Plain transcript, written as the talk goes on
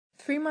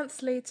3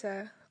 months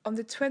later, on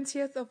the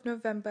 20th of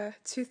November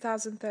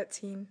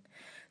 2013,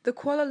 the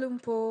Kuala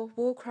Lumpur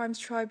War Crimes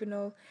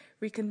Tribunal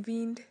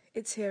reconvened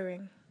its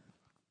hearing.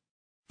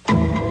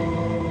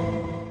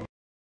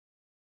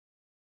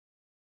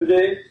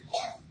 Today,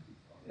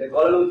 the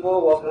Kuala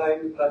Lumpur War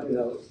Crimes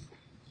Tribunal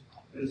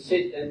will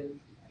sit and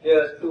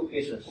hear two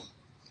cases.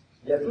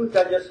 There are two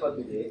charges for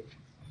today.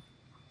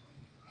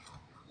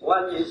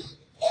 One is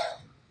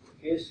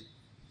case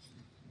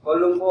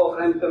Kuala Lumpur War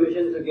Crime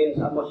Commission against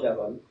Amos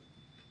Yaron.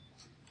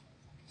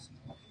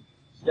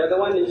 The other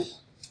one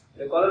is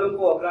the Kuala Lumpur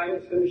War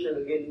Crimes Commission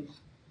against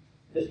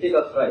the State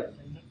of Right.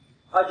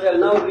 I shall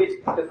now read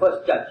the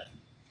first charge.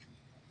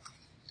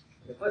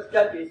 The first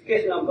charge is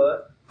case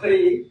number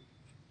 3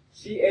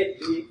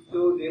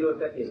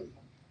 C8E2013.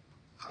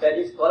 That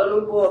is Kuala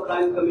Lumpur War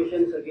Crime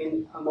Commission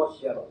against Amos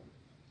Yaron.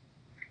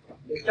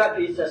 The charge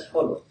is as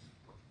follows.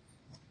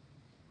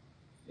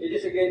 It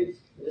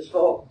is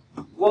for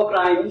war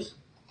crimes,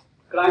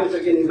 crimes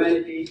against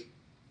humanity,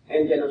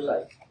 and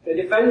genocide. The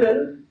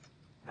defendant,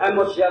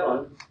 Amos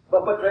Yaron,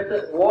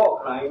 perpetrated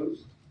war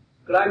crimes,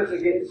 crimes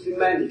against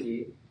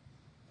humanity,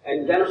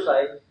 and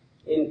genocide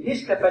in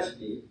his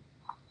capacity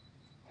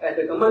as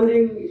the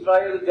commanding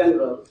Israeli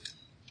general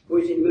who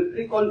is in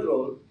military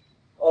control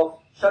of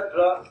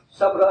Sabra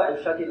and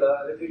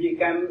Shatila refugee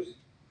camps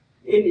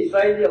in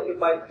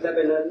Israeli-occupied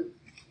Lebanon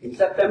in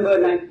September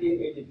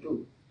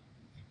 1982,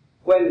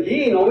 when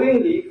he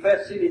knowingly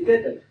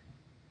facilitated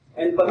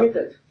and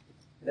permitted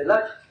the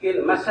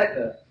large-scale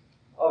massacre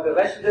of the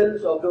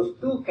residents of those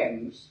two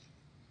camps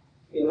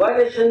in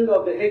violation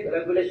of the Hague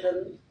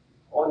Regulation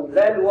on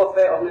Land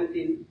Warfare of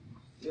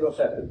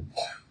 1907,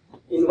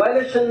 in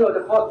violation of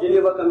the Fourth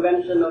Geneva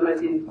Convention of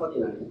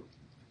 1949,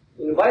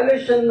 in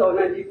violation of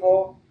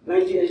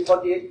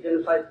 1948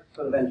 Genocide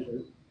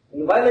Convention,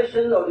 in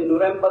violation of the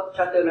Nuremberg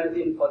Charter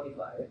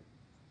 1945,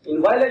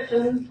 in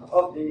violation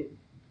of the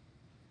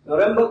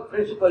Nuremberg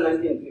Principle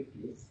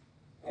 1950,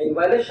 and in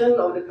violation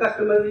of the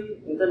customary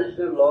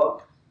international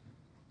law,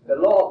 the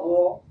law of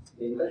war,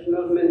 the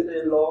international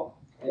humanitarian law,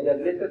 and the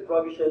related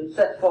provisions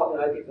set forth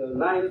in Article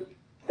 9,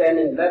 10,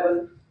 and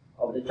 11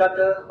 of the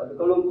Charter of the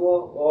Kuala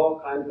Lumpur War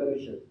Crime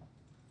Commission.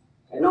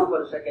 And now for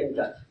the second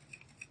charge.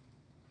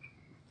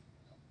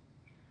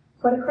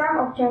 For the crime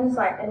of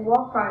genocide and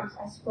war crimes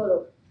as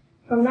follows.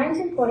 From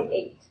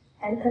 1948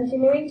 and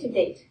continuing to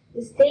date,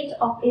 the State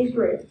of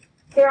Israel,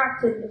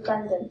 hereafter the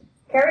defendant,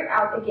 carried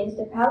out against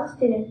the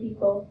Palestinian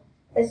people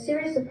a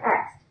series of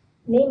acts,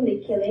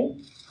 namely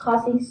killing,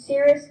 causing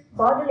serious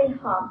bodily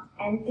harm,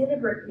 and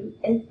deliberately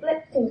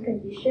inflicting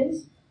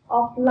conditions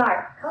of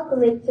life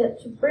calculated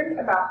to bring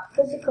about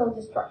physical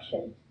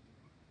destruction.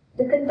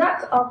 The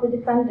conduct of the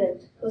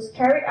defendant was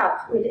carried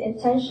out with the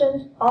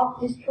intention of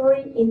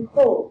destroying in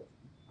whole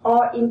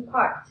or in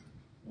part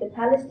the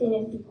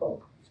Palestinian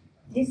people.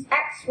 These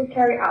acts were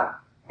carried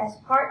out as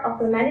part of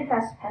a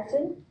manifest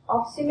pattern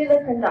of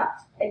similar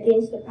conduct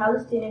against the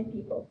Palestinian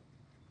people.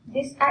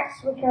 These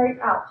acts were carried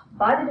out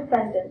by the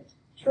defendant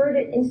through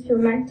the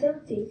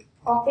instrumentality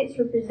of its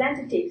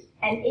representatives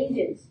and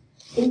agents,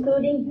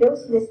 including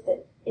those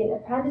listed in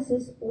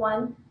Appendices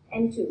 1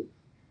 and 2.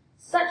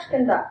 Such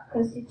conduct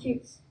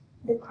constitutes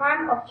the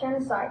crime of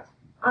genocide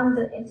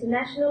under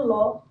international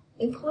law,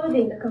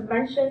 including the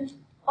Convention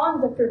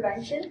on the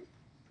Prevention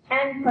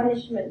and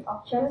Punishment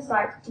of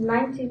Genocide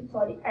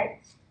 1948,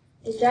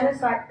 the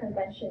Genocide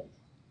Convention,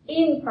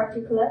 in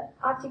particular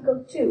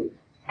Article 2,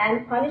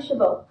 and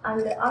punishable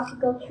under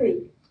Article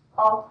 3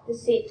 of the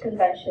said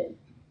convention.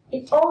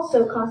 It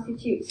also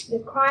constitutes the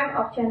crime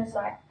of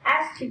genocide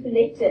as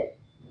stipulated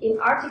in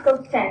Article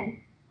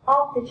 10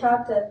 of the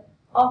Charter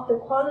of the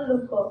Kuala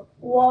Lumpur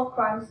War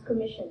Crimes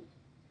Commission.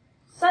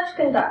 Such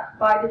conduct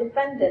by the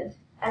defendant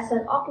as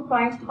an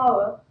occupying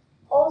power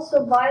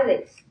also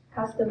violates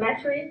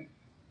customary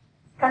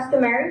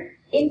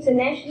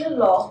international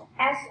law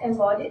as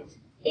embodied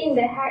in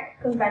the Hague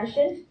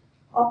Convention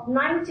of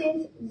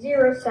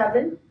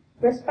 1907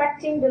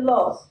 respecting the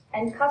laws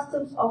and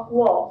customs of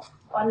war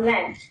on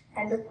land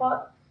and the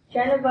Fourth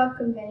Geneva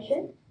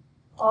Convention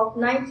of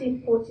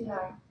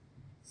 1949.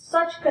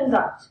 Such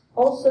conduct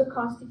also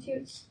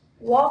constitutes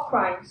war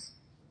crimes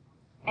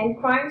and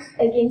crimes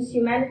against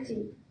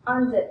humanity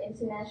under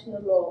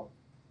international law.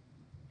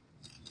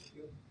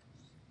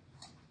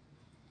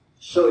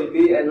 So it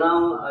be, and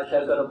now I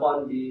shall call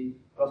upon the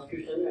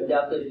prosecution and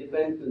thereafter the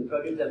defense to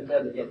introduce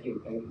themselves and the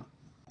accused. Thank you.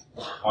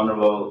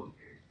 Honorable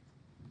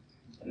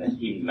and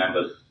esteemed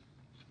members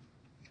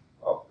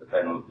of the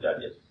panel of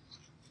judges,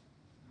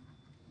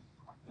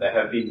 there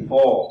have been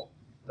 4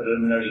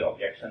 preliminary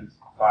objections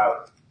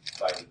filed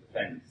by the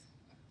defense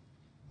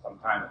some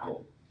time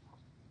ago,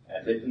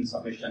 and written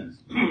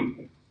submissions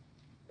we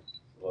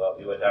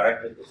were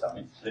directed to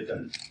submit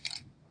written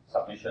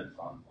submissions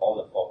on all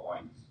the 4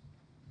 points.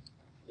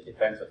 The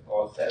defense, of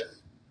course,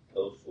 has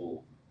those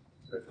who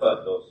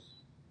referred those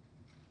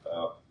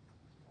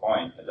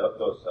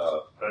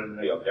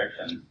preliminary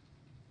objections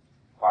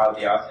filed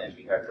theirs, and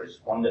we have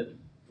responded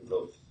to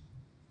those.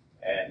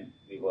 And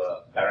we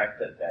were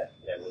directed that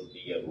there will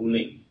be a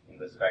ruling in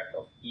respect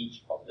of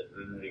each of the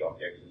preliminary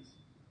objections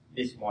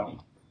this morning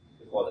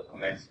before the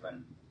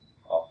commencement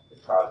of the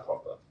trial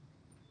proper.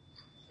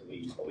 So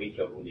we await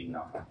your ruling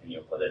now and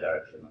your further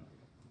direction on it.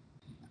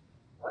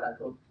 What I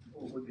thought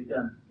would be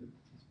done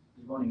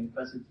this morning in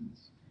first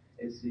instance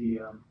is the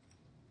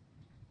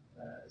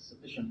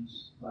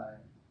submissions by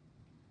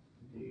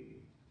the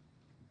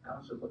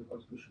Council for the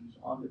Prosecutions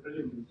on the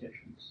preliminary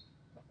objections,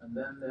 and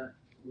then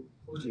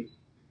only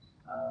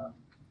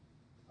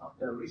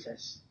after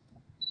recess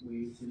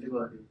we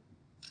deliver the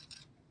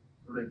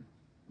ruling.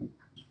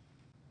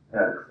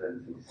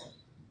 Excellencies.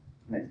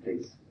 Next,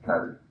 please.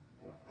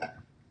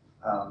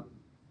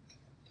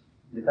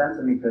 Defense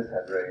amicus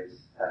have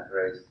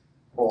raised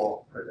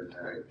 4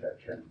 preliminary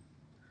objections,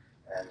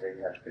 and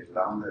they have been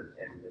bounded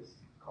in this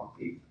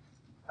copy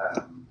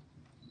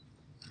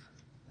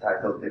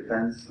titled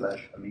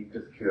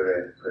Defense/Amicus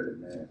Curiae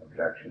Preliminary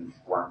Objections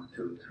 1,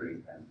 2, 3,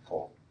 and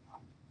 4.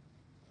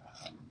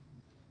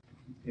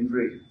 In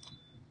brief,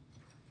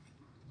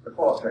 the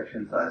 4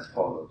 objections are as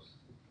follows.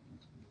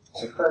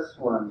 The first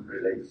one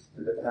relates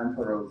to the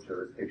temporal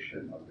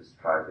jurisdiction of this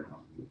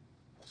tribunal.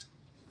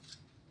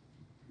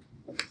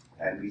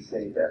 And we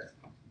say that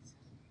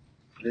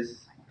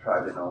this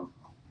tribunal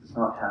does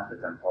not have the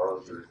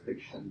temporal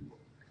jurisdiction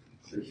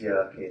to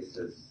hear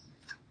cases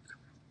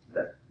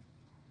that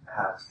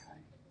have,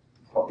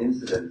 for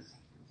incidents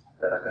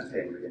that are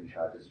contained within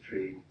Charters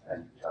 3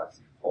 and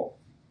Charter 4.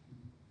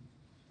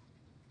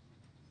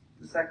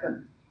 The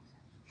second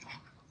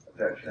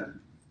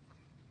objection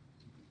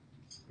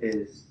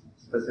is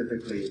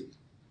specifically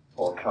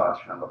for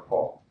charge number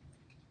 4,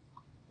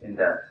 in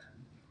that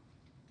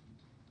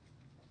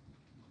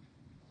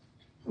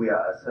we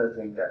are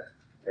asserting that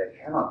there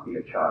cannot be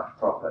a charge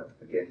proffered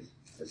against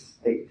the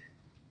state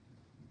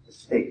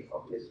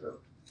of Israel.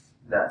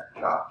 That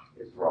charge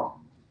is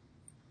wrong.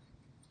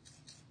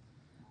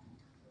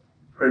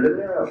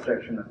 Preliminary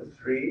objection number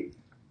 3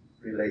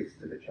 relates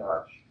to the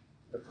charge,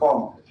 the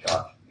form of the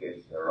charge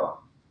against Iran.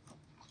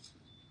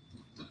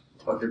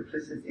 For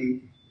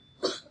duplicity,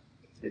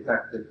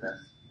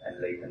 defectiveness,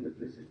 and latent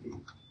duplicity.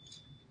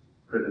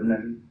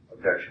 Preliminary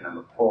objection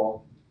number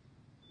 4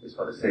 is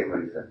for the same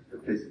reason: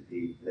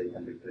 duplicity,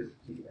 latent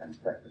duplicity, and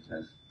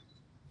defectiveness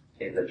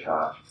in the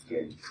charge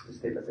against the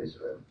State of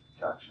Israel,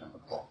 charge number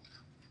 4.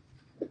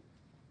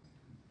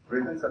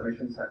 Written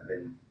submissions have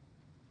been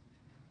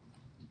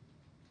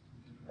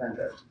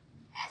tendered,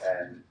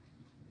 and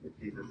if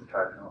this is the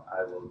tribunal,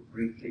 I will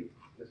briefly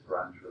just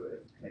run through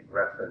it, make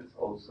reference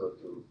also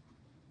to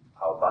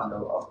our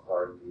bundle of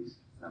authorities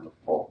number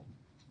 4,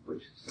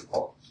 which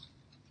supports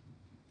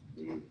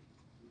the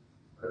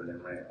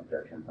preliminary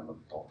objection number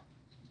 4.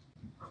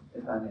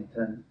 If I may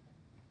turn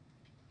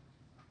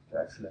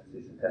Your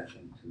Excellency's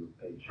attention to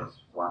page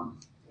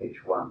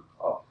 1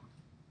 of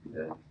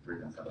the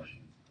written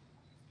submission.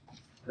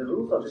 The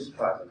rules of this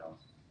tribunal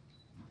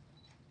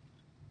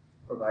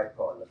provide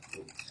for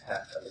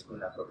have a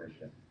lacuna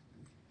provision,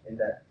 in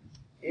that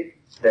if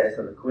there is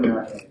a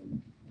lacuna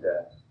in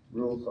the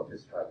rules of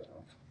this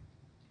tribunal,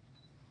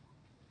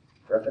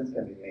 reference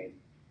can be made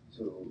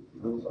to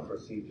rules of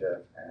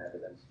procedure and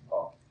evidence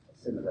of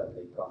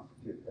similarly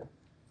constituted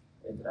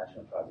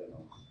international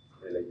tribunals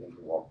relating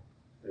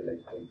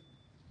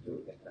to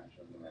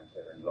international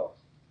humanitarian laws.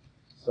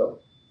 So,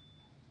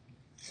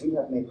 we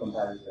have made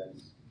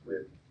comparisons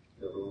with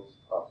the rules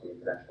of the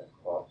International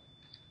Court,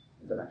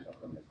 International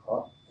Criminal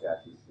Court, the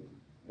ICC,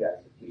 the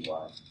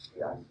ICTY,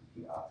 the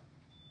ICTR.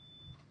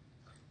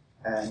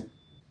 And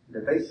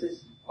the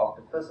basis of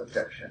the first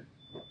objection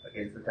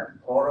against the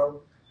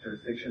temporal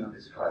jurisdiction of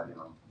this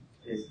tribunal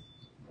is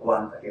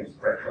one against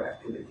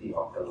retroactivity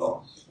of the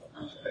laws,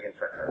 against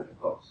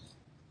retroactive laws.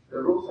 The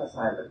rules are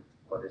silent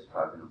for this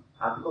tribunal.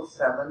 Article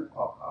 7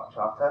 of our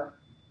Charter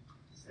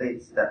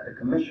states that the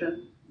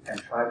Commission and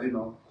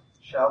Tribunal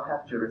shall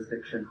have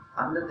jurisdiction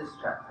under this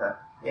chapter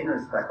in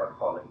respect of the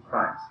following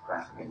crimes: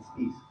 crimes against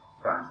peace,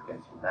 crimes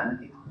against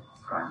humanity,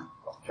 crimes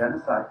of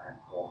genocide, and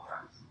war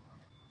crimes.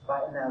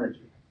 By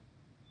analogy,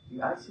 the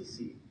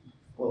ICC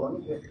will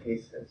only hear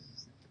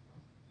cases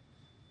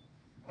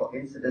for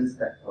incidents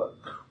that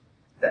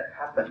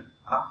happened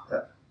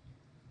after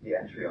the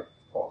entry of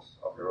force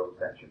of the Rome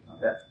Statute. Now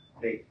that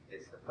date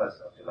is the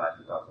 1st of July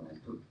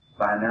 2002.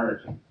 By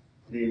analogy,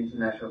 the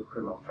International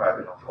Criminal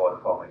Tribunal for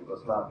the former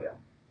Yugoslavia,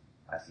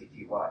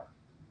 ICTY,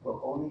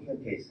 will only hear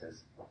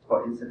cases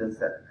for incidents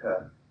that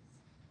occurred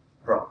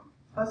from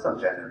 1st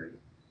of January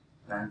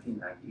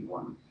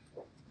 1991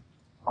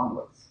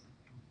 onwards.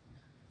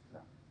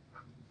 Now,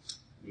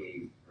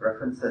 the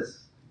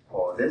references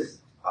for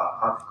this are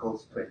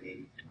Articles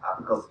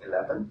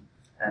 11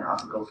 and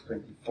Articles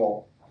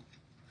 24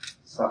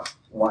 sub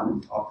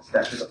 1 of the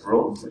Statute of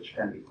Rome, which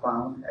can be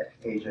found at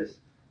pages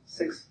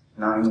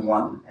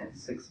 691 and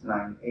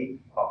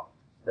 698 of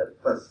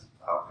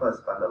our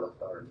first bundle of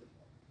authority.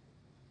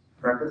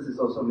 Reference is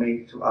also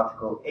made to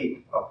Article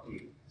 8 of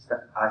the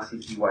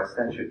ICTY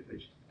statute,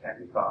 which can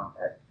be found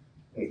at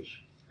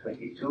page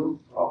 22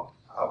 of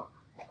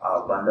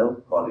our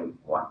bundle, volume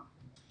 1.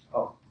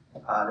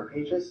 The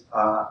pages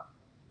are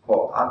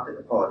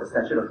for the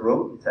Statute of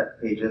Rome,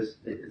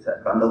 it's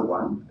at bundle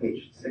 1,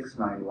 page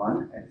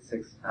 691 and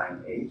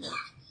 698.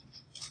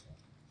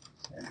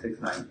 And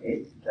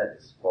 698, that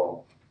is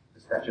for the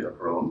Statute of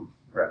Rome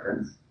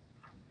reference.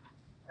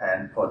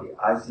 And for the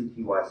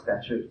ICTY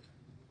statute,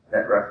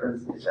 that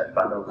reference is at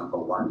bundle number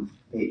 1,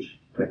 page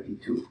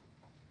 22.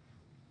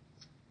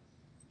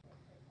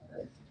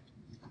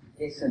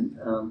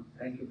 Jason,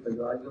 thank you for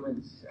your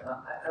arguments.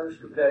 I wish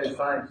to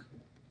clarify,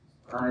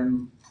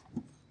 I'm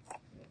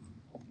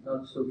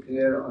not so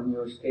clear on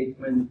your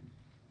statement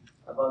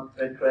about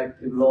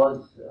retroactive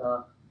laws.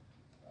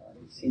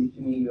 It seems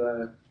to me you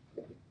are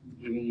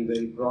giving a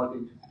very broad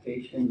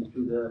interpretation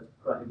to the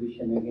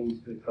prohibition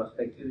against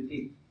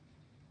retrospectivity.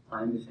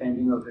 My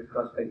understanding of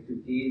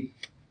retrospectivity is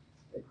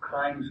that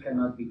crimes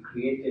cannot be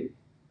created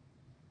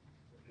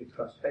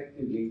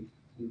retrospectively.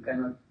 You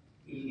cannot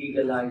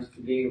illegalize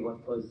today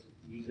what was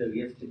legal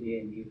yesterday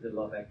and give the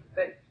law back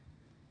effect.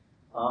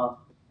 Or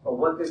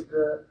what if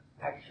the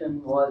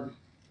action was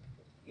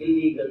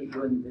illegal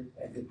even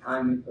at the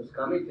time it was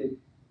committed,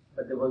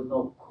 but there was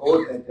no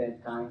court at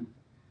that time?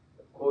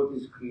 The court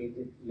is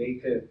created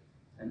later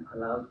and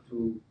allowed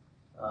to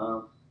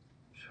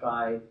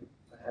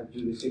have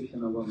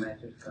jurisdiction over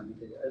matters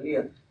committed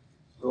earlier.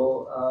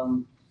 So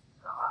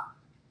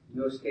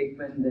your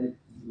statement that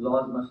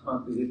laws must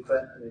not be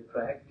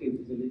retroactive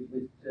is a little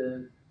bit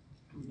too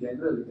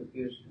general, it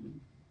appears to me.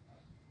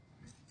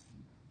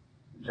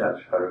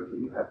 Judge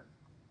Haruki,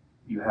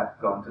 you have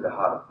gone to the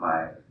heart of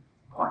my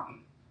point.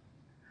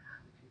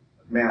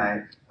 May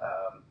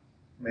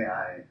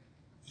I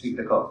seek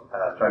the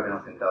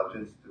tribunal's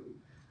indulgence to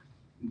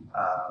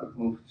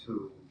move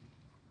to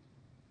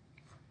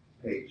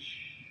page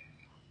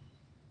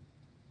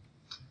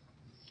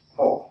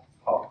 4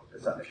 of the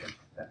submission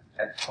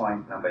at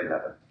point number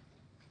 11.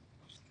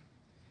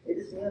 It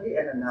is merely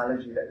an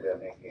analogy that we are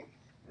making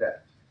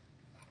that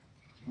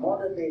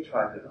modern day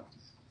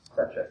tribunals,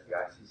 such as the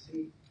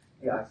ICC,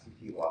 the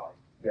ICTY,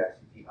 the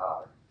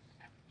ICTR,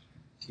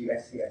 the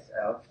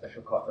SCSL,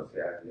 Special Court of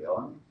Sierra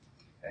Leone,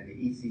 and the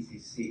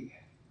ECCC,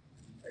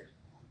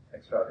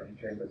 Extraordinary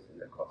Chambers in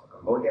the Court of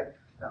Cambodia.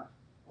 Now,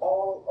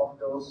 all of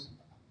those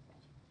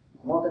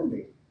modern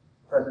day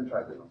present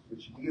tribunals,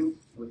 which deal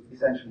with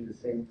essentially the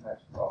same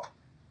types of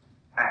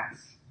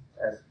acts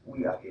as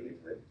we are dealing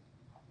with,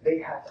 they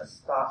have a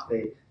start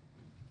date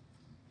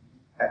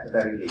at the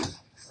very least.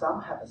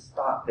 Some have a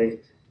start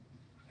date,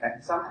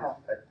 and some have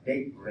a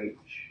date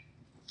range.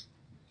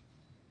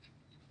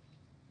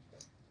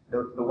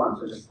 The ones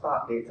with the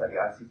start dates are the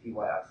ICTY,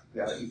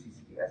 ICTR,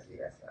 ECCC,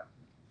 SCSL.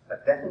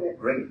 A definite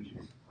range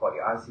is for the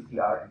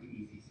ICTR and the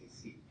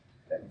ECCC.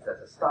 That means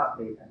there's a start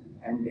date and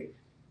an end date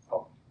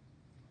of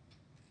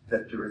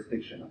the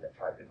jurisdiction of the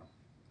tribunal.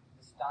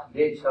 The start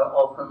dates are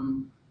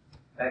often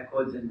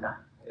backwards in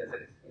time. Yes,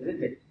 it is.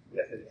 Isn't it?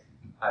 Yes, it is.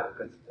 I will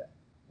consider that.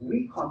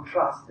 We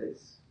contrast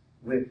this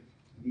with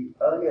the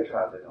earlier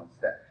tribunals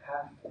that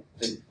have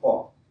been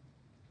formed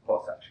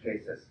for such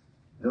cases.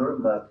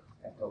 Nuremberg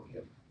and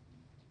Tokyo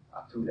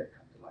are two that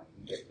come to mind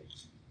immediately.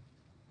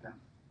 Now,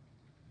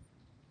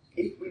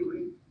 if we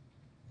read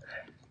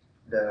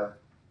the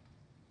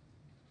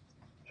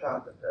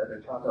charter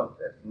of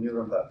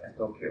Nuremberg and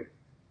Tokyo,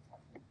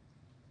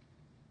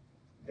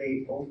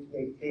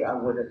 they are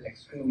worded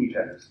extremely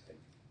generously,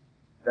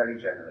 very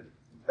generally,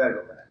 very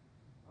open.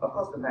 Of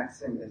course, the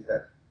maxim is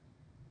that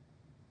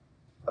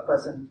a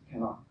person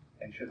cannot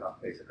and should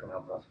not face a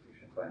criminal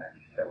prosecution for an act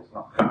that was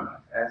not criminal,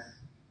 as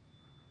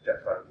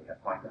Judge Farooqi has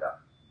pointed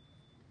out.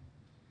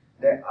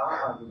 There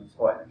are arguments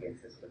for and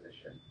against this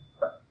position,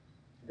 but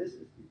this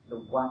is the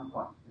one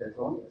point. There's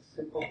only a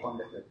simple point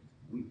that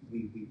we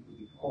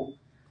hope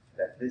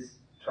that this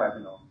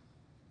tribunal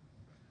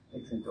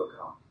takes into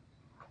account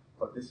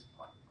for this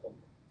point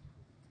only.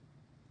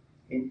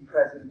 In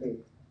present-day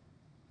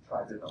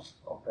tribunals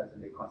or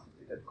present-day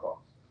constituted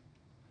courts,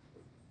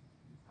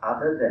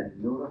 other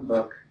than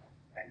Nuremberg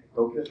and the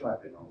Tokyo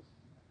tribunals,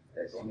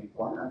 there's only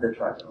one other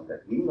tribunal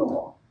that we know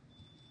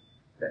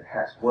of that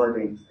has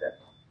wordings that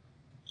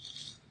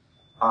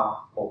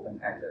are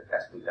open-ended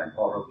as to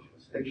temporal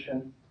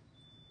jurisdiction,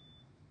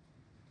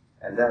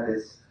 and that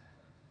is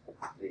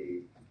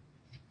the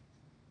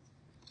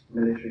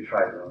military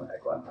tribunal at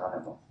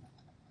Guantanamo.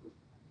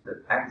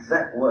 The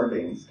exact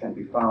wordings can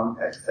be found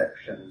at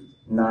section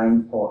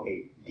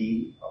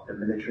 948D of the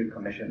Military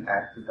Commission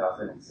Act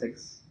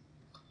 2006.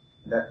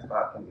 That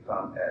part can be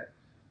found at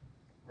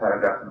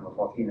paragraph number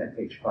 14 at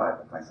page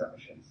 5 of my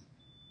submissions.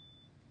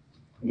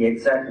 The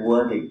exact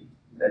wording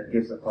that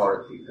gives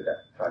authority to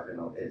that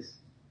tribunal is: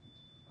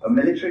 a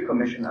military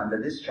commission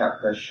under this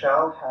chapter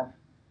shall have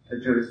the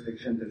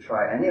jurisdiction to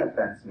try any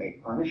offense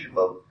made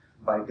punishable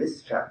by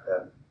this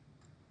chapter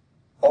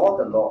or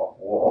the law of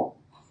war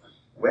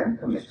when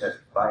committed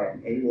by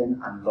an alien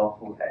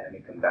unlawful enemy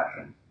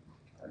combatant.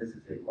 Now, this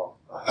is the law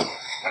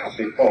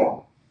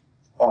before,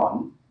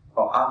 on,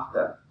 or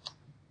after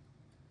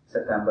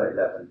September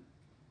 11,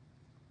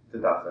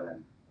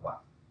 2001.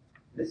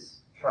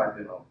 This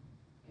tribunal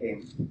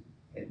came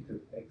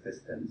into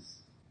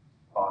existence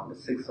on the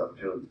 6th of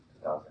June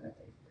 2008.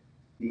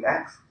 The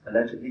acts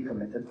allegedly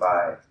committed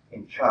by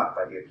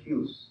the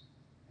accused,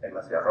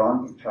 Amos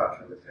Yaron, in charge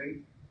number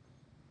 3,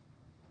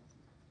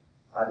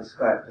 are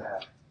described to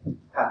have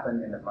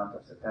happened in the month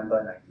of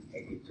September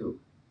 1982,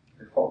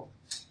 before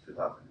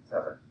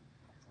 2007,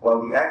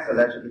 while the acts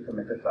allegedly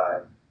committed by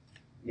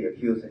the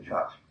accused in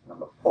charge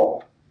number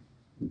 4,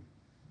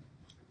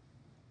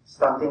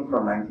 starting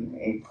from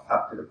 1908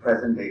 up to the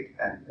present date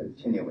and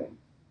continuing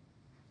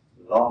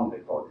long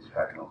before this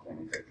tribunal came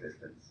into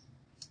existence.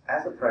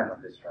 As a friend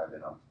of this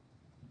tribunal,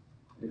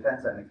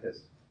 defense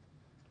amicus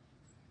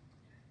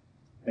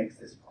makes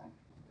this point.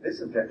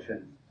 This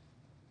objection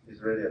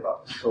is really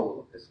about the soul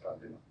of this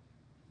tribunal.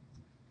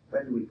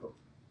 Where do we go?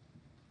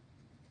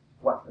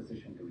 What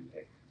position do we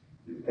take?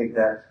 Do we take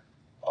that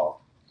of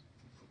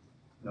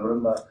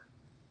Nuremberg,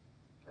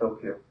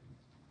 Tokyo,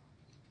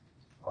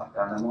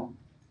 Guantanamo,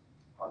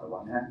 on the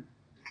one hand,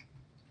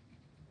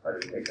 or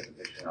do we take the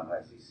position of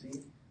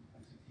ICC,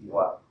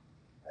 ICTY,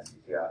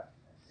 ICTR,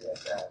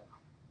 CSL,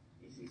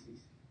 ECCC?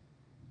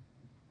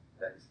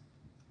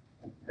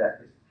 That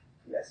is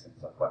the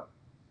essence of what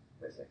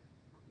we're saying.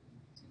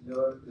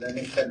 Your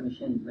learned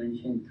submissions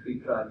mentioned 3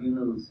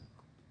 tribunals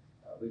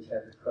which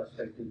have a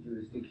prospective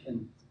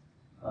jurisdiction,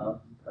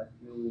 but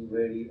you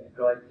very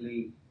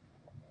adroitly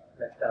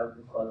left out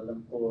the Kuala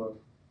Lumpur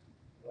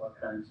War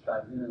Crimes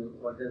Tribunal.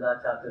 What does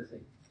our charter say?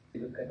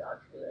 We look at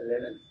Article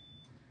 11.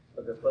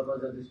 For the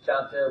purpose of this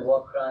charter,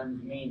 war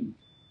crimes mean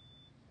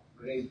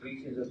grave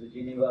breaches of the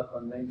Geneva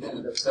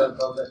Convention of 12th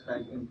August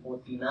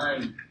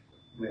 1949.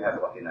 We have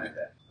 49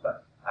 there,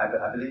 but I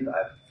believe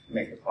I've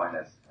made the point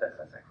as best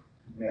as I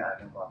could. May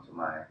I move on to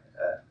my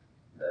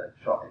the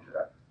short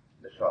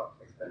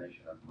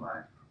explanation of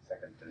my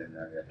second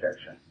preliminary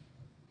objection.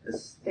 The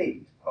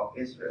state of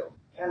Israel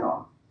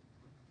cannot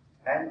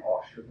and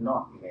or should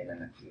not be made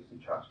an accused in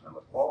charge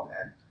number 4,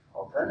 and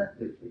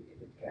alternatively,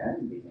 if it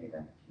can be made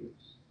an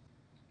accused,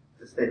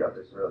 the state of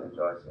Israel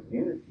enjoys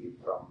immunity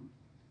from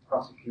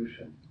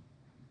prosecution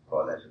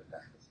for alleged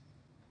offenses.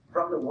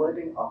 From the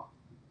wording of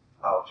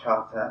our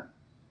charter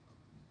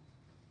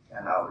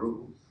and our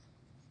rules,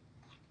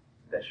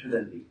 there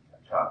shouldn't be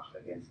a charge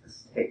against the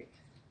state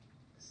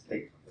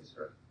of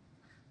Israel.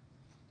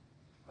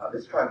 Now,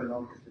 this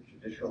tribunal is the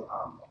judicial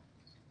arm of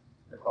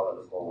the Kuala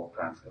Lumpur War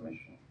Crimes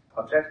Commission.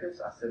 Objectives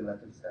are similar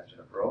to the Statute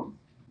of Rome.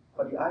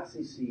 For the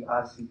ICC,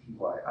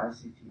 ICTY,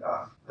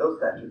 ICTR, those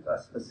statutes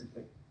are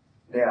specific.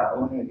 They are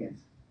only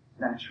against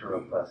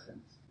natural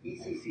persons.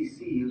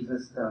 ECCC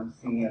uses the term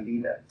senior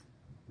leader,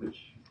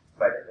 which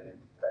by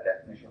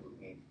definition would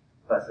mean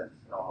persons,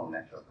 normal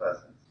natural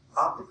persons.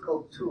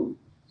 Article 2,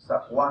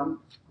 sub 1,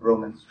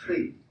 Romans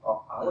 3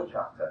 of our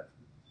charter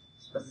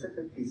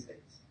specifically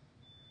states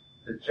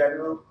the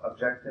general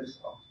objectives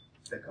of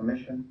the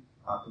Commission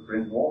are to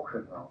bring war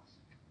criminals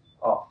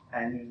of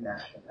any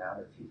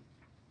nationality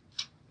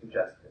to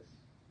justice.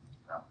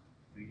 Now,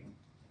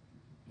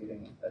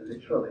 giving a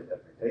literal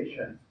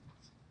interpretation,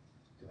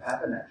 to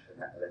have a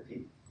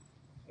nationality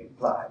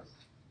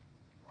implies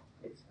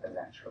it's a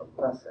natural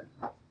person.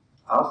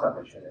 Our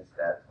submission is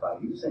that by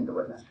using the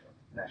word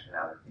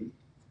nationality,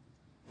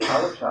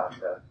 our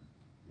charter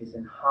is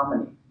in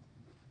harmony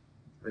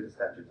with the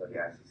statutes of the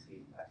ICC,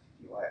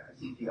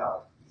 ICTY,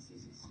 ICTR,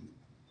 ECCC,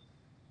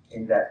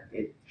 in that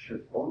it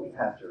should only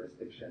have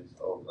jurisdictions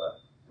over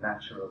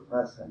natural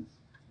persons,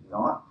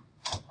 not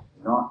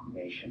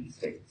nation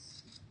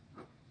states.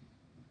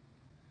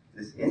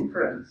 This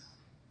inference,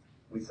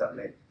 we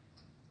submit,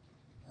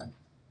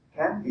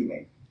 can be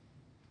made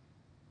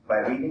by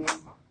reading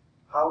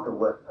how the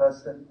word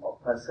person or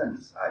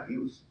persons are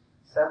used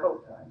several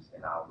times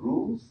in our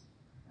rules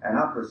and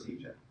our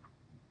procedure,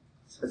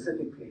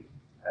 specifically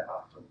at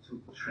Article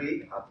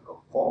 3,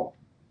 Article 4,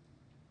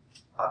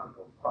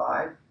 Article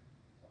 5,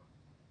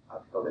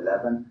 Article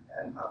 11,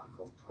 and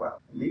Article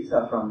 12. These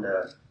are from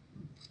the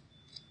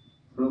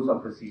Rules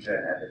of Procedure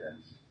and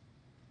Evidence.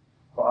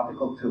 For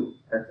Article 2,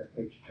 that's at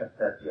page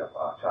 30 of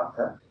our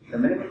charter, the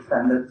minimum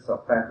standards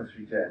of fair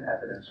procedure and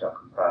evidence shall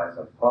comprise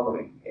of the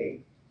following.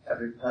 A.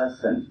 Every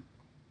person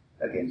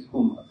against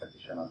whom a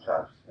petition or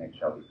charge is made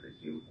shall be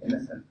presumed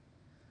innocent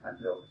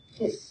until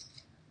his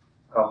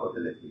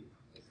culpability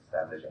is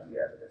established on the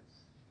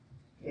evidence.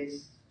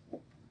 His,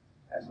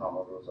 as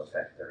normal rules of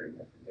statutory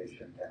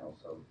interpretation, can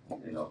also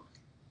denote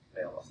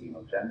male or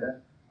female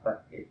gender,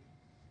 but it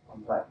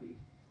impliedly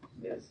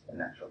is a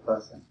natural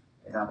person.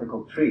 In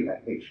Article 3,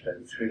 at page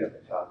 33 of the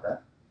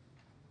Charter,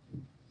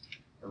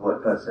 the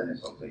word person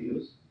is also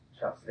used,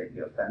 shall state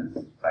the offence,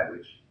 by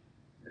which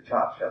the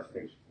charge shall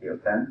state the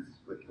offence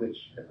with which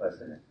the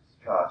person is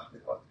charged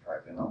before the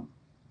tribunal.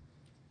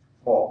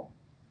 4.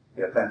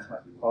 The offence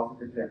must be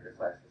positively and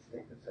precisely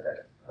stated so that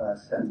a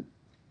person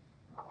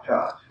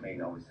charged may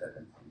know with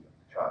certainty of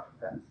the charge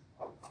offence.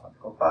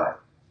 Article 5.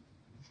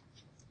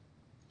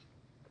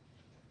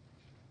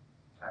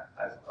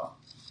 I will not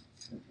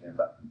continue,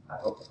 but I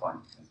hope the point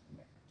is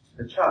made.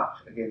 The charge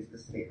against the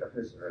state of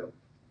Israel,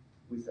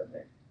 we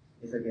submit,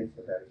 is against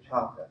the very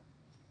charter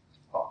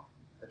of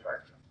the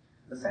tribunal.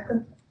 The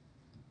second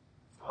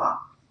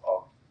part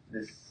of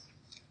this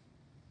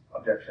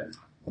objection,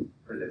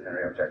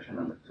 preliminary objection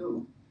number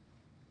 2,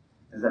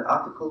 is that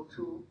Article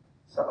 2,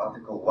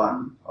 Sub-Article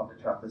 1 of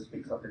the Charter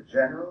speaks of the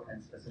general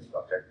and specific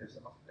objectives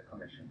of the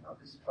Commission. Now,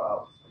 this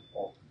trial is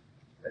before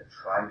the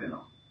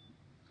Tribunal.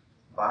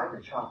 By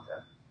the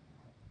Charter,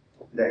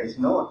 there is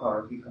no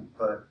authority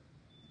conferred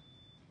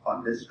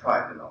on this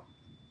Tribunal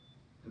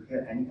to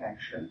hear any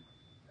action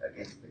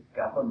against the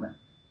government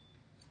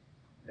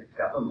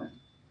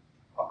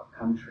of a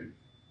country,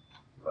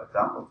 for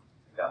example,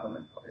 the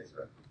government of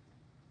Israel.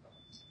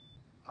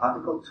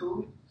 Article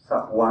 2,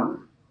 Sub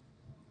 1,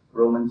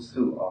 Romans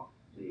 2 of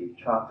the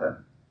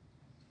Charter,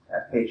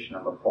 at page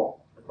number 4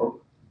 of the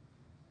book.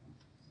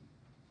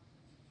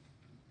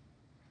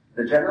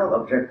 The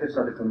general objectives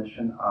of the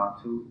Commission are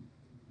to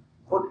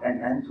put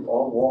an end to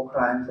all war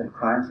crimes and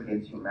crimes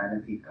against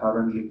humanity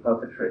currently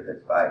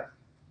perpetrated by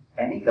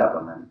any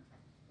government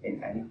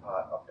in any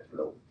part of the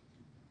globe.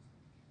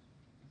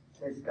 It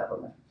says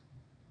government.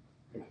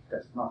 It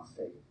does not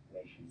say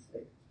nation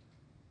state.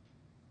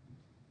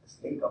 The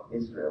state of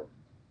Israel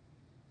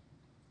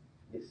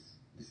is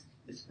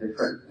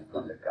different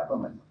from the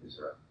government of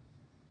Israel.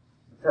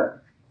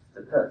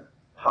 The third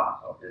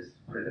part of this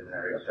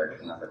preliminary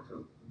objection number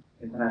 2,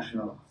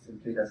 international law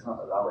simply does not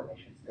allow a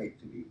nation state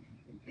to be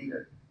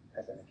pleaded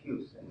as an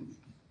accused in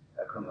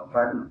a criminal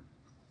tribunal.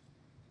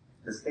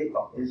 The state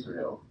of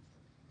Israel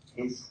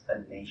is a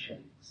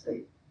nation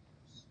state.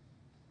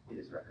 It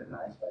is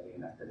recognized by the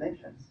United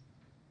Nations.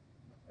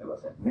 It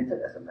was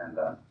admitted as a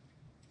member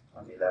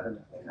on the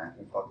 11th of May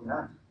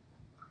 1949.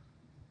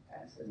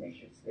 As a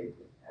nation state,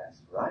 it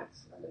has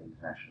rights under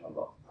international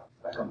law.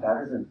 By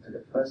comparison to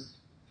the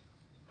first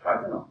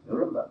tribunal,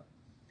 Nuremberg,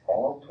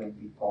 all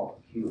 24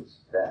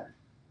 accused there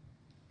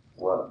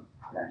were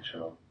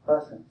natural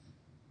persons.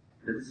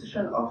 The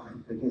decision of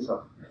the case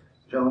of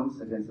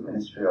Jones against the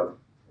Ministry of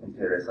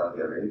Interior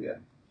Saudi Arabia,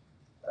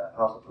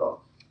 House of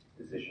Lords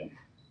decision,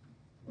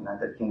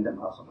 United Kingdom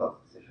House of Lords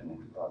decision in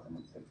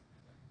 2006.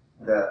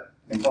 The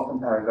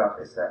important paragraph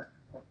is that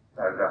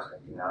paragraphs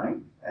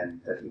 29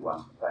 and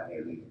 31, if I may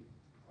read it.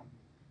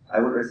 I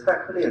would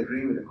respectfully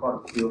agree with the Court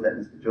of Appeal that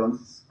Mr.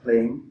 Jones'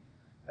 claim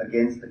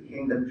against the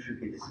Kingdom should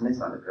be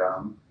dismissed on the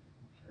ground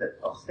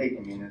of state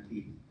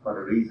immunity for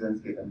the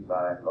reasons given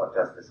by Lord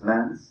Justice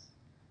Mans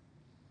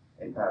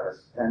in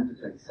paragraphs 10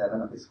 to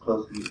 27 of his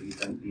closely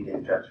reasoned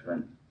leading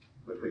judgment,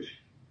 with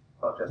which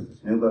Lord Justice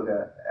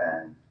Neuberger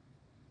and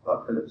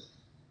Lord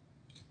Phillips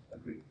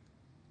agreed.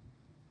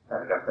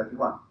 Paragraph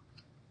 31.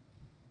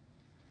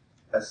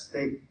 A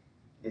state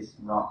is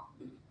not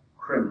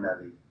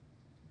criminally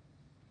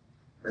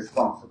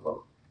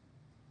responsible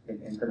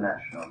in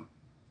international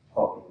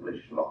or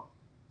English law,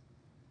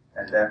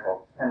 and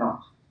therefore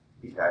cannot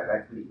be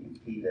directly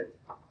impeded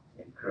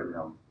in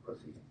criminal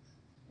proceedings.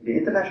 The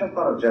International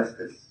Court of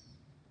Justice,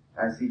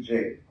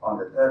 ICJ, on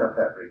the 3rd of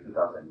February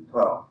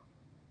 2012,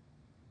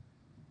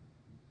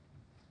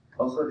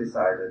 also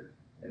decided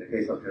in the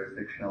case of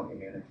jurisdictional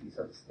immunities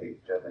of the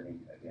state Germany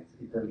against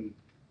Italy,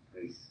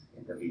 Greece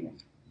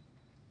intervening.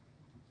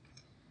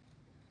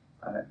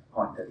 I'm at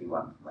point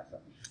 31 of my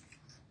submission.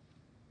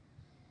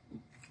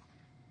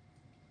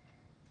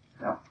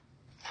 Now,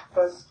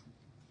 first,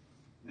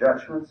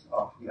 judgments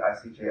of the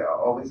ICJ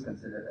are always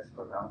considered as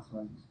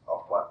pronouncements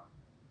of what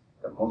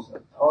the most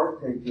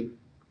authoritative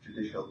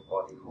judicial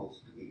body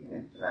holds to be in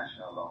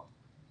international law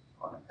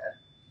on a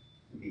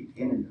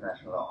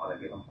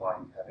given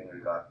point, having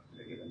regard to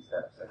the given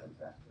set of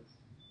circumstances.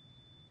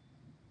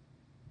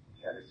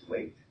 It carries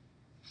weight.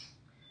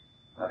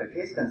 Now, the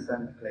case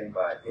concerned a claim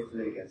by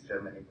Italy against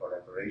Germany for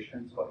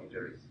reparations for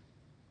injuries.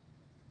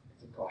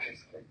 It's a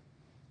tortious claim.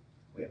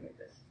 We admit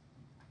this.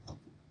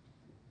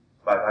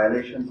 By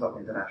violations of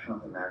international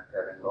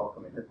humanitarian law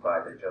committed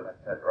by the German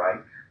Third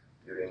Reich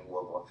during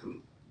World War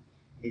II,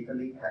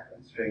 Italy had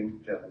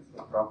constrained German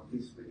state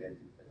properties within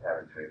the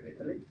territory of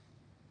Italy.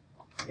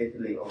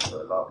 Italy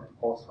also allowed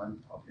enforcement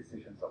of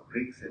decisions of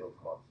Greek civil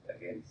courts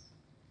against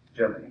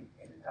Germany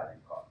in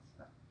Italian courts.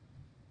 Now,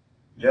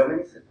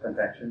 Germany's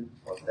contention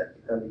was that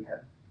Italy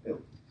had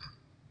failed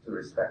to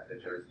respect the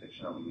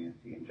jurisdictional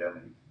immunity in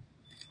Germany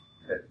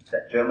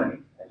that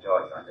Germany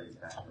enjoys under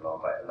international law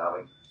by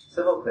allowing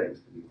civil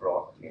claims to be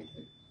brought against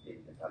it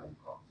in Italian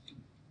courts.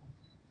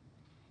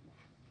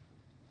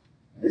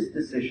 This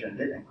decision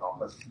did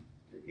encompass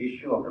the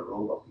issue of the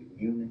role of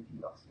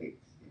immunity of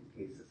states in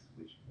cases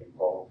which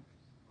involve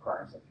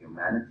crimes of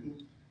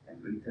humanity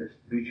and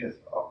breaches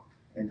of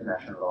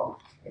international law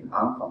in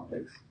armed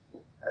conflicts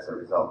as a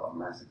result of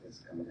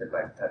massacres committed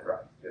by the Third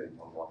Reich during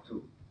World War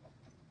II.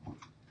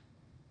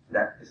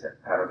 That is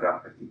at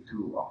paragraph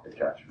 52 of the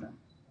judgment.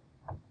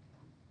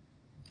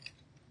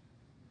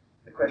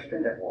 The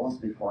question that was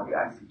before the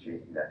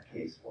ICJ in that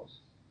case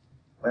was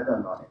whether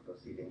or not in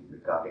proceedings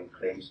regarding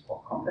claims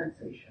for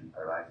compensation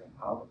arising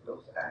out of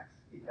those acts,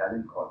 the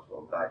Italian courts were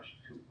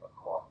obliged to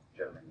accord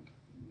Germany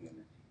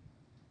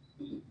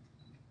immunity.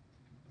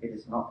 It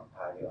is not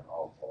entirely on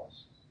all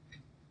fours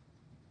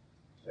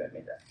to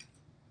admit that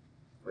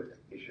with the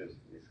issues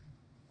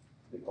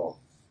before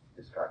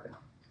this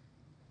tribunal.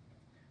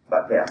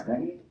 But there are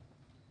many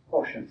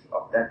portions portions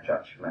of that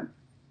judgment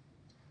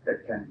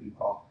that can be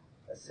of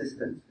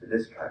assistance to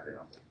this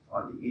tribunal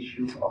on the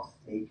issue of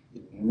state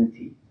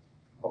immunity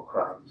for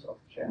crimes of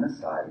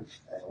genocide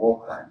and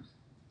war crimes,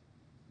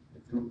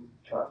 the two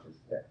charges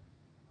that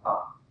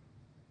are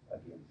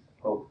against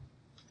both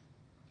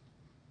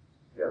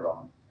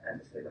Iran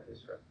and the State of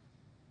Israel.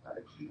 Now,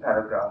 the key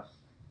paragraphs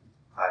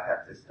I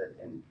have listed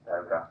in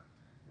paragraph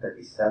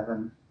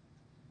 37A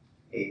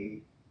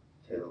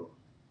till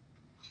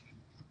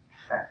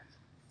F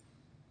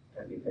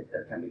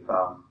that can be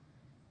found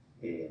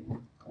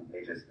on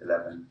pages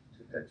 11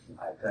 to 13.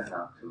 I turn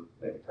now to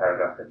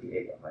paragraph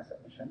 38 of my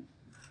submission.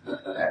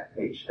 At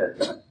page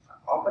 13,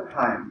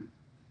 Oppenheim,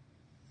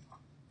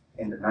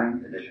 in the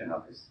 9th edition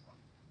of his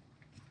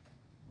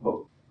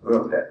book,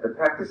 wrote that the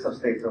practice of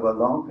states over a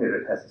long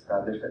period has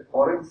established that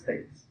foreign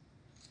states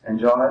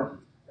enjoy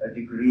a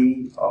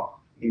degree of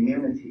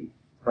immunity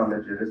from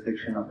the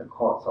jurisdiction of the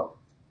courts of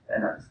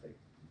another state.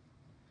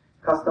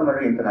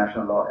 Customary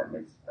international law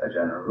admits a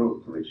general rule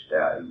to which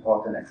there are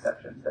important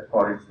exceptions that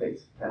foreign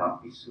states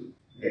cannot be sued.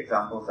 The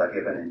examples are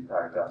given in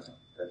paragraph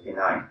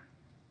 39,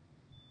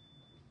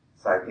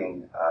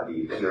 citing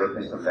the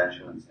European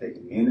Convention on State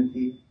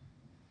Immunity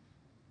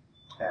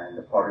and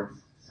the Foreign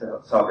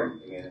Sovereign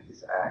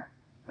Immunities Act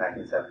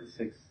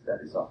 1976,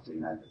 that is of the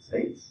United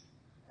States,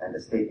 and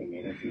the State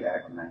Immunity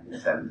Act of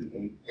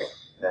 1978,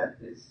 that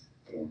is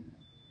in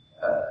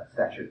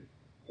statute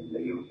in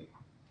the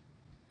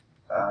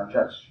UK.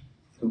 Judge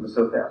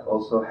Tumbasota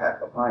also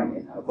had opined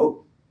in her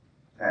book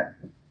at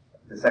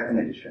the 2nd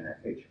edition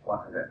at page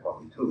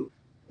 142.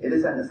 It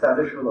is an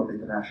established rule of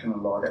international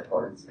law that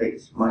foreign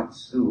states might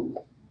sue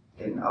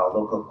in our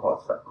local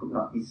courts but could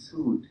not be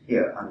sued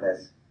here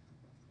unless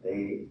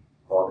they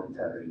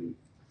voluntarily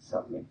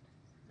submit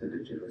to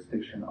the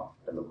jurisdiction of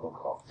the local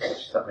court.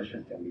 Such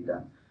submission can be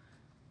done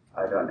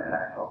either on an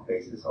ad hoc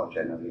basis or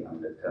generally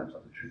under the terms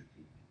of the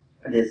treaty.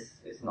 This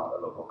is not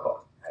a local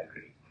court, I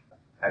agree.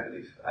 I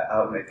believe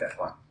I'll make that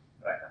point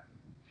right now.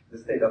 The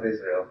State of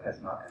Israel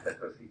has not entered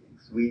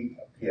proceedings. We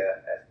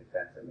appear as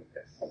defense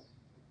amicus.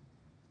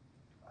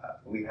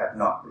 We have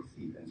not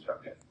received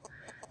instruction.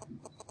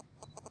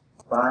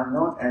 By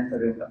not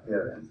entering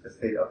appearance, the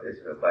State of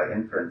Israel, by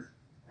inference,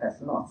 has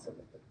not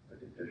submitted to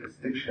the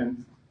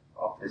jurisdiction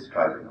of this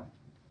tribunal.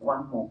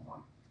 One more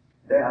point.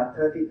 There are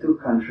 32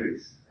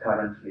 countries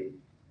currently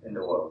in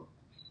the world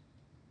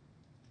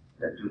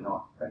that do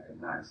not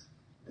recognize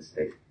the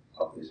State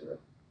of Israel.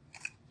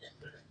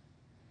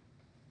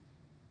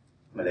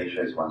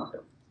 Malaysia is one of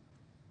them.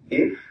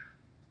 If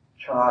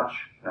charge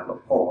number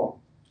 4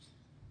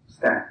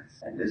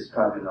 stands and this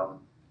tribunal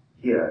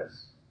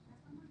hears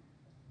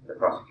the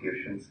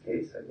prosecution's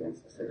case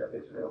against the State of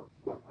Israel,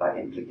 by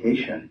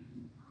implication,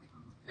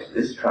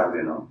 this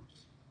tribunal,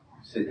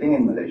 sitting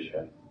in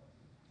Malaysia,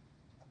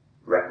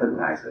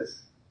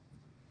 recognizes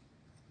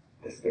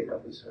the State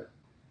of Israel.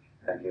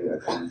 Thank you, Your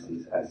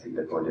Excellencies. I cede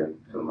the podium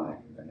to my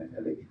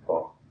colleague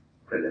for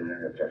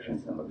preliminary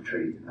objections number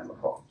 3 and number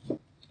 4.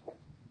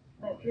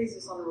 May it please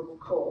this Honourable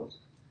Court,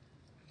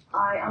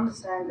 I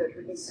understand that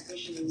written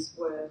submissions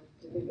were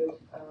delivered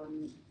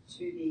to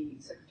the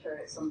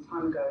Secretariat some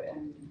time ago,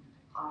 and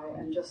I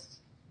am just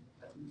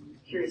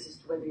curious as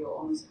to whether Your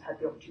Honours have had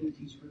the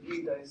opportunity to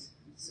review those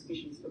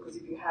submissions, because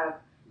if you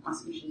have, my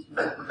submissions will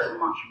be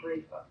much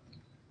briefer.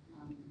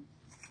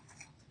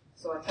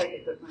 So I take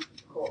it that most of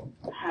the Court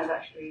have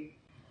actually.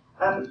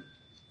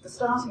 The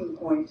starting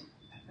point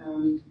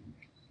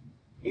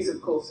is,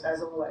 of course,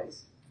 as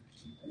always,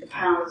 the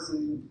powers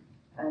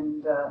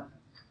and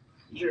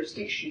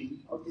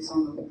jurisdiction of this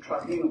Honourable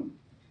Tribunal.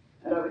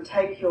 And I would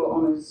take Your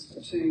Honours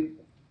to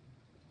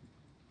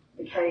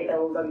the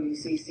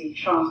KLWCC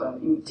Charter,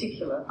 in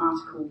particular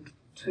Article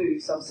 2,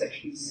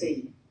 subsection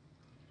C.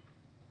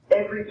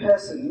 Every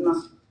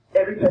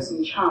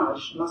person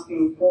charged must be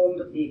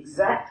informed of the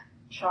exact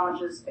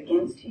charges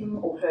against him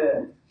or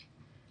her,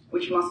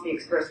 which must be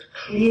expressed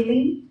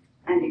clearly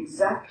and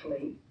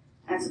exactly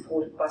and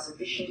supported by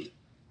sufficient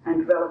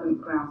and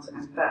relevant grounds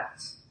and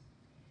facts.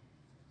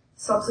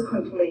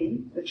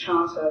 Subsequently, the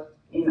Charter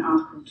in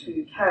Article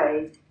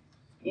 2K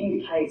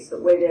indicates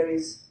that where there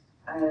is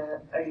a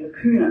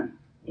lacuna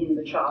in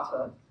the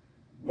Charter,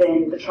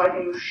 then the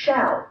Tribunal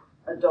shall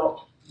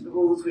adopt the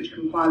rules which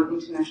comply with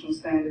international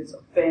standards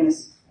of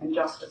fairness and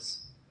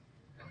justice.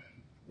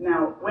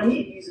 Now, when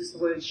it uses the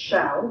word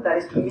shall, that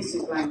is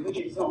permissive language.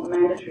 It is not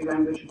mandatory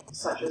language,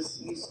 such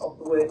as use of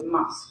the word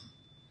must.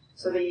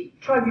 So the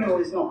Tribunal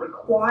is not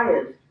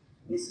required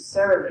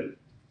necessarily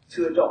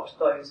to adopt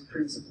those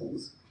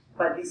principles,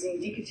 but is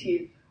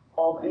indicative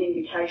of an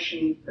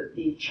indication that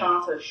the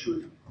Charter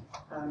should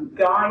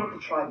guide the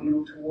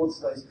Tribunal towards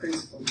those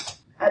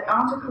principles. At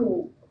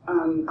Articles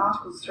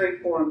 3,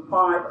 4 and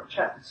 5 of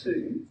Chapter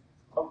 2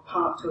 of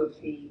Part 2 of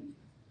the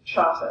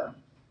Charter,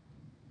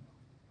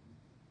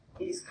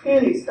 it is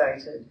clearly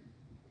stated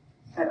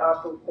at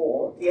Article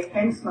 4, the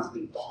offence must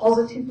be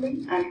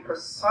positively and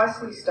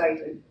precisely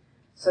stated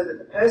so that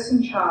the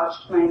person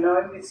charged may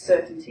know with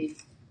certainty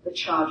the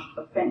charged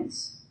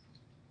offence.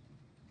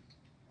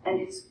 And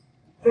it's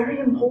Very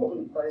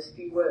important, those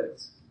few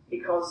words,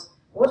 because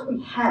what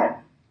we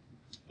have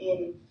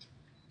in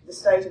the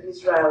State of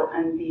Israel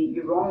and the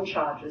Iran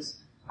charges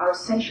are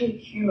essentially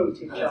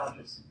cumulative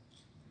charges.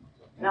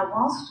 Now,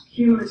 whilst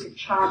cumulative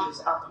charges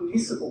are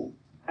permissible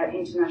at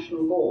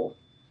international law,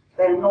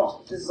 they are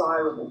not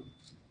desirable.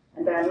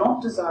 And they are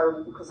not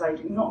desirable because they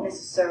do not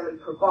necessarily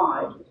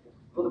provide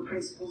for the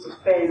principles of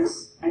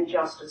fairness and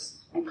justice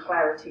and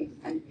clarity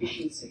and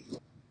efficiency.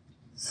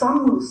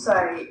 Some will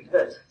say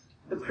that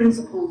the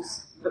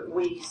principles that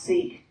we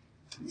seek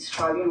this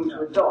tribunal to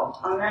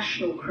adopt are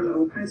national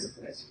criminal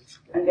principles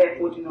and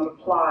therefore do not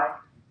apply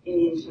in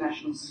the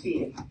international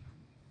sphere.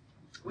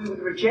 We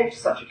would reject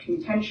such a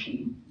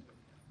contention,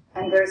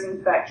 and there is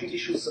in fact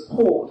judicial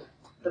support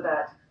for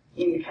that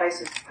in the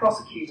case of the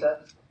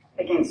prosecutor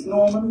against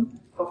Norman,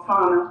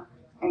 Fofana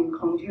and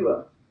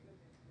Kondua.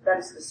 That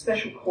is the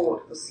Special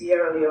Court for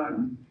Sierra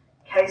Leone,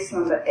 case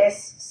number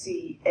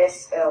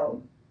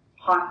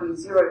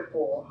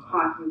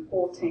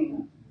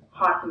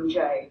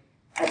SCSL-04-14-J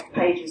at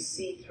pages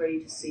C3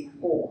 to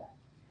C4.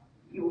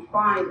 You will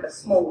find a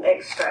small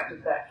extract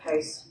of that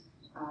case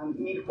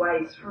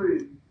midway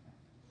through,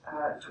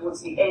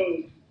 towards the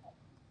end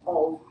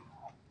of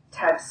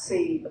tab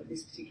C of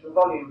this particular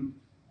volume.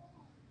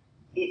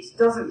 It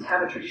doesn't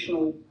have a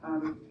traditional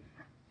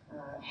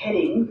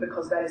heading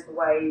because that is the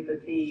way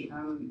that the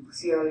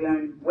Sierra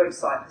Leone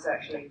website has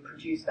actually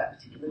produced that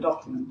particular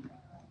document.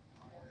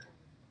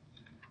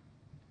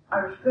 I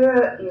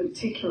refer in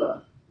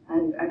particular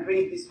and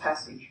read this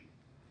passage.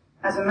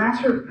 As a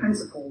matter of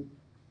principle,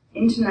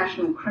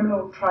 international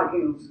criminal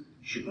tribunals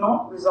should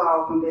not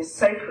resile from their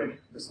sacred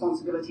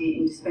responsibility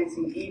in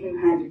dispensing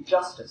even-handed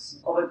justice,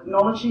 of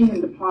acknowledging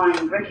and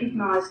applying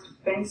recognised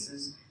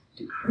defences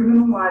to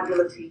criminal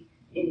liability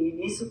in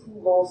municipal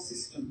law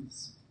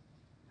systems.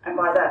 And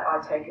by that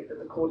I take it that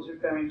the court is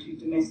referring to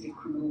domestic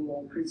criminal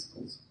law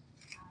principles.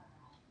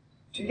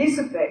 To this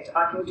effect,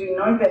 I can do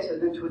no better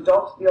than to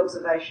adopt the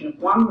observation of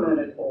one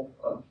learned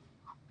author,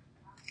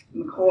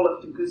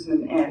 McAuliffe de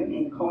Guzman M.,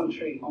 in a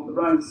commentary on the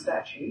Rome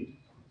Statute.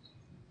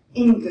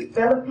 In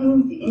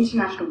developing the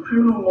international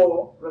criminal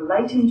law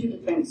relating to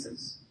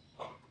defences,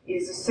 it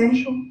is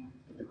essential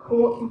that the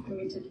court be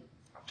permitted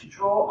to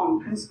draw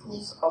on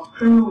principles of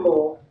criminal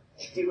law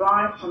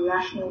derived from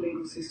national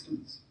legal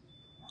systems,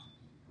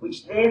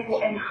 which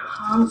therefore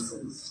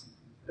enhances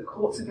the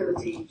court's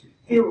ability to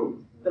fill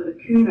the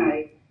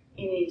lacunae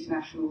in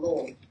international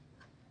law.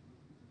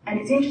 And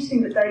it's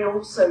interesting that they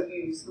also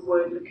use the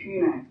word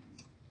lacunae,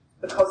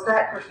 because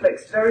that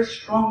reflects very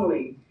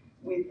strongly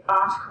with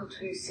Article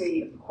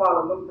 2C of the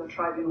Kuala Lumpur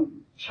Tribunal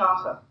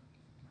Charter,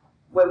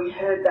 where we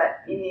heard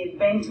that in the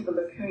event of a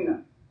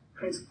lacuna,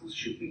 principles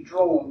should be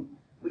drawn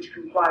which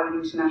comply with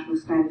international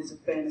standards of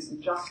fairness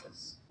and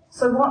justice.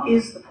 So what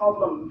is the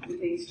problem with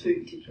these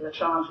two particular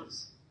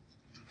charges?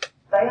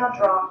 They are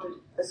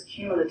drafted as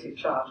cumulative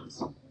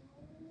charges.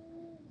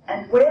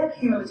 And where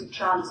cumulative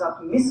charges are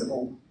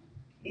permissible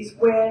is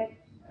where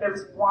there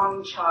is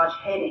one charge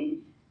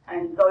heading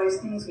and those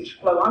things which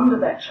flow under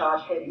that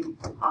charge heading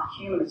are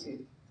cumulative.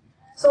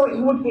 So it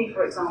would be,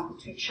 for example,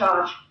 to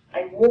charge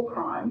a war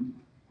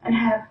crime and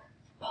have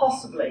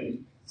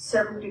possibly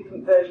several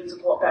different versions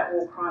of what that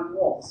war crime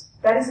was.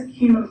 That is a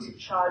cumulative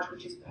charge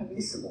which is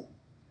permissible.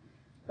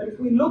 But if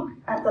we look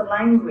at the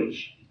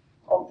language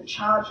of the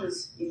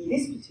charges in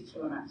this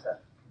particular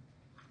matter,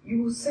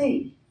 you will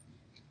see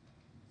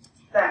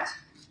that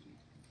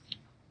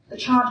the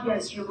charge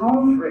against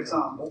Iran, for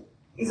example,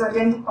 is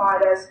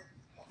identified as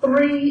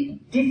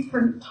 3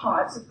 different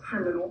types of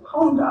criminal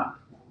conduct: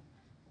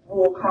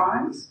 war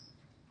crimes,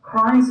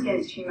 crimes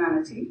against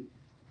humanity,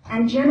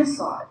 and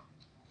genocide.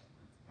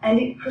 And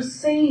it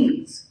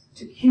proceeds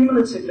to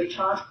cumulatively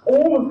charge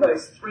all of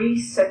those 3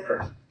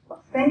 separate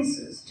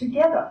offences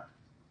together.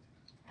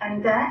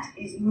 And that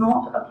is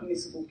not a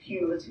permissible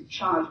cumulative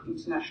charge of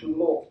international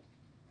law.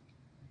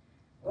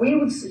 We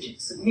would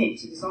submit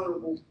to this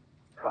Honourable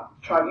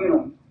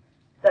Tribunal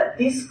that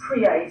this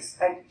creates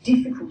a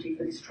difficulty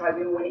for this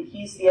tribunal when it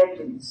hears the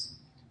evidence.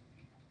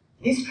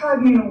 This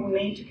tribunal will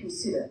need to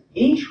consider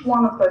each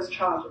one of those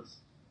charges,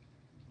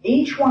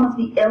 each one of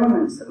the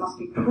elements that must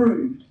be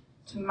proved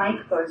to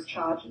make those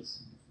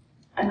charges.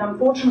 And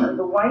unfortunately,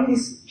 the way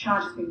this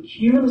charge has been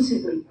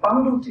cumulatively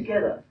bundled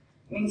together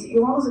means that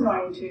your honours are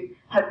going to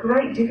have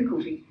great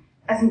difficulty,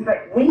 as in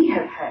fact we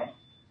have had,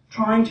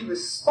 trying to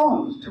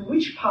respond to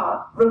which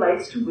part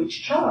relates to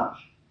which charge.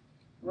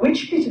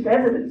 Which bit of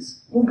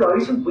evidence will go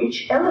to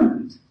which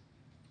element?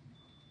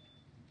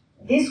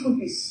 This would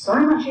be so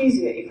much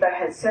easier if they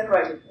had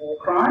separated war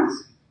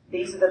crimes.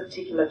 These are the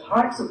particular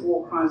types of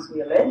war crimes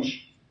we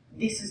allege.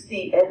 This is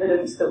the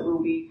evidence that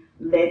will be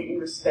led in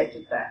respect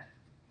of that.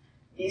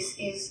 This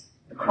is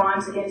the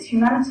crimes against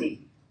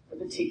humanity, the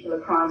particular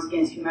crimes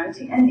against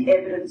humanity, and the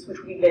evidence which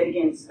will be led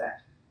against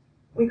that.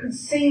 We could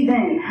see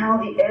then how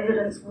the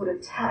evidence would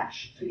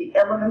attach to the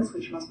elements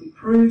which must be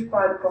proved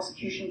by the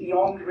prosecution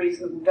beyond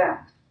reasonable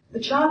doubt. The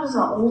charges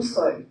are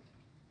also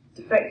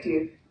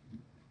defective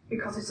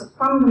because it's a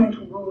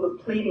fundamental rule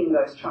of pleading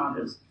those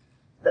charges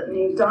that an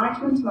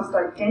indictment must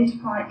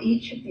identify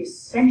each of the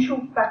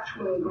essential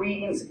factual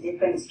ingredients of the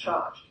offence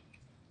charged.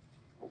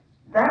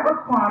 That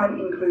requirement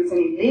includes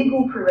any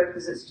legal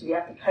prerequisites to the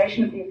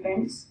application of the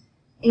offence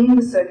in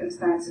the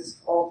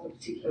circumstances of the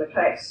particular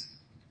case.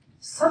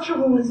 Such a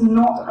rule is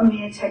not a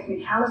mere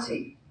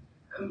technicality.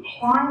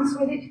 Compliance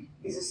with it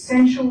is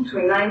essential to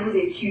enable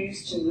the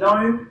accused to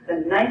know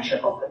the nature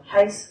of the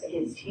case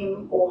against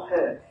him or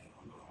her.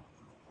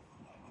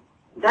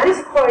 That is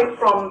a quote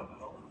from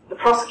the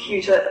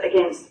prosecutor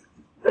against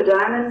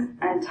Tribunal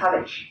and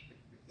Talich.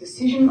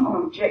 Decision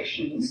on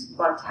objections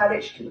by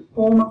Talich to the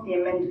form of the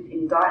amended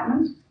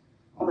indictment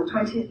on the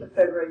 20th of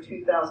February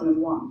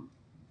 2001.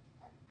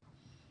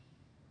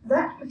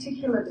 That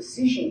particular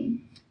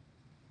decision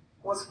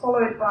was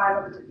followed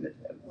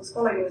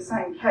in the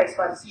same case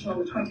by a decision on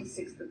the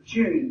 26th of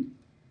June,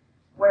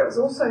 where it was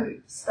also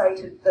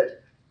stated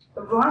that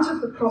the right of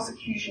the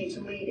prosecution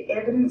to lead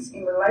evidence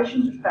in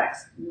relation to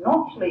facts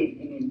not pleaded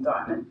in the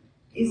indictment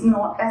is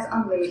not as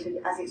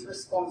unlimited as its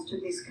response to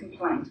this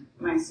complaint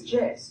may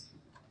suggest.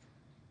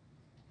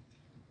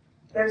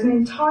 There is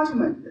an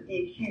entitlement that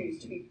the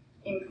accused to be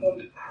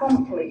informed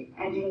promptly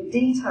and in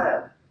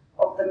detail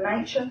of the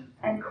nature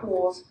and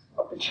cause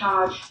of the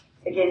charge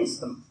against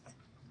them.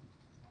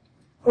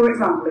 For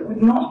example, it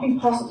would not be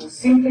possible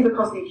simply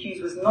because the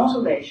accused was not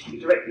alleged to be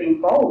directly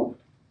involved,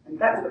 and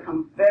that will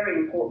become very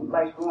important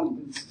later on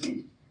in the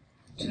submit,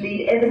 to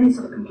lead evidence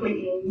of a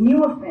completely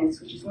new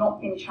offence which has not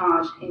been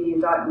charged in the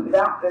indictment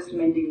without first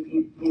amending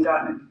the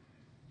indictment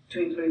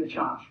to include the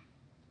charge.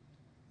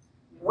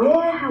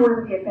 Where,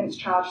 however, the offence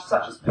charged,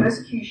 such as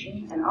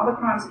persecution and other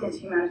crimes against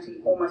humanity,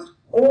 almost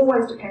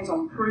always depends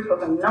on proof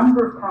of a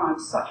number of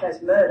crimes, such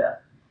as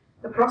murder,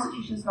 the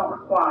prosecution is not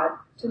required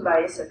to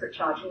lay a separate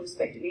charge in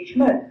respect of each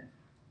murder.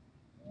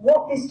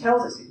 What this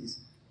tells us is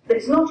that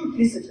it's not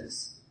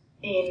duplicitous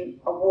in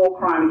a war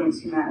crime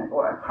against humanity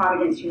or a crime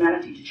against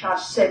humanity to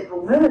charge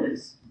several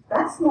murders.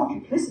 That's not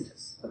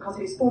duplicitous because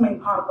it is forming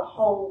part of the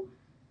whole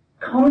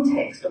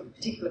context of a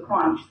particular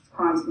crime, which is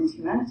crimes against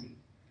humanity.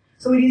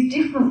 So it is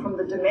different from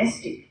the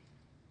domestic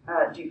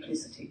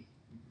duplicity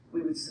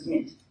we would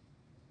submit.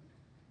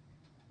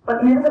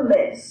 But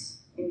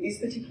nevertheless, in this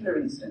particular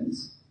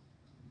instance,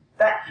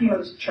 that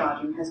cumulative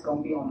charging has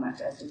gone beyond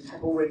that, as we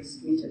have already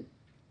submitted.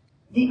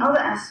 The other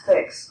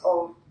aspects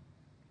of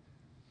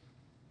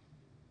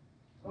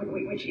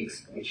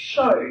which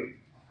show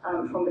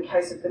from the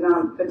case of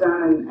Tribunal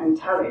and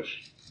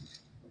Talich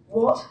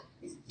what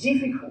is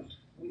difficult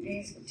with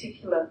these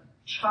particular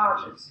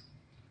charges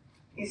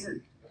is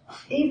that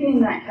even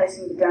in that case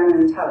in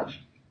Tribunal and Talich,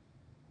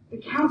 the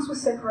counts were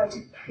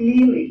separated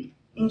clearly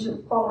into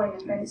the following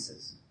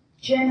offences: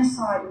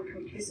 genocide and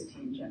complicity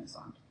in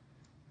genocide,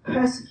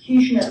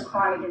 persecution as a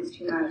crime against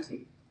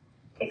humanity,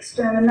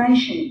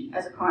 extermination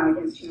as a crime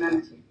against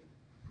humanity,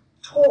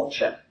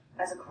 torture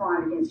as a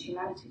crime against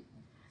humanity.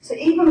 So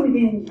even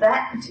within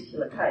that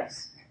particular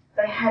case,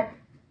 they had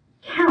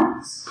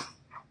counts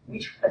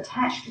which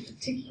attached to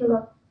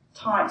particular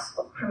types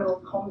of criminal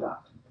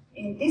conduct.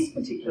 In this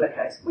particular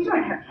case, we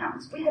don't have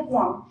counts. We have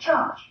one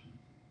charge,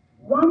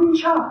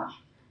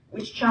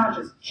 which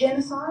charges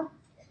genocide,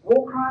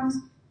 war crimes,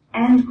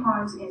 and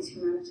crimes against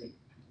humanity.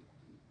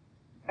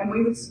 And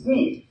we would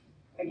submit,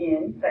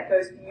 again, that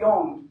goes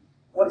beyond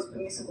what is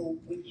permissible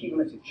with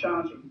cumulative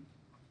charging.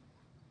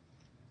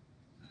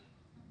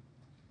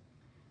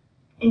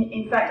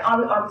 In fact,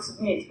 I would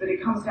submit that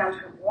it comes down to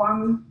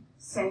one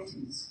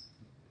sentence,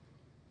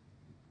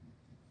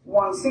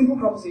 one simple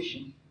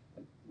proposition.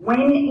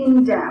 When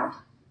in doubt,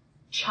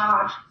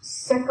 charge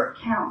separate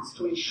counts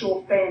to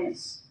ensure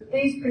fairness.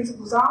 These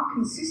principles are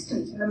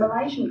consistent in the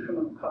Malaysian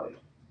Criminal Code.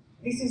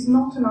 This is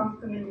not an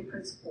unfamiliar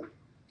principle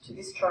to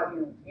this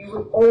tribunal. You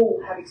will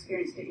all have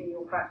experienced it in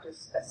your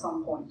practice at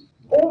some point.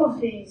 All of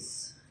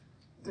these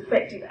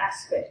defective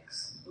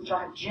aspects, which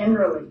I have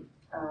generally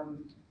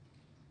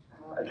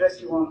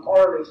addressed you on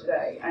orally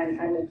today, and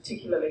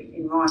particularly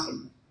in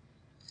writing,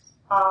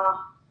 are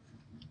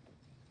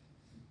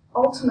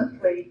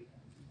ultimately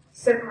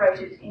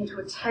separated into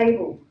a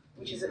table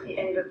which is at the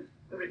end of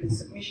the written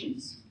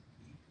submissions.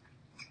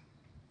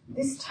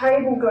 This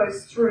table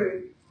goes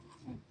through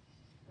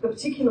the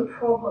particular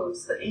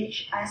problems that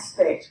each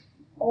aspect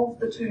of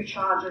the two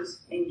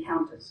charges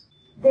encounters.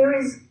 There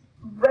is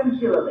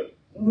regularly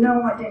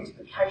no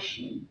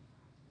identification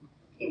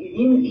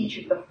within each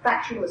of the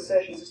factual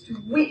assertions as to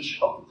which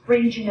of the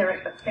three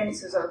generic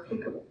offences are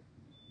applicable.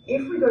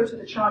 If we go to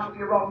the charge of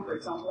you're wrong, for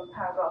example, in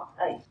paragraph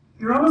 8,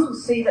 Your Honours will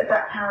see that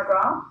that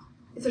paragraph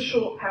is a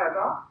short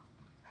paragraph,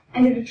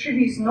 and it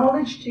attributes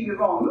knowledge to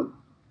Your Honour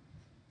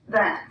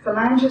that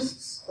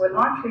phalangists were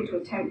likely to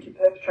attempt to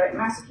perpetrate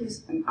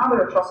massacres and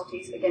other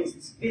atrocities against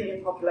the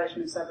civilian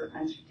population of Sabah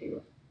and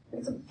Shatila.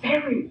 It's a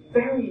very,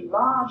 very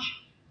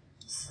large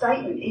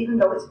statement, even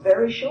though it's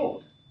very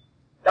short.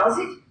 Does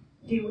it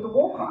deal with a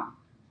war crime?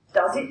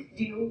 Does it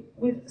deal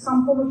with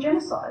some form of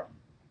genocide?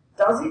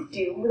 Does it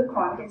deal with a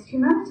crime against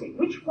humanity?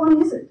 Which one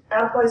is it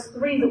out of those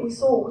three that we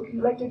saw were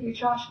collectively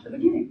charged at the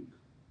beginning?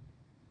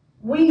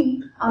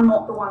 We are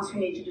not the ones who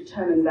need to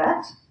determine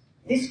that.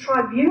 This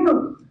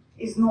tribunal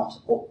is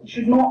not, or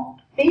should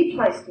not be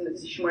placed in the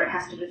position where it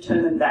has to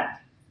determine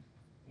that.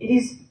 It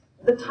is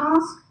the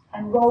task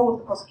and role of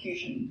the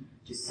prosecution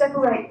to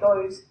separate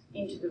those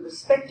into the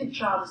respective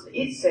charges that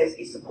it says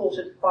is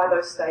supported by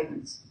those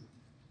statements.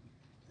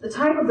 The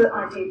table that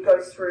I did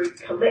goes through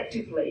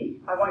collectively.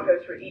 I won't go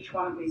through each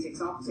one of these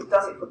examples. It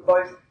does it for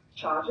both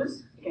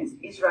charges against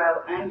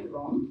Israel and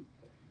Iran.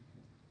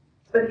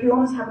 But if you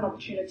almost have an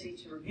opportunity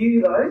to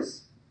review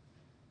those,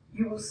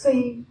 you will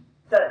see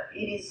that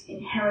it is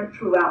inherent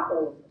throughout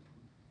all of them.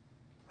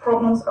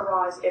 Problems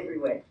arise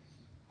everywhere.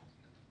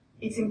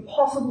 It's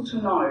impossible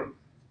to know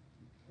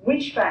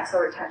which facts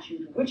are attaching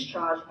to which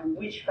charge and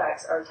which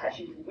facts are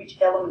attaching to which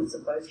elements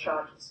of those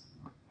charges.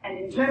 And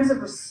in terms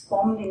of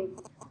responding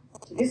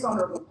to this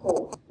honourable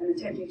court and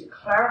attempting to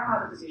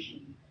clarify the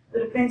position, the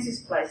defence is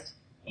placed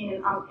in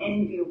an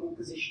unenviable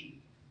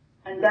position.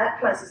 And that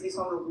places this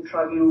honourable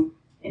tribunal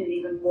in an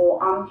even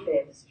more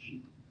unfair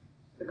position,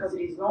 because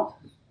it is not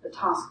the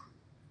task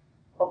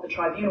of the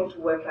tribunal to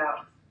work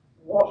out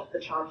what the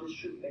charges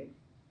should be.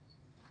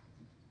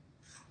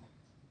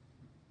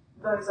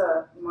 Those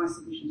are my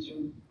submissions, Your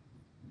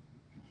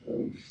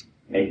Honour.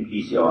 May it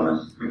please Your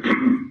Honours.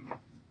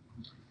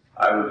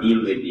 I will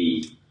deal with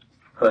the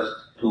first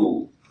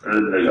two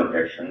preliminary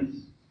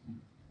objections,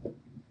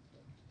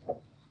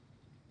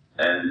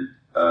 and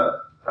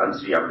Tan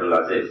Sri Abdul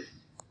Aziz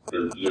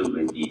will deal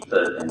with the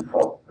third and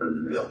fourth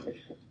preliminary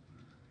objection.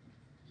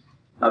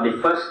 Now, the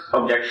first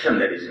objection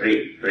that is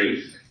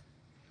raised,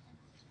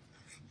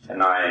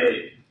 and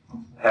I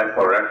have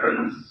for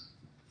reference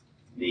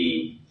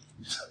the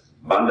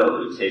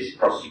bundle which says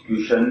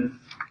prosecution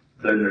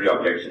preliminary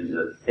objections, is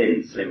a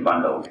thin, slim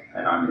bundle,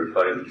 and I'm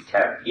referring to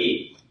tab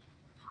A,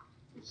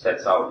 which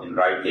sets out in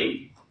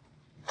writing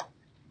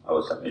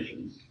our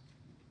submissions.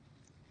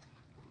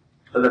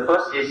 So the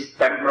first is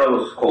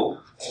temporal scope.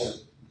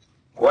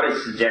 What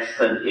is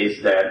suggested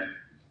is that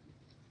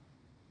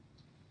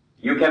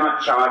you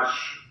cannot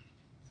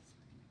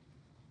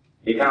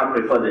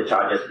prefer the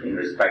charges in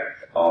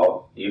respect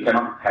of, you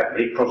cannot have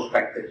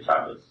retrospective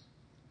charges.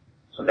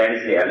 So that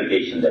is the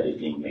allegation that is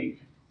being made.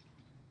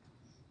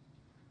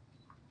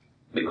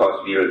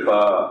 Because we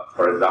refer,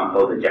 for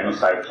example, the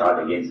genocide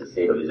charge against the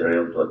state of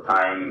Israel to a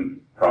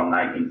time from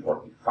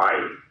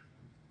 1945.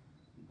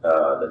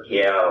 The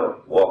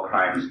KL War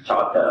Crimes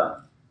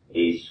Charter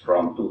is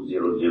from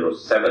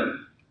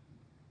 2007.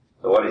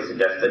 So what is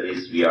suggested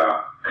is we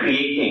are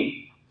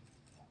creating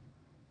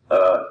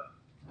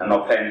an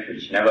offense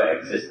which never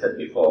existed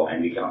before,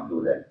 and we cannot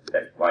do that.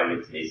 That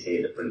violates, they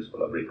say, the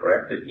principle of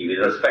retroactivity. With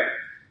respect,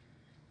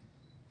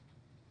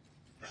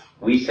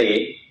 we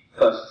say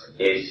first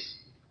is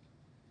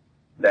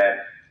that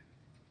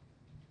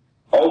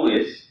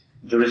always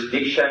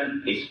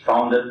jurisdiction is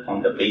founded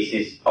on the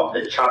basis of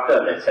the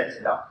charter that sets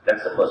it up.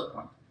 That's the first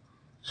point.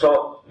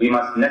 So we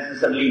must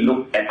necessarily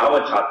look at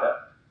our charter.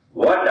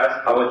 What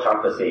does our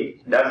charter say?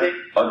 Does it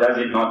or does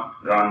it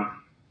not grant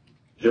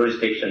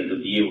jurisdiction to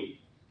deal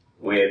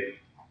with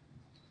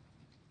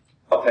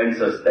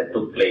offences that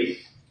took place,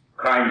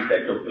 crimes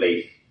that took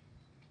place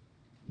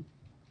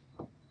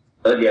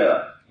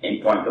earlier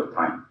in point of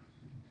time?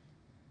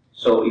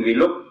 So if we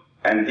look,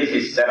 and this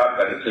is set up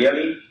very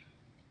clearly,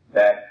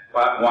 that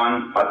Part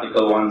 1,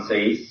 Article 1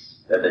 says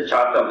that the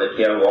Charter of the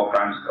KL War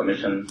Crimes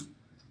Commission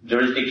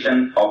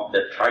jurisdiction of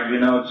the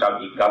tribunal shall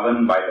be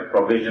governed by the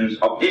provisions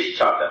of this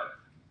charter.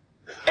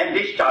 And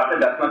this charter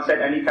does not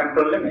set any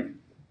temporal limit.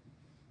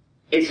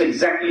 It's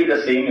exactly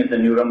the same as the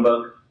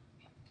Nuremberg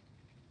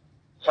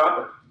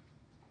Charter.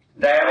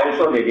 There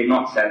also they did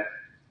not set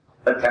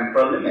a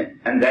temporal limit.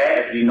 And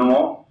there, as we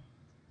know,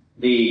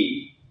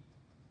 the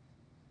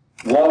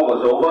war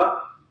was over,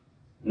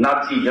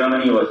 Nazi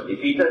Germany was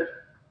defeated,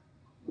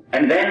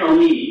 and then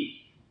only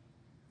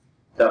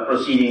the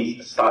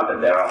proceedings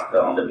started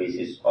thereafter on the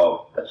basis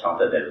of the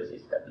charter that was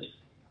established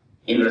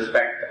in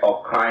respect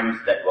of crimes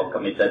that were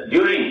committed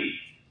during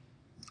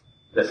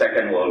the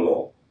Second World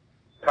War,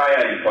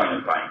 prior in point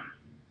of time.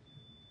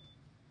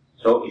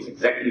 So it's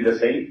exactly the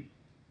same.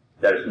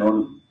 There is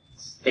no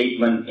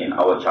statement in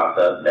our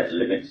charter that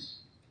limits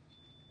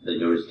the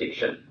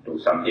jurisdiction to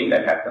something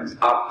that happens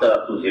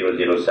after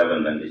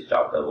 2007 when this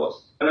charter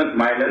was.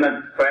 My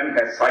learned friend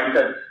has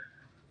cited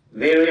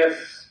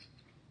various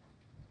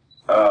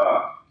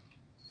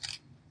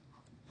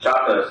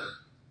charters,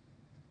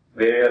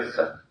 various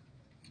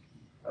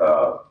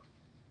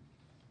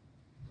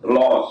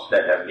laws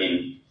that have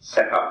been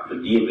set up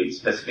to deal with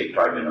specific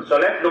tribunals. So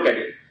let's look at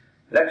it.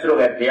 Let's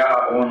look at their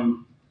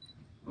own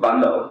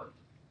bundle.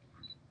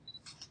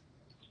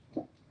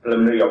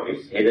 Preliminary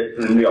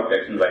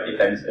objections by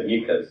defense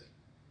amicus.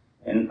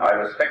 And I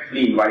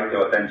respectfully invite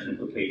your attention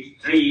to page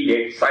 3.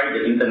 They cite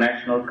the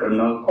International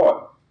Criminal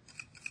Court.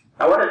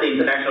 Now what does the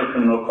International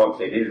Criminal Court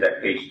say? This is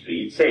at page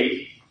 3. It says,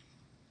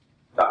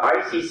 the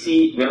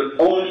ICC will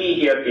only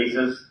hear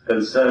cases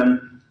concerning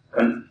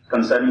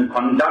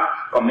conduct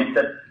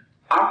committed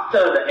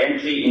after the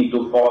entry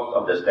into force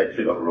of the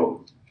Statute of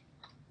Rome.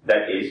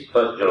 That is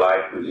 1st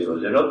July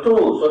 2002.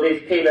 So they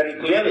say very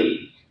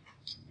clearly,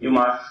 you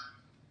must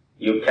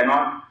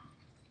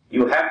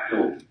You have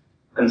to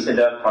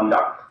consider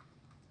conduct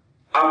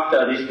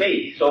after this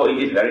date. So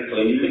it is very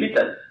clearly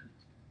limited.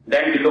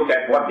 Then we look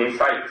at what they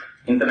cite.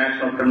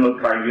 International Criminal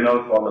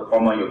Tribunal for the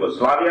former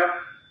Yugoslavia.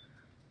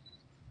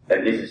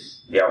 And this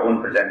is their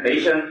own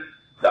presentation.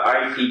 The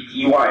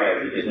ICTY,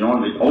 as it is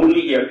known, will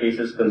only hear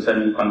cases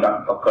concerning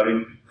conduct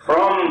occurring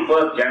from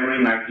 1st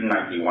January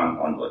 1991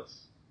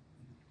 onwards.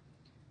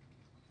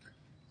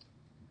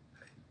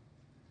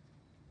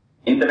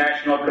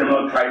 International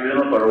Criminal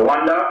Tribunal for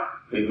Rwanda,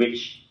 with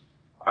which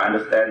I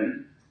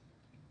understand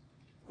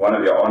one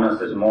of your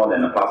honors is more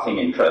than a passing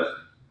interest.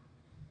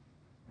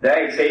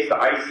 There it says the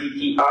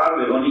ICTR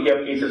will only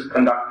hear cases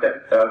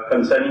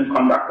concerning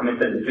conduct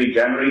committed between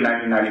January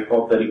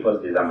 1994,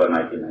 31st December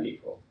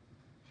 1994.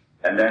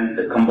 And then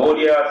the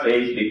Cambodia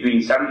says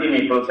between 17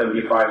 April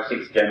 75,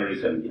 6 January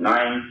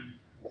 79,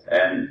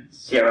 and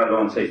Sierra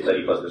Leone says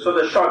 31st. So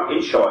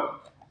in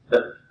short,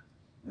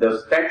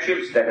 the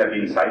statutes that have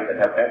been cited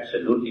have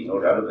absolutely no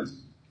relevance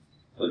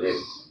to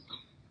this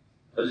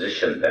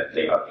position that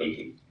they are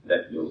taking,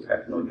 that you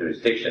have no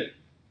jurisdiction.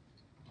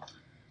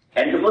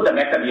 And to put the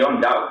matter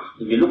beyond doubt,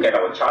 if you look at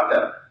our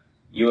charter,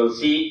 you will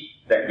see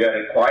that we are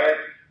required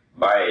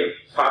by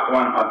Part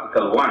 1,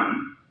 Article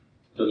 1,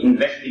 to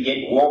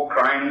investigate war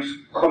crimes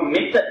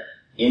committed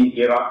in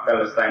Iraq,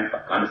 Palestine,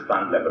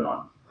 Afghanistan,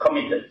 Lebanon.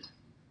 Committed.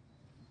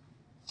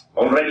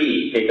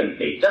 Already taken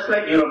place. Just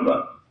like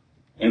Nuremberg,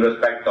 in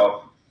respect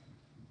of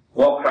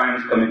war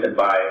crimes committed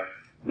by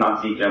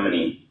Nazi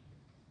Germany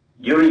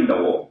during the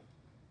war,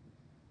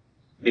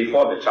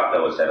 before the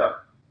charter was set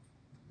up.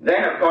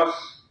 Then, of course,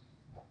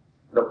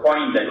 the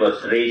point that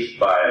was raised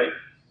by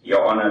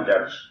Your Honor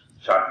Judge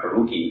Shah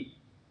Faruqi,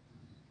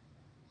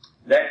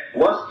 that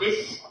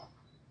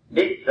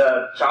did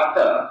the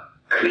charter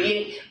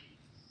create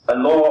a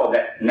law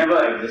that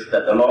never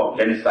existed, a law of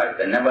genocide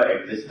that never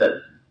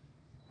existed,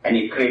 and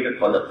it created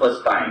for the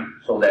first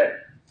time, so that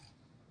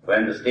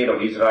when the state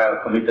of Israel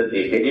committed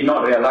this, they did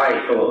not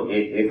realize, so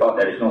they thought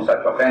there is no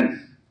such offense.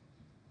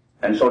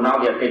 And so now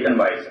they are taken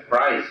by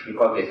surprise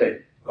because they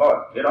said,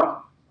 God,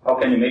 how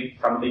can you make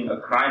something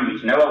a crime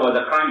which never was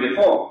a crime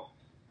before?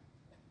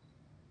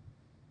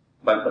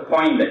 But the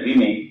point that we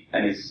make,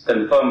 and is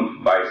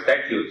confirmed by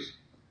statutes,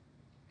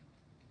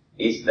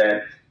 is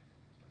that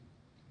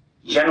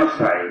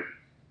genocide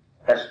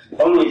has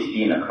always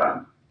been a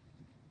crime.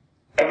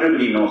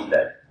 Everybody knows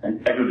that,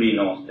 and everybody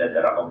knows that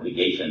there are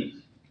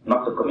obligations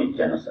not to commit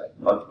genocide,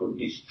 not to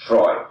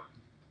destroy,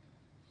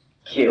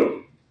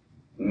 kill,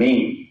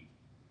 maim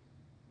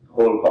the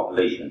whole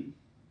population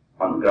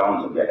on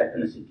grounds of their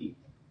ethnicity,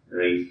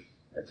 race,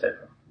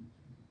 etc.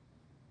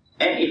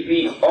 And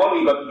all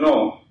we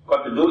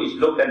got to do is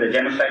look at the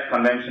Genocide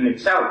Convention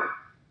itself.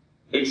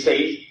 It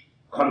says,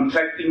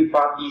 contracting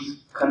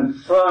parties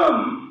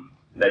confirm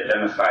that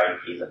genocide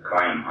is a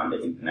crime under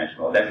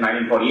international law. That's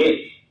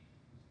 1948.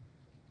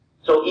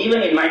 So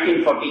even in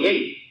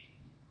 1948,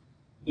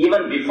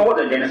 even before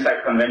the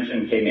Genocide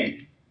Convention came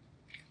in,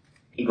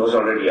 it was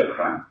already a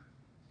crime.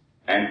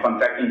 And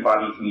contracting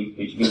parties,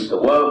 which means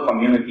the world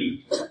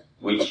community,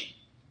 which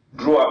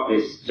drew up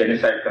this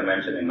Genocide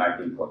Convention in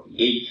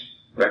 1948,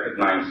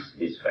 recognized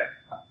this fact.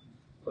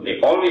 So they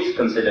always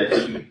considered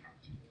it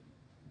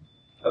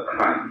a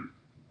crime.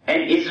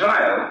 And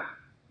Israel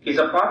is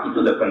a party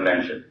to the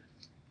convention.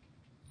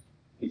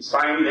 It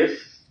signed this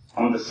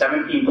on the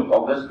 17th of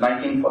August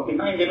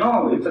 1949. They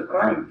know it's a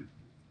crime.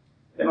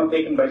 They're not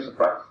taken by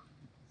surprise.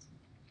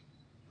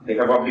 They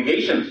have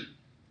obligations.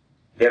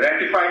 They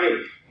ratified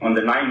it on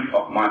the 9th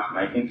of March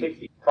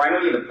 1950.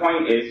 Finally, the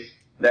point is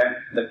that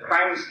the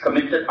crimes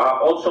committed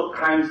are also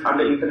crimes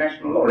under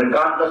international law,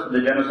 regardless of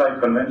the Genocide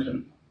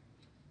Convention,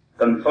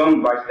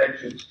 confirmed by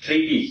statutes,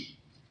 treaties,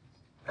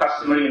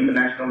 customary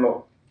international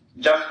law,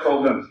 just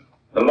programs,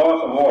 the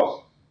laws of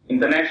wars,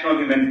 international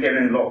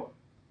humanitarian law.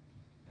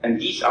 And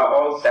these are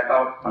all set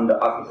out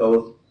under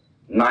Articles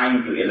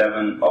 9 to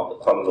 11 of the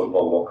Kuala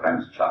Lumpur War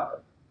Crimes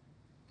Charter.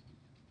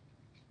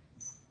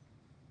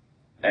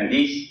 And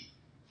these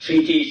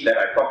treaties that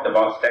I talked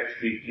about,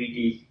 statutory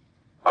treaties,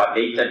 are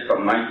dated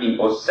from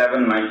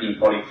 1907,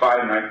 1945,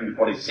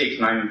 1946,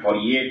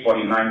 1948,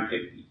 49,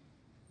 50.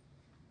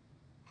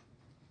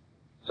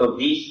 So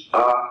these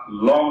are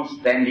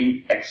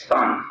long-standing,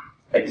 extant,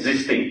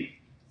 existing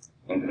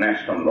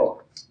international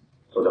law.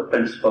 So the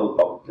principle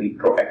of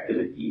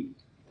retroactivity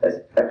has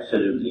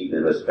absolutely,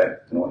 with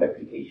respect, no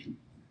application.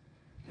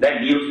 That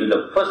deals with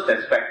the first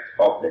aspect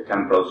of the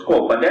temporal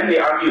scope. But then they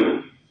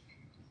argue,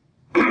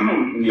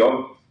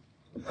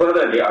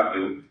 further they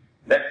argue,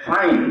 that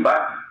fine,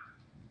 but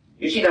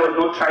you see there was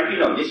no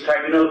tribunal. This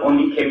tribunal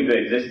only came into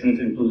existence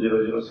in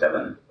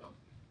 2007.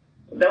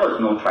 There was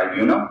no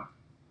tribunal.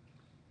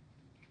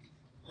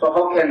 So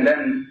how can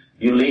then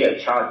you lay a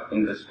charge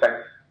in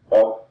respect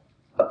of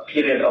a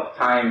period of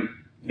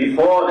time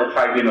before the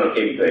tribunal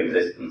came into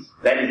existence?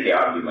 That is the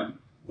argument.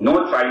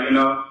 No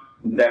tribunal,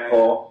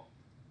 therefore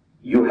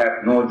you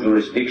have no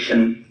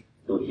jurisdiction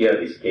to hear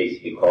this case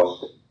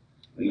because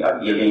we are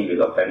dealing with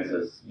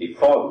offences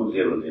before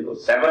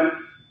 2007,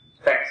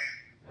 facts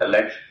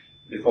alleged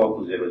before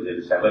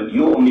 2007.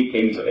 You only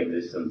came into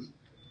existence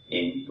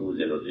in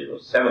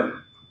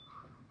 2007.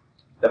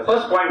 The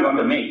first point I want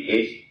to make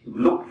is to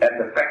look at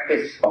the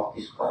practice of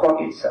this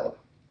court itself.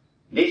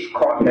 This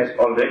court has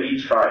already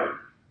tried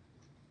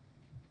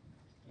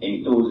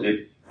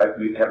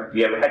we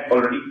have had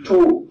already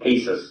 2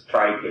 cases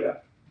tried here,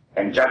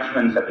 and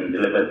judgments have been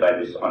delivered by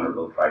this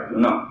Honorable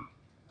Tribunal.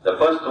 The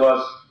first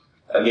was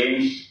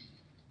against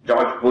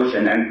George Bush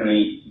and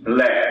Anthony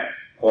Blair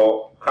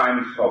for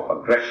crimes of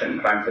aggression,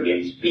 crimes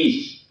against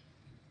peace.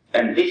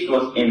 And this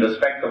was in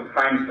respect of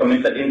crimes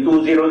committed in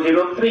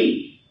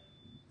 2003,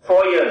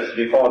 4 years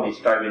before this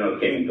tribunal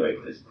came into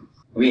existence.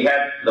 We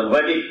had the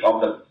verdict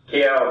of the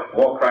KL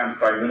War Crimes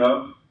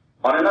Tribunal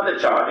on another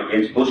charge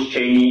against Bush,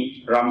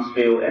 Cheney,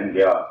 Rumsfeld and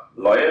their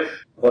lawyers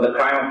for the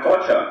crime of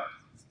torture,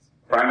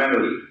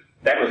 primarily.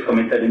 That was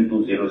committed in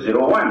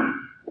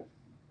 2001.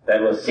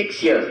 That was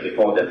 6 years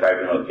before the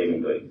tribunal came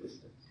into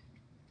existence.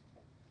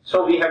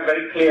 So we have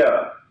very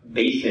clear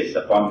basis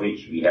upon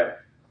which we have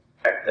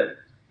acted.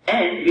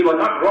 And we were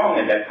not wrong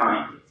at that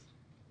time.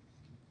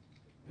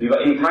 We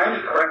were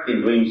entirely correct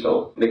in doing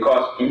so,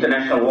 because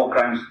international war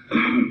crimes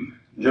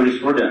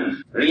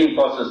jurisprudence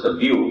reinforces the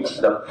view,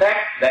 the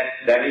fact that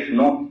there is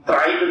no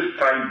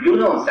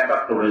tribunal set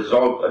up to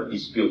resolve a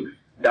dispute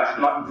does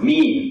not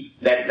mean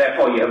that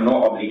therefore you have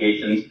no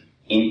obligations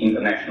in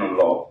international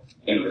law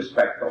in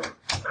respect of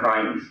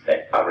crimes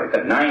that are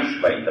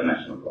recognized by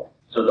international law.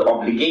 So the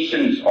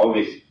obligations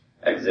always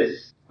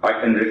exist. I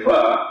can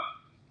refer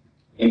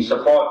in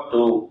support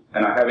to,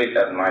 and I have it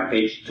at my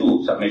page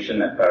 2,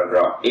 submission at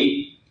paragraph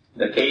 8,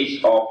 the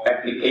case of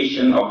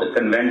application of the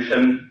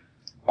Convention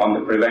on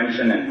the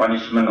Prevention and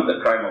Punishment of the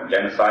Crime of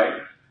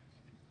Genocide.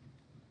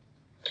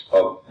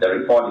 The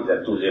report is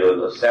at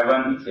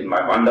 2007. It's in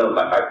my bundle,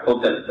 but I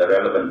quoted the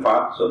relevant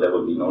part, so there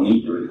will be no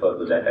need to refer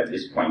to that at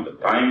this point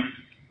of time.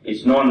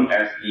 It's known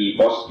as the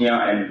Bosnia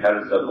and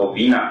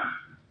Herzegovina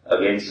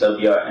against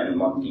Serbia and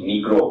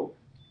Montenegro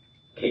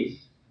case.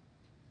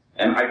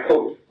 And I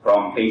quote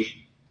from page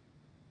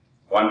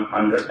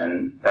 100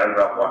 and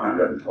paragraph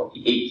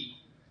 148.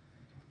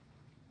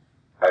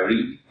 I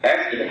read,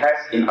 as it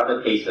has in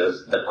other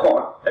cases, the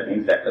court, that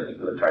means that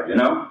particular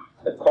tribunal,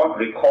 the court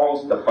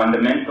recalls the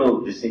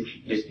fundamental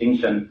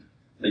distinction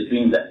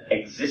between the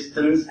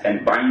existence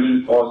and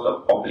binding force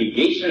of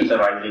obligations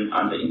arising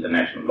under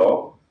international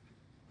law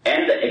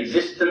and the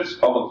existence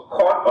of a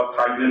court or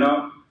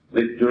tribunal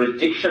with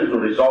jurisdiction to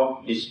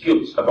resolve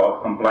disputes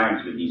about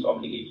compliance with these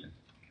obligations.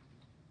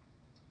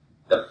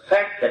 The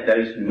fact that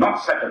there is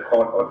not such a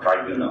court or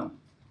tribunal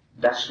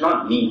does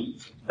not mean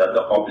that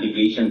the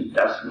obligation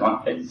does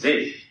not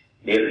exist.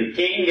 They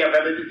retain their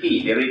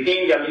validity, they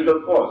retain their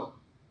legal force.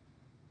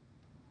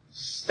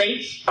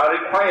 States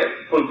are required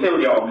to fulfill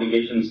their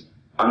obligations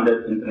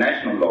under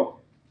international law,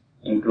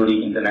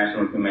 including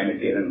international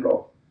humanitarian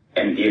law,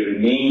 and they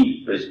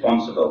remain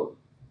responsible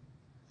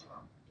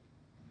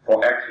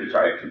for acts which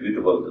are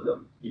attributable to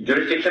them. The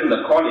jurisdiction of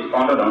the court is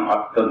founded on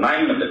Article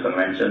 9 of the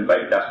Convention,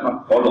 but it does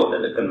not follow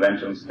that the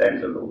Convention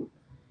stands alone.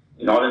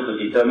 In order to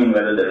determine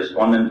whether the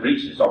respondent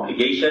breached its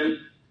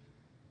obligation,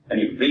 and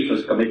if breach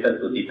was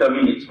committed, to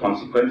determine its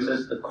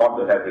consequences, the court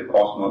will have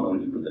recourse not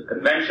only to the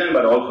Convention,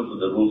 but also to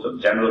the rules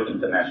of general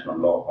international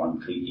law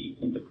on treaty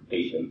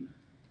interpretation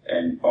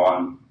and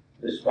on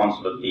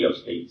responsibility of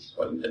states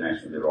for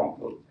internationally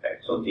wrongful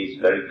acts. So this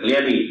very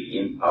clearly,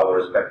 in our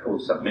respectful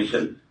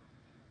submission,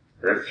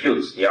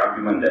 refutes the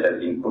argument that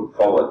has been put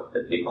forward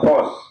that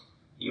because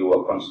you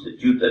were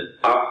constituted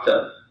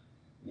after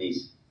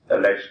these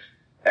alleged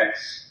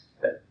acts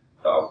that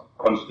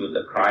constitute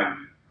the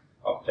crime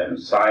of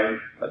genocide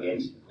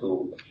against the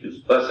 2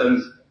 accused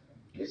persons,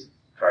 this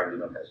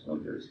tribunal has no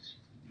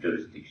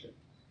jurisdiction.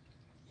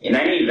 In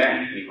any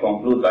event, we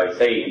conclude by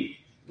saying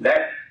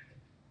that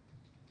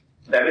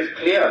there is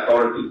clear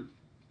authority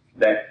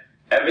that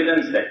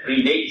evidence that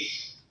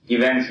predates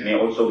events may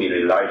also be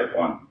relied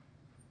upon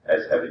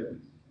as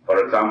evidence.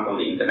 For example,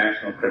 the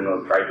International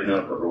Criminal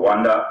Tribunal for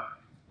Rwanda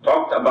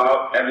talked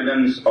about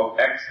evidence of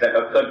acts that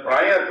occurred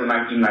prior to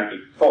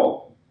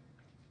 1994.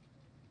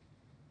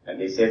 And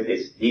they said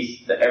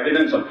the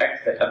evidence of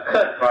acts that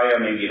occurred prior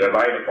may be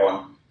relied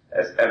upon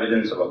as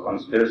evidence of a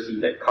conspiracy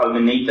that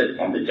culminated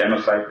on the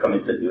genocide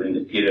committed during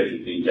the period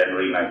between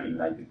January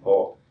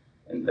 1994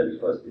 and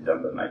 31st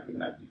December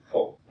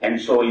 1994. And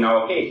so in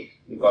our case,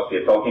 because we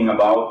are talking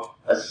about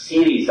a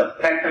series, a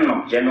pattern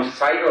of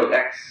genocidal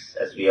acts,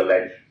 as we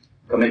allege,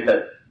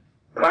 committed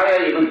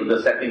prior even to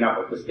the setting up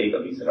of the State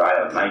of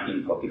Israel,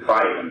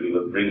 1945, and we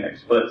will bring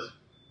experts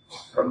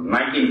from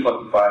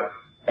 1945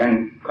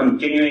 and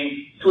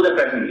continuing to the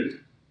present day.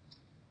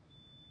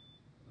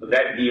 So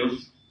that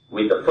deals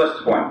with the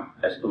first point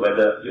as to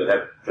whether you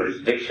have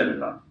jurisdiction or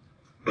not.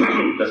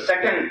 The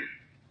second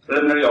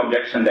preliminary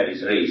objection that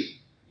is raised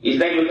is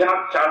that you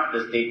cannot charge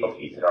the State of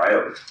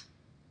Israel.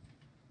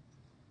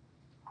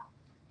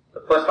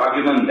 The first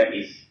argument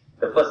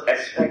the first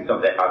aspect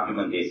of that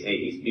argument they say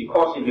is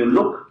because if you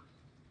look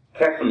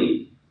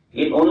carefully,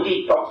 it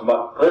only talks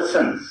about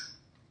persons.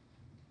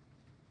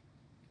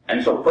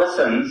 And so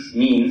persons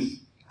means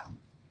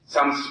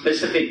some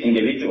specific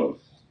individuals,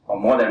 or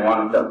more than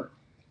one of them,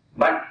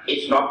 but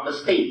it's not the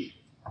state.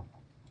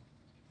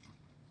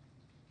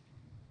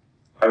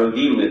 I will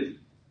deal with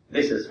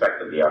this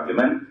aspect of the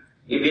argument.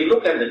 If we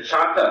look at the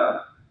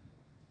charter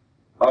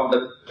of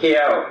the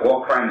KL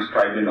War Crimes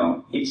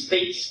Tribunal, it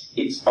states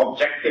its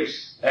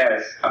objectives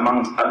as,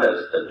 amongst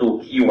others, the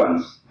two key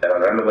ones that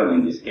are relevant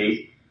in this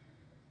case,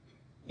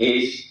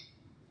 is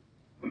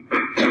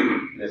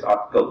this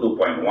Article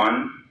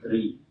 2.1,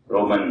 3,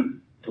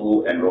 Roman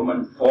 2 and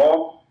Roman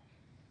 4.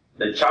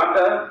 The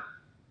charter,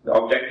 the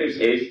objectives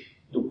is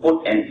to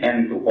put an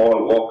end to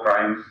all war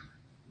crimes,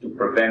 to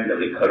prevent the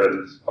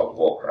recurrence of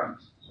war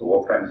crimes. So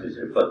war crimes is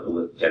referred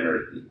to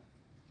generically.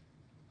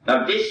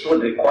 Now this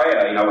would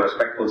require, in our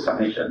respectful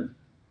submission,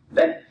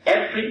 that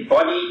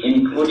everybody,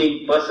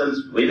 including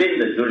persons within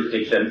the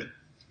jurisdiction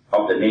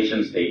of the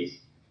nation states,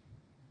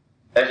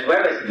 as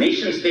well as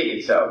nation state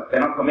itself,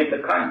 cannot commit the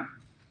crime.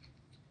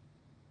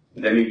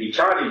 They will be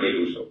charged if they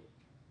do so.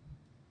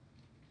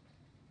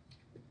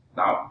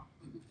 Now,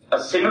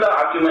 a similar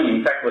argument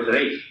in fact was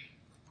raised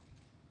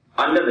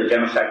under the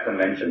Genocide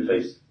Convention, so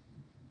it's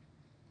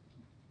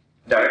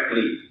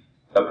directly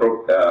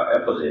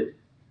opposite.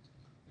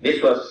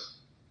 This was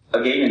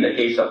again in the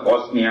case of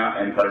Bosnia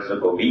and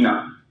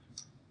Herzegovina,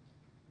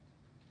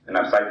 and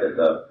I've cited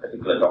the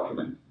particular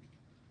document.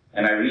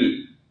 And I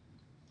read,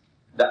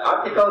 the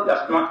article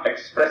does not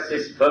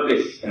expressis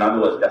verbis, in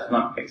other words, does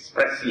not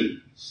expressly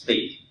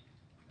state,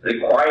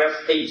 require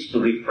states to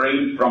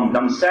refrain from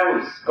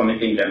themselves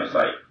committing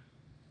genocide.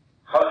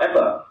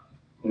 However,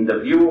 in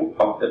the view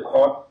of the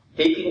court,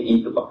 taking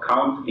into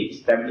account the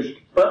established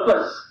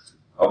purpose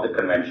of the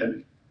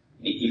convention,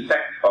 the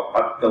effect of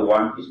Article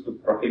 1 is to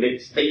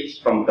prohibit states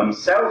from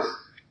themselves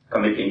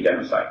committing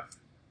genocide.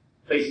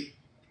 So it's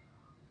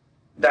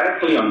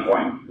directly on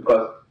point,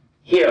 because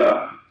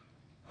here,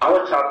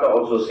 our charter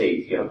also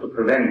says you have to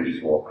prevent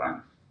these war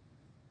crimes.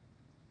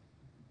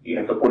 You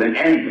have to put an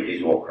end to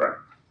these war crimes.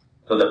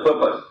 So the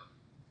purpose.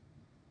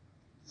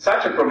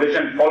 Such a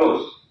provision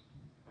follows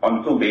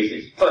on two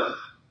bases. First,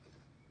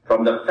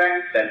 from the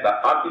fact that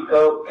the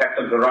article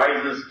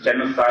categorizes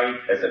genocide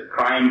as a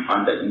crime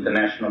under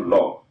international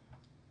law.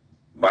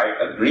 By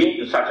agreeing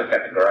to such a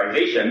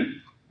categorization,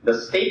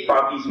 the state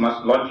parties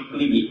must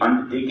logically be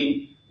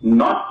undertaking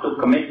not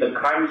to commit the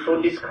crime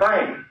so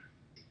described.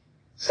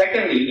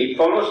 Secondly, it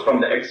follows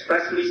from the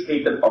expressly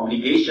stated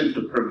obligation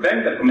to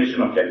prevent the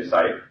commission of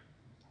genocide.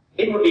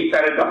 It would be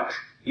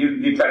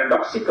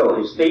paradoxical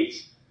if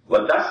states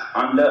were thus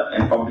under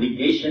an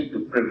obligation to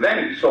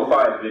prevent, so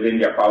far as within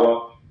their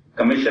power,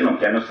 commission of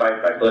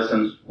genocide by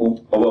persons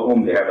over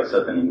whom they have a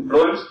certain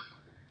influence,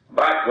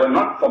 but were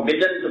not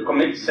forbidden to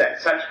commit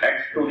such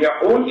acts to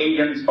their own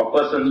agents or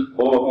persons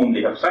over whom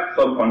they have such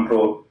firm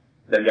control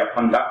that their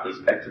conduct is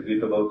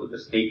attributable to the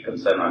state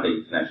concerned under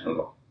international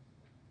law.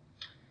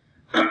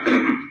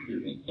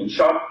 In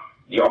short,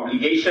 the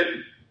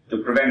obligation to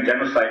prevent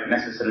genocide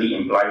necessarily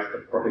implies the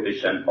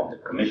prohibition of the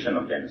commission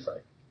of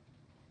genocide.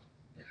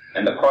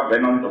 And the court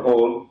went on to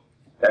hold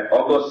that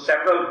although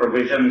several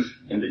provisions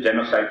in the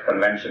Genocide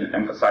Convention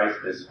emphasize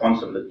the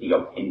responsibility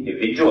of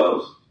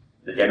individuals,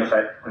 the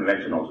Genocide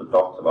Convention also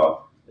talks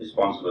about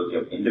responsibility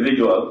of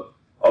individuals,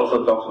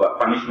 also talks about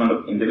punishment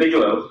of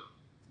individuals,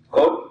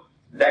 quote,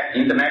 that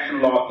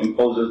international law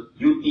imposes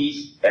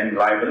duties and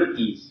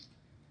liabilities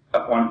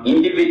upon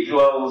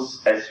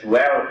individuals as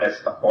well as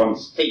upon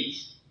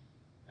states.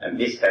 And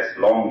this has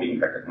long been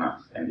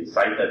recognized, and they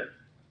cited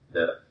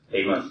the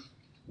famous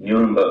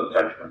Nuremberg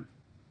judgment.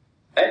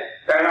 At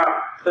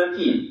paragraph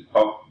 13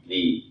 of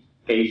the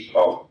case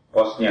of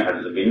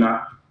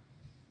Bosnia-Herzegovina,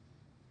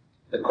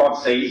 the court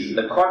says,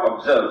 the court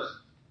observes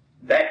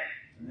that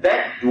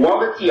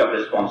duality of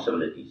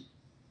responsibilities,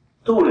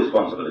 two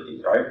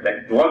responsibilities, right?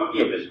 That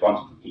duality of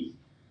responsibilities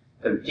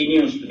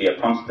continues to be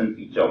a constant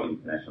feature of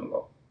international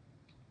law,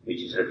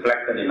 which is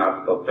reflected in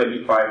Article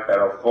 25,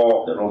 paragraph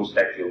 4 of the Rome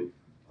Statute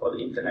for the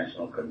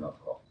International Criminal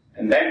Court.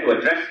 And then to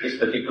address this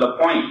particular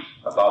point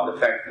about the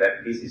fact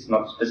that this is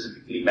not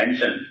specifically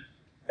mentioned,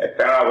 at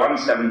para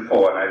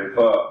 174, and I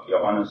refer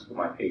your honors to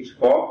my page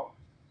 4,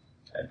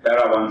 at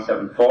para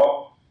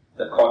 174,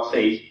 the court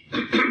says,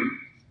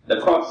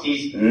 the court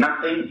sees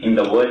nothing in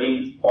the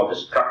wording or the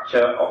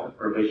structure of the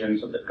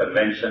provisions of the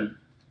convention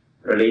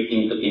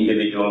relating to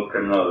individual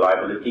criminal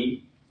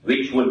liability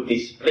which would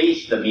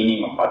displace the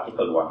meaning of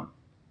Article 1,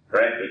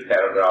 read with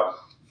paragraphs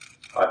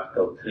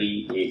Article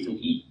 3A to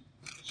E,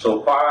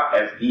 so far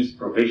as these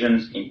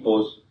provisions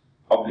impose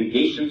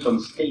obligations on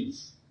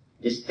states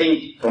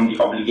distinct from the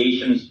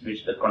obligations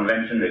which the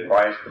convention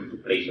requires them to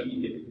place on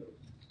individuals.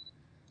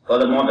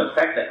 Furthermore, the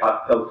fact that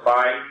Article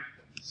 5,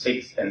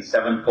 6, and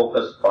 7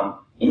 focus on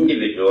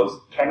individuals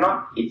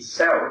cannot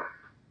itself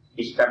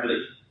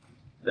establish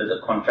that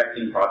the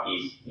contracting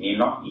parties may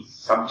not be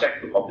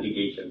subject to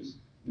obligations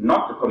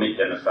not to commit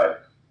genocide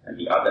and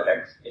the other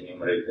acts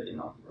enumerated in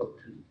Article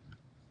 3.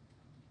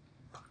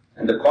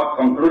 And the court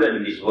concluded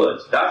in these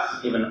words,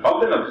 thus, if an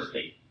organ of the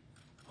state,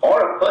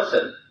 or a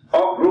person,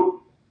 or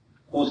group,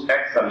 whose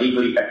acts are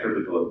legally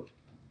attributable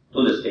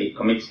to the state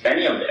commits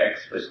any of the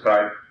acts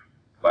prescribed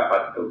by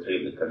Article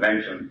 3 of the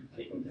Convention,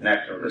 the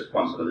international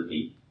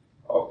responsibility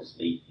of the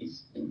state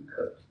is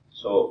incurred.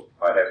 So,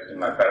 I have in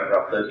my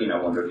paragraph 13,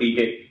 I won't repeat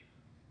it,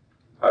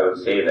 I will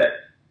say that,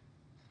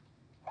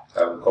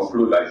 I will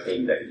conclude by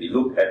saying that if we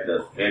look at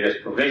the various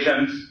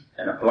provisions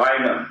and apply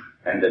them,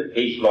 and the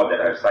case law that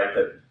I have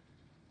cited,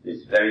 it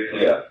is very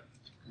clear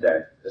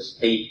that the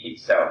state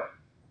itself,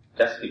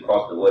 just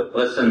because the word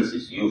persons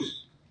is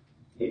used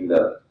in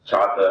the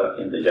Charter,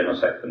 in the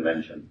Genocide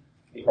Convention,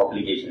 the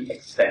obligation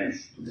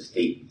extends to the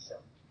state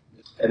itself.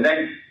 And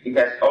then it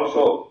has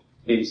also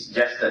been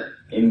suggested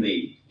in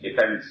the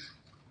defense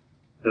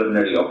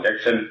preliminary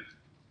objection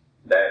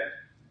that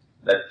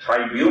the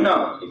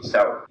tribunal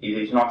itself, it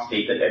is not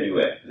stated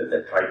anywhere, that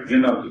the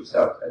tribunal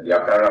itself, at the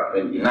paragraph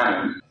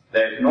 29,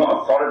 there is no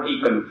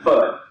authority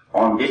conferred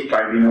on this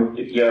tribunal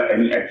to hear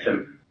any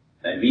action.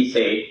 And we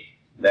say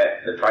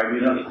that the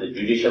tribunal is the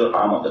judicial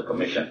arm of the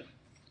commission.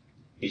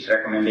 Its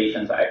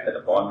recommendations are acted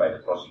upon by the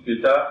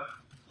prosecutor,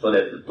 so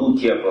there's a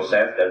two-tier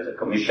process. There is a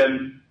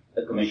commission,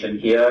 the commission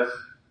hears,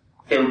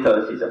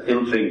 filters, is a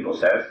filtering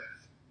process.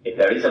 If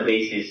there is a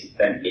basis,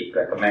 then it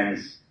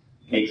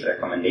makes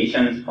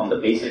recommendations. On the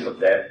basis of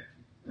that,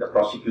 the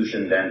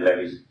prosecution then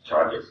levies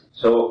charges.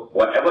 So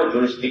whatever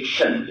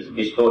jurisdiction is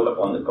bestowed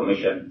upon the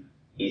commission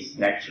is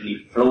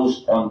naturally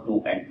flows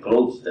onto and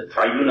clothes the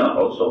tribunal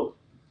also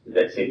with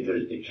that same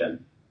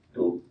jurisdiction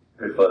to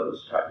prefer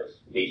those charges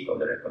based on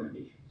the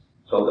recommendations.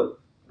 So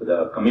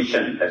the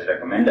commission has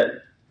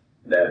recommended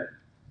that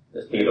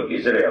the state of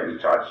Israel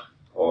be charged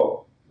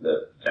for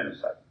the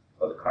genocide,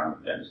 for the crime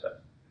of genocide.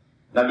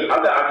 Now the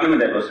other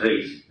argument that was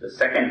raised, the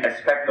second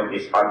aspect of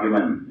this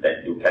argument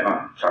that you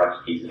cannot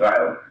charge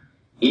Israel,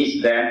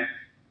 is that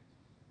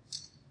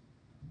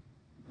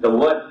the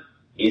word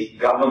is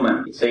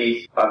government. It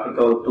says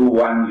Article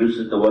 2.1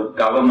 uses the word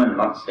government,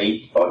 not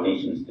state or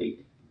nation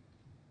state.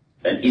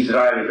 And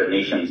Israel is a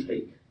nation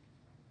state.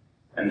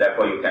 And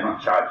therefore you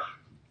cannot charge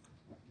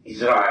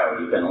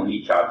Israel, you can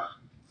only charge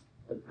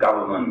the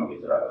government of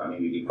Israel. I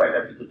mean, we'd be quite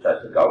happy to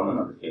charge the government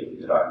of the state of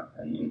Israel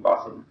and in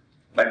passing.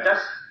 But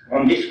just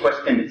on this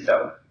question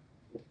itself,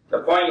 the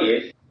point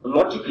is,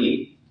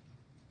 logically,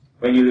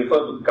 when you refer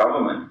to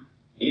government,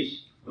 it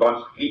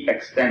logically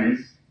extends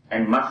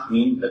and must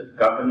mean the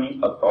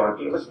governing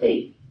authority of a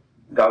state.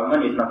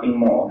 Government is nothing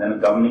more than a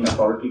governing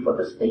authority for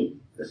the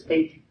state. The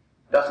state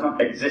does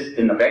not exist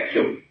in a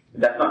vacuum.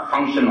 It does not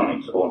function on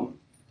its own.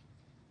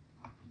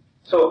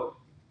 So,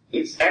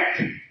 its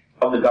act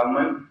of the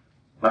government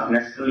must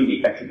necessarily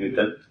be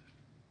attributed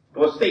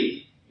to a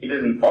state. It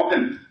is an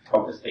organ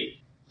of the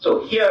state.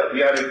 So here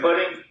we are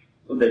referring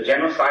to the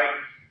genocide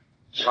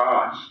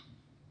charge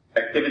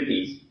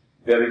activities.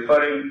 We are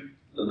referring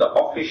to the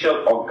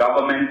official or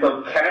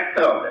governmental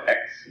character of the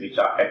acts which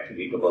are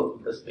attributable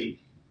to the state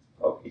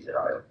of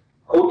Israel.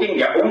 Quoting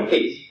their own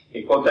case,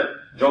 they quoted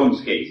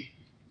Jones' case.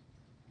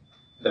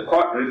 The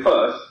court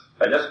refers,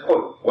 I just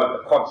quote what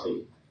the court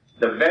says,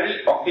 the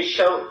very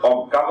official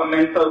or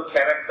governmental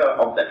character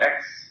of the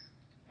acts,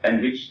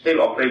 and which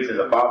still operates as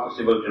a part of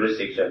civil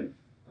jurisdiction,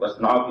 was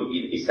now to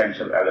be the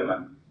essential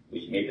element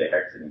which made the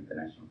acts an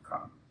international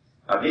crime.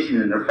 Now this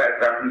is in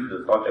reference to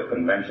the Torture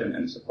Convention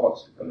and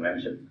supports the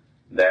convention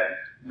that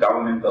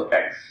governmental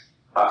acts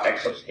are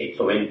acts of state.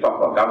 So when you talk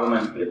about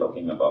government, we are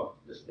talking about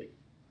the state.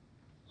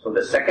 So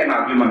the second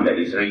argument that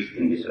is raised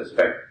in this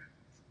respect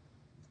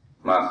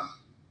must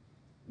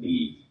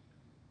be,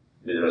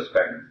 with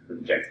respect,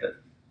 rejected.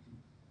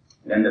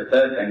 Then the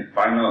third and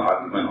final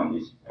argument on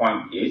this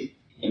point is,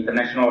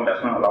 international law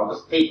does not allow the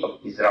state of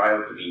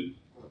Israel to be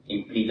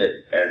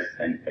impleaded as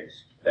an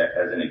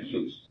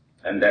accused.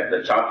 And that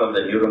the charter of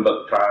the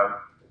Nuremberg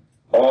trial,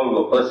 all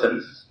were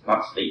persons,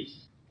 not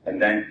states.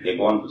 And then they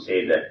go on to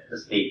say that the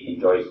state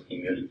enjoys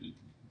immunity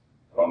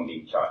from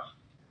being charged.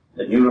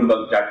 The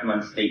Nuremberg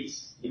judgment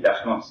states, it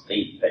does not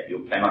state that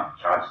you cannot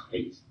charge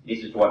states.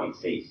 This is what it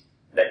says,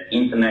 that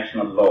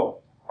international law,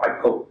 I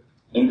quote,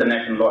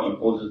 international law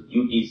imposes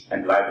duties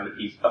and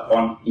liabilities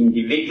upon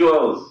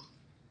individuals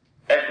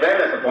as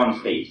well as upon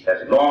states,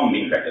 has long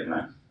been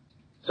recognized.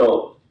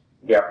 So,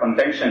 their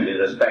contention with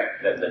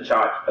respect that the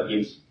charge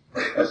against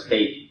a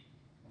state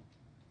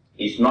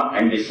is not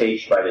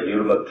envisaged by the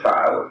Nuremberg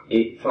trial.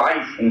 It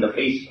flies in the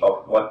face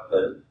of what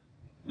the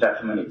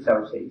judgment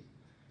itself says.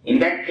 In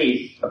that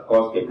case, of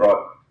course, they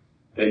brought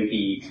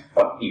 20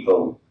 odd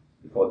people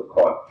before the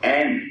court,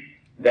 and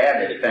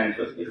there the defense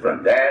was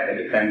different. There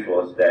the defense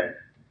was that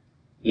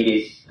it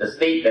is the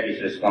state that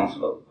is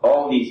responsible.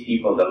 All these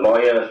people, the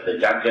lawyers, the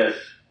judges,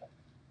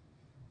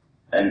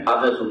 and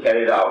others who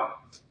carried out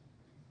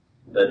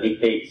the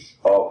dictates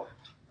of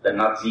the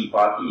Nazi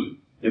party,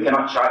 you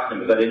cannot charge them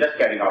because they're just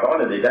carrying out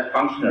orders, they're just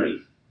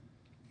functionaries.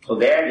 So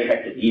there they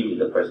had to deal with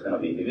the question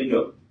of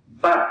individual.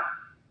 But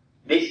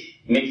this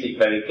makes it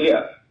very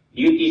clear,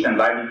 duties and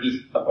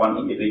liabilities upon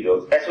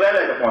individuals as well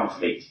as upon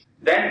states.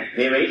 Then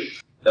they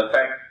raise the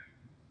fact,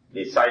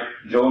 they cite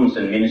Jones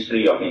and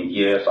Ministry of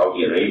Interior,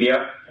 Saudi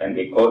Arabia, and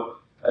they quote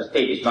A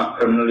state is not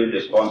criminally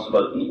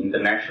responsible in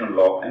international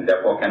law and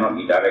therefore cannot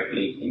be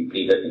directly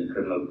impleaded in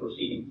criminal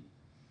proceedings.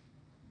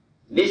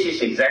 This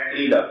is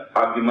exactly the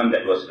argument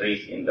that was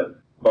raised in the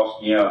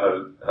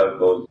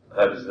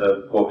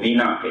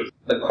Bosnia-Herzegovina case.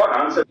 The court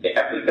answered the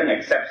applicant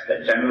accepts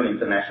that general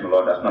international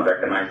law does not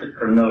recognize the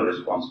criminal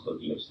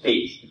responsibility of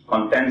states. It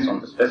contends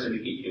on the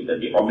specific issue that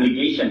the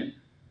obligation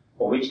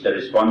for which the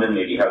respondent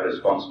may be held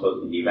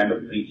responsible in the event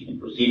of breach in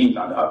proceedings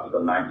under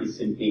Article 9 is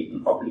simply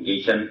an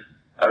obligation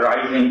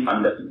arising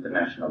under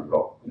international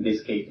law, in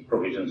this case the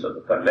provisions of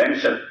the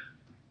Convention.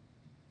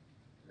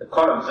 The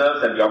court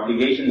observes that the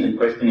obligations in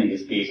question in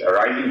this case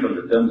arising from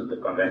the terms of the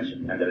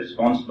Convention and the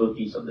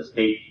responsibilities of the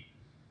state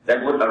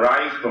that would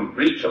arise from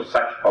breach of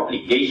such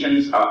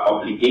obligations are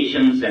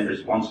obligations and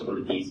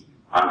responsibilities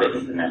under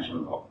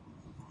international law.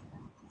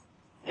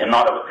 They are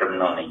not of a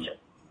criminal nature.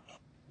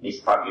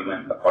 This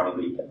argument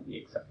accordingly can be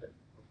accepted.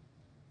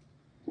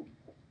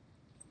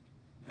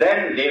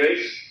 Then there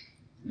is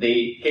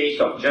the case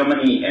of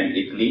Germany and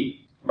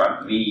Italy,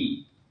 but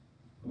we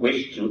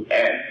wish to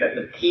add that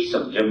the case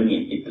of Germany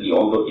and Italy,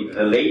 although it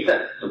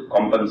related to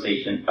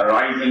compensation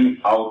arising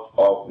out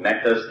of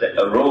matters that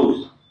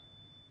arose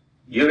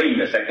during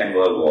the Second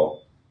World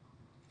War,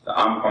 the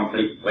armed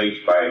conflict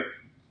waged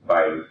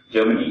by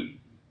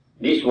Germany,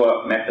 these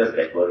were matters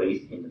that were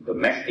raised in the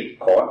domestic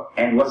court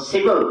and were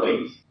civil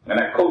claims. And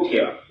I quote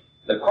here,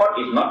 the court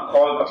is not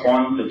called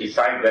upon to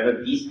decide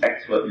whether these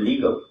acts were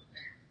illegal.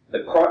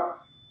 The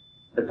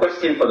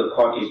question for the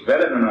court is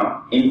whether or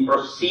not, in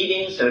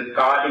proceedings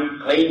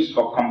regarding claims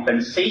for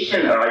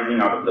compensation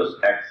arising out of those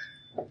acts,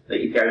 the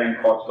Italian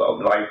courts were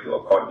obliged to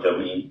accord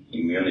Germany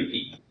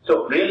immunity.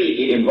 So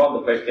really it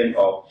involved the question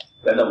of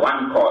whether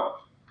one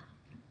court,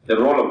 the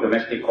role of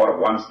domestic court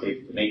of one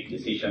state to make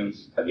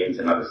decisions against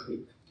another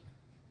state.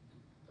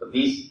 So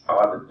these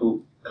are the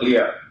two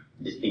clear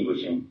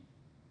distinguishing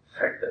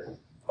factors.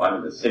 One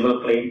is the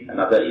civil claim,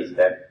 another is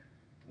that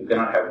you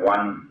cannot have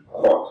one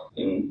court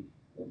in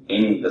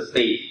the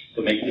state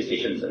to make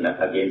decisions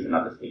against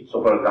another state.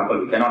 So for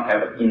example, we cannot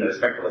have, in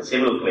respect of a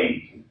civil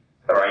claim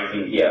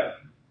arising here,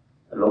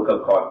 a local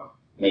court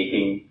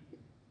making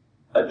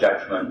a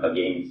judgment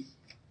against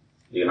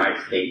the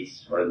United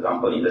States, for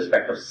example, in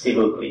respect of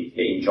civil claims.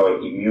 They enjoy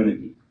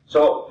immunity.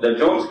 So the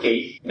Jones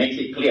case makes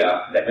it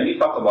clear that when you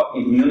talk about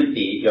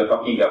immunity, you're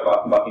talking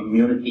about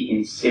immunity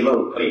in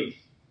civil claims.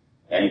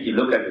 And if you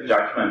look at the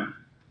judgment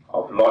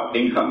of Lord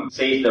Bingham,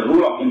 says the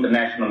rule of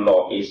international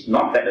law is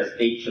not that a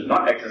state should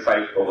not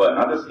exercise over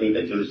another state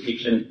a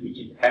jurisdiction which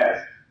it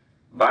has,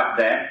 but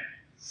that,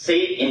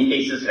 save in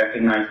cases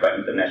recognized by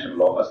international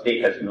law, a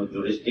state has no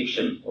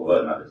jurisdiction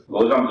over another state.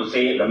 Goes on to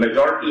say, the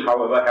majority,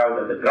 however, held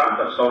that the grant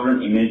of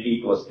sovereign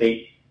immunity to a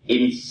state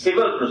in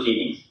civil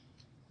proceedings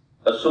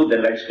pursued the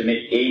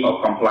legitimate aim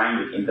of complying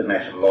with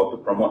international law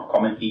to promote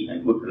comity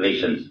and good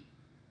relations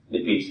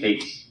between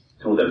states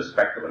through the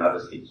respect of another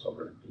state's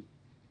sovereignty.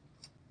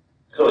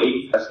 So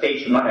if a state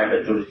should not have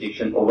a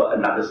jurisdiction over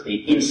another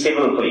state in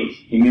civil claims,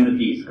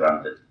 immunity is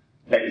granted.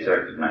 That is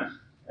recognized.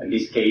 And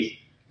this case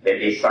that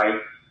they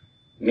cite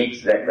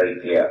makes that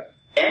very clear.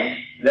 And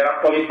there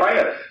are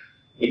qualifiers.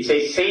 It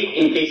says save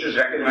in cases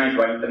recognized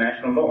by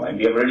international law. And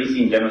we have already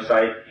seen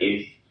genocide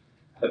is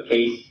a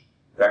case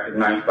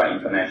recognized by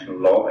international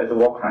law as a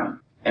war crime.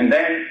 And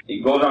then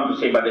it goes on to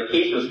say, but the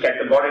case was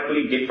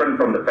categorically different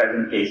from the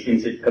present case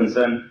since it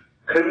concerned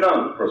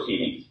criminal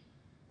proceedings,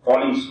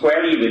 falling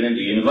squarely within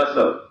the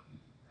universal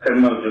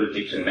criminal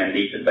jurisdiction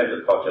mandated by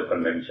the Torture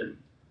Convention,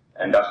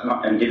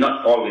 and did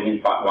not fall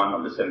within Part 1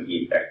 of the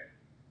 78th Act.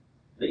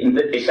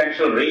 The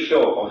essential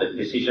ratio of the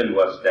decision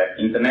was that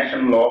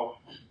international law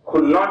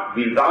could not,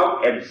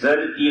 without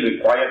absurdity,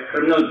 require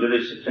criminal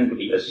jurisdiction to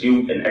be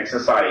assumed and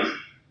exercised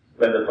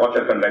when the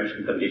Torture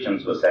Convention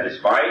conditions were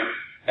satisfied,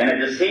 and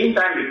at the same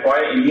time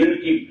require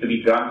immunity to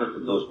be granted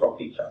to those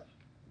properly charged.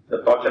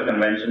 The Torture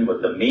Convention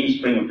was the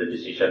mainspring of the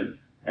decision,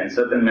 and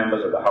certain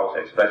members of the House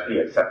expressly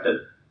accepted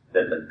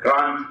that the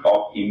grant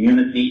of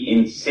immunity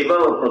in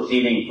civil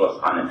proceedings was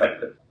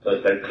unaffected. So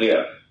it's very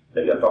clear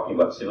that we are talking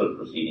about civil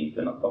proceedings,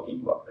 we're not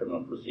talking about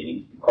criminal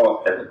proceedings,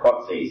 because, as the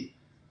court says,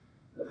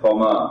 the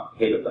former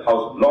head of the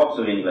House of Lords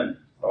of England,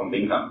 Tom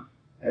Bingham,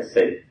 has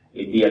said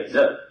it'd be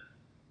absurd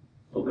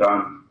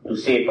to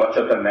say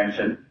Torture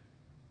Convention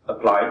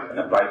applies and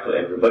applies to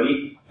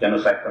everybody,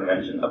 Genocide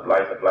Convention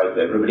applies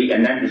to everybody,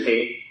 and then to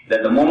say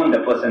that the moment the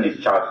person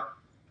is charged,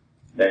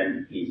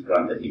 then he is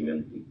granted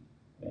immunity.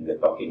 And we're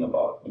talking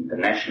about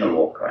international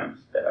war crimes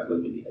that are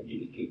going to be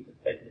adjudicated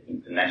at the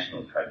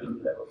international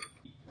tribunal level.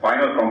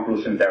 Final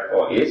conclusion,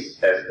 therefore, is,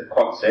 as the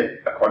court said,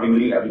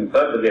 accordingly, having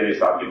heard the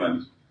various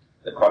arguments,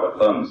 the court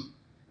affirms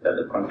that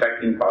the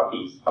contracting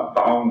parties are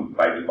bound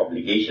by the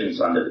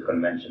obligations under the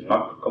Convention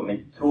not to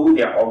commit through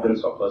their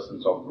organs or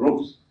persons or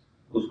groups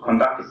whose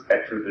conduct is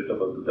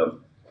attributable to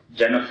them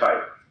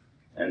genocide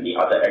and the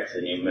other acts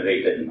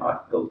enumerated in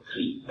Article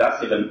 3.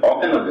 Thus, if an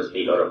organ of the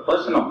state or a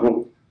person or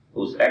group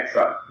whose acts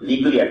are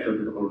legally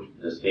attributable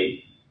to the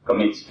state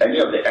commits any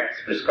of the acts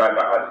prescribed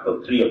by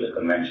Article 3 of the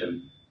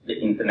Convention, the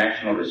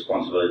international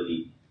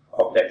responsibility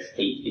of that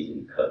state is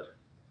incurred.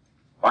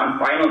 One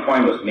final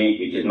point was made,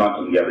 which is not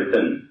in their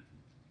written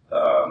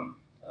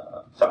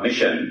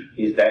submission,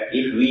 is that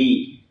if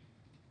we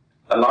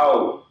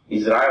allow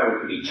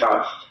Israel to be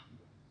charged,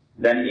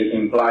 then it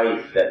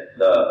implies that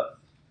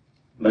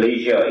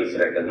Malaysia is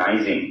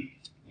recognizing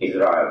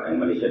Israel and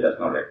Malaysia does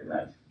not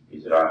recognize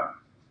Israel.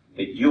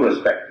 With due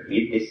respect,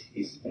 this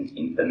is an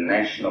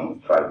international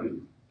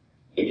tribunal.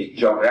 It is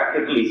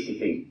geographically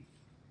sitting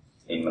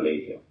in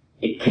Malaysia.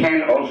 It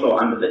can also,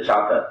 under the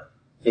Charter,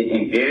 sit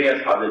in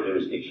various other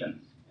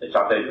jurisdictions. The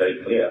Charter is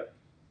very clear.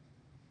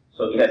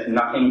 So it has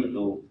nothing to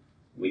do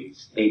with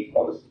state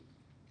policy.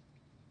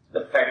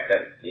 The fact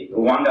that the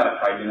Rwanda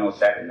tribunal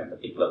sat in a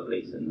particular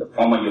place and the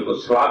former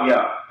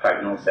Yugoslavia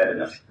tribunal sat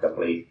in a particular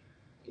place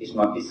is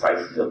not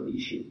decisive of the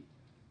issue.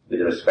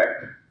 With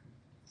respect,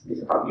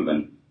 this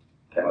argument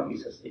cannot be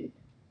sustained.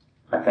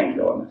 I thank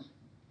Your Honours.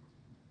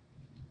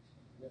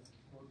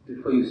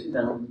 Before you sit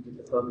down, with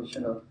the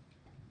permission of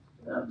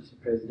Mr.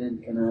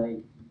 President, can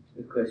I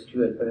request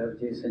you and perhaps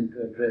Jason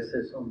to address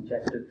us on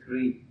Chapter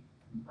 3,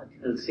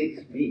 Article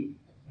 6b?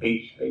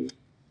 Page.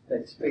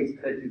 That's page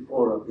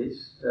 34 of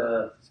this.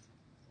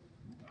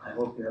 I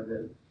hope you have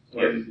the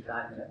Yes.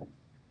 time.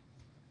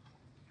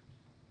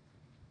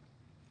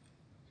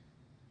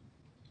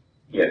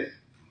 Yes.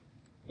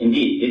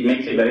 Indeed, it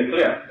makes it very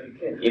clear.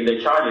 If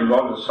the charge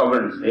involves a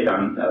sovereign state,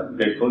 I'm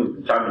grateful,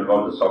 if the charge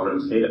involves a sovereign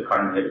state, a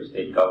current head of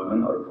state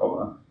government or a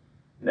former,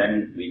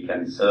 then we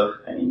can serve,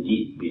 and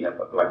indeed we have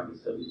applied the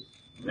service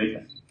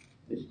written.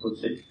 This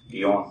puts it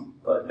beyond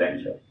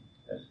peradventure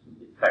as to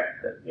the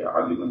fact that the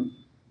argument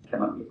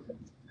cannot be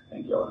accepted.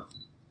 Thank you all.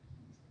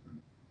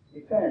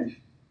 Defense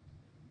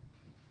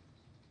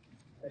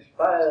has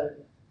filed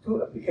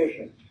 2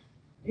 applications.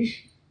 These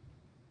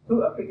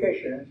 2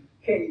 applications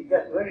came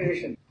just very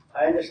recent.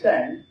 I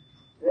understand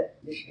that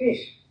this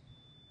case,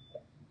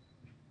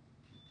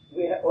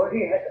 we have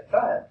already had a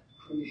trial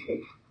in this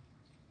case.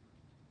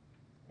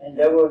 And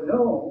there was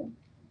no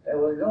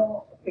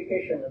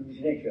application of this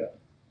nature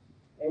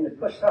in the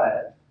first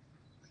trial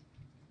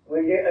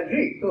when they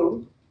agreed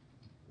to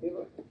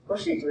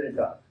proceed with the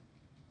trial.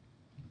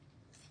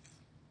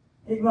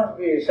 It must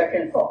be a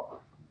second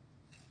thought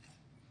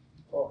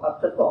or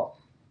afterthought.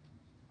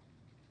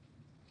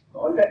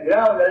 On that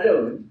ground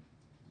alone,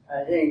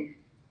 I think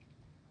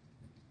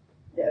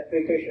the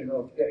application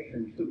of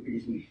objection should be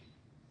dismissed.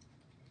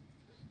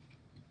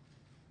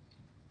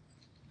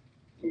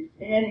 In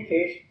any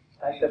case,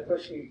 I shall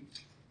proceed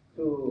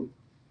to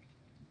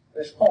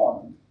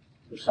respond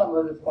to some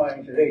of the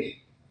points raised.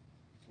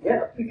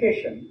 Their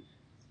application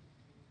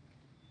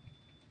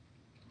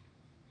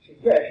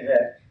suggests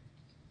that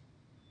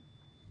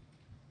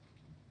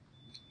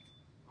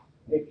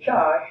the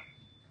charge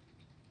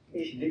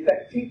is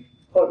defective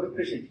for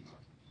duplicity.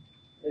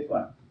 That's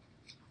one.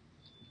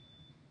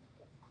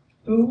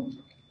 2,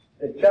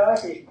 the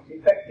charge is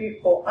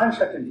defective for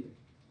uncertainty.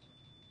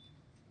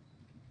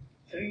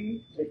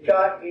 3, the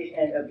charge is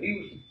an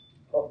abuse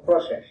of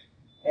process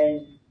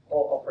and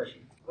or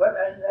operation. What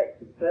I'd like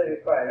to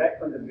clarify right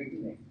from the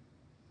beginning,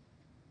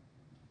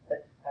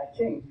 that I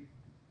think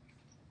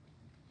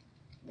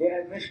they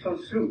have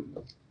misconstrued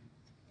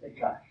the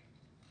charge.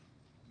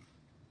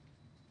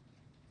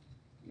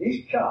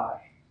 This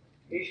charge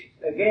is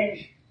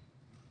against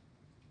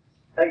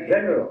a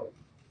general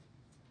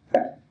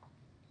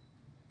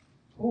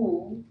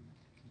who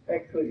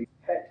actually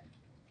had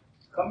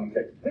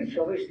committed breach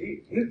of his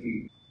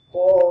duty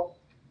for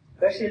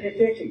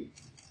facilitating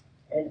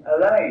and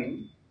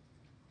allowing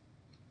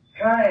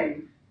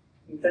crime,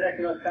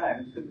 international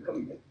crimes, to be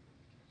committed.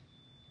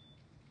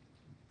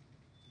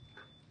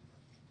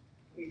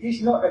 It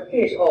is not a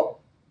case of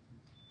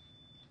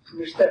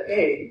Mr.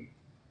 A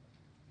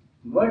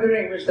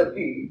murdering Mr.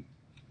 B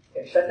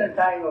at a certain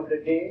time of the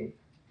day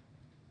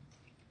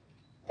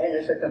and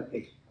a certain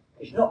place.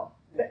 It's not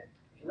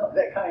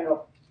that kind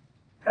of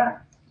crime.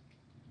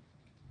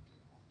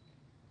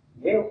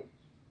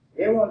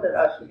 They wanted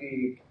us to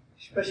be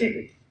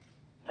specific,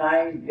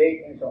 time,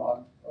 date, and so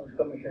on the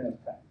commission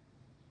of crime.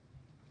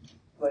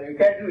 But you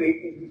can't do it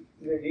if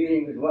you're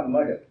dealing with one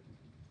murder.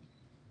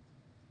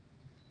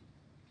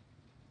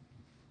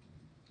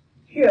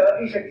 Here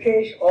is a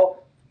case of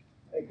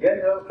a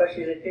general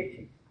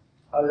facilitating,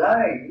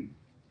 allowing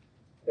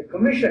the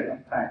commission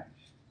of crimes.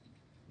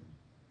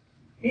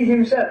 He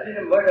himself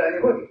didn't murder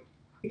anybody.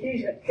 It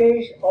is a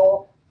case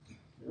of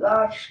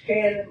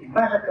large-scale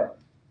massacre.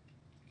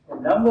 The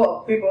number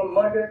of people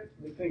murdered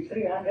between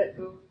 300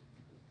 to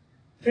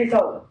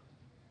 3,000.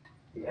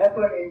 It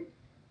happened in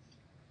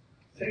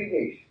 3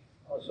 days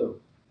or so.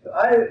 So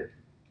I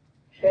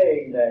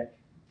say that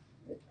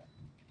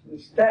we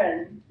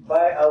stand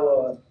by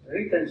our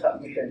written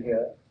submission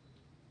here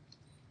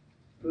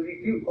to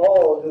refute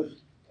all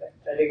those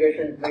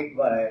allegations made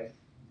by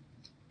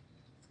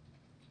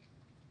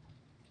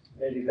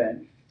the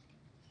defense.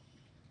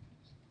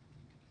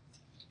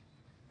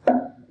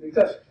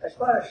 Because as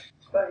far as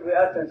we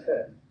are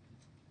concerned,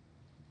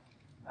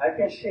 I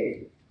can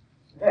say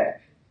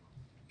that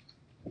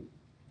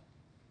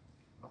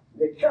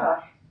the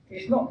charge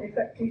is not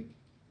effective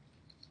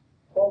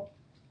for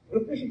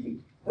duplicity.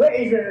 Where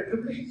is the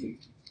duplicity?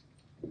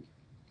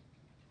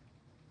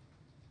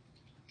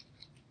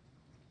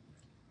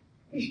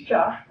 He's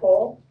charged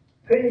for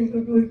failing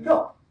to do his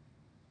job.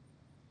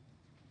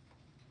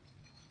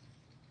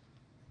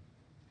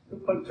 To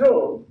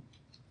control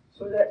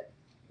so that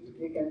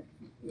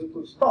you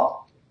could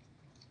stop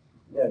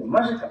the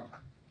massacre.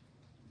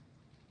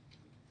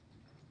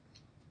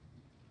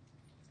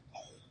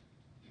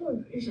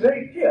 So it's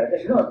very clear,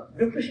 there's no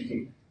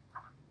duplicity.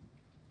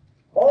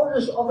 All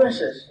those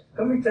offenses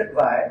committed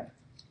by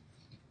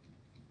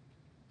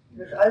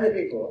those other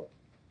people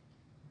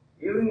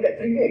during that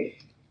 3 days.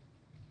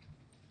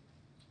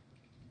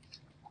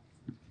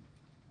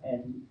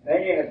 And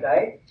many have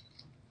died,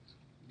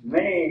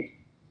 many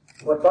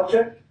were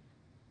tortured,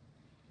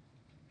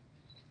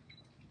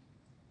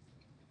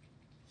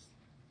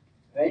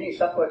 many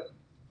suffered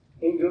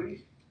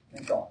injuries,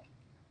 and so on.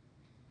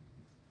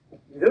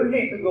 You don't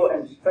need to go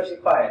and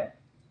specify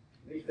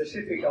the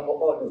specific about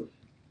all those.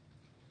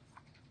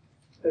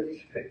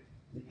 Because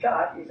the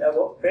charge is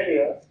about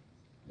failure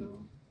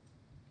to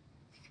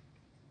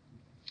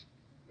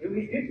do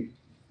his duty.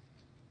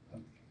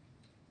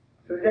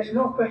 So there's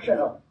no question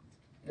of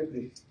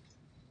duplicity.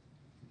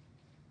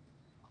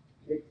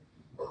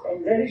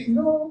 And there is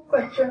no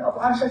question of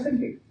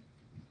uncertainty.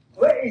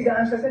 Where is the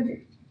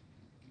uncertainty?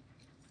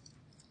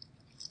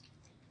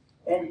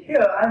 And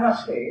here I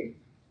must say,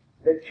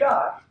 the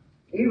charge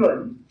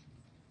even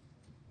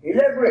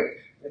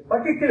elaborates the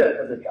particulars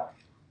of the charge.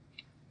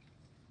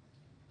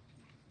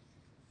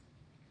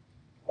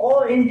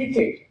 All in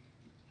detail.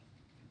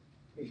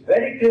 It's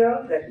very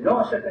clear, there's no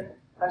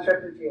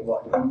uncertainty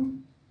about it.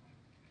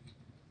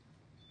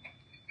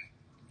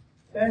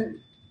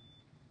 Then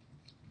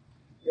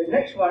the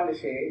next one to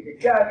say, the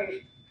charge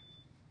is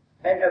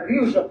an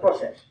abuse of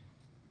process.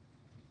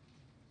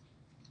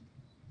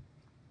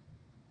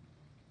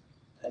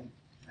 And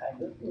I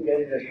don't think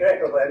there is a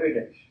shred of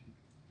evidence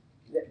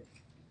that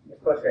the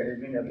process has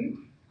been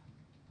abused.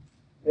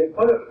 They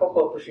followed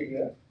proper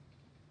procedure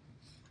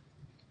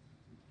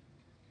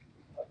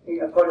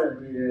in accordance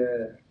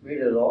with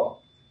the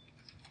law.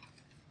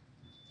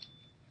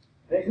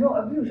 There's no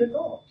abuse at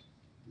all.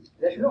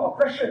 There's no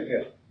oppression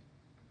here.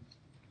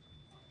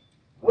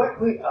 What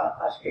we are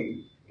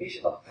asking is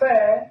a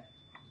fair,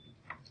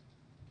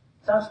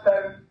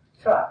 transparent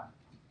trial.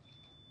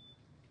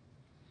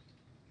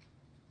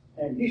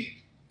 And this,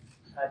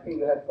 I think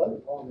you have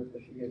followed all the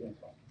procedures and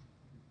so on.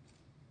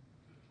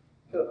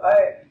 So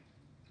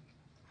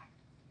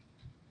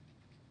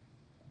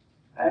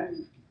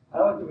I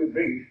want to be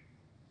brief.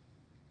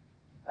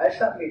 I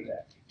submit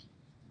that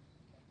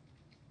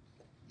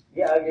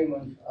the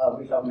arguments are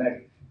without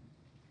merit.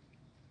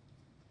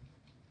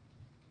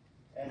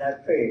 And I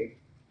pray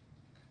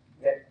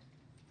that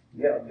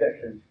their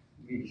objections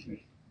be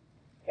dismissed.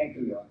 Thank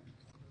you, Your Honor.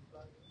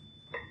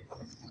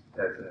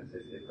 Your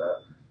Excellencies, if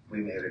we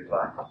may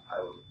reply,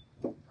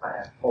 I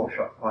have 4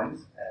 short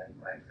points, and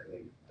my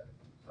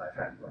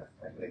friend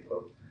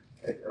will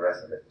take the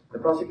rest of it. The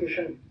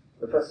prosecution,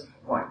 the first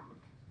point,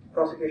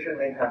 prosecution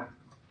may have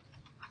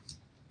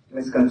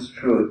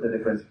misconstrued the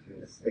difference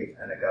between a state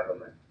and a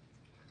government.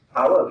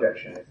 Our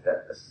objection is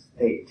that a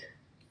state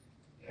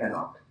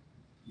cannot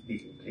be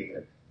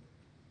implicated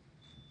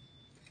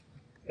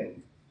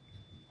in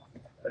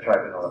a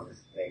tribunal of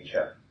this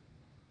nature.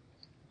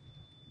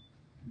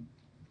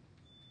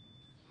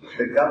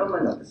 The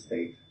government of the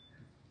state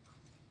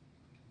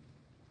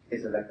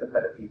is elected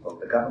by the people.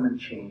 The government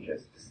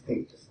changes, the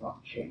state does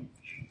not change.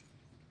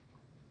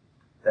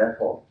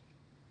 Therefore,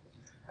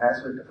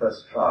 as with the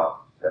first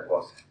trial that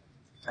was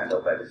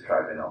handled by this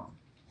tribunal,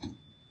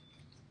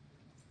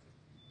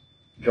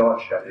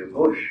 George W.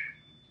 Bush,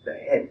 the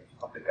head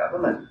of the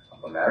government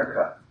of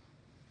America,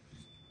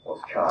 was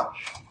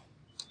charged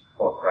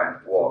for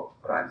war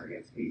crimes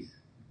against peace.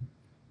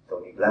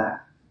 Tony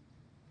Blair,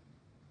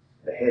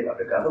 the head of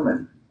the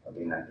government of the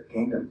United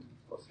Kingdom,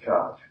 was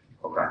charged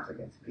for crimes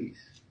against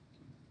peace.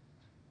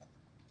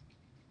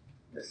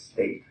 The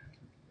state,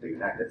 the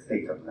United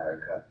States of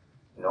America,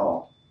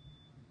 nor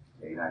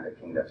the United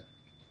Kingdom,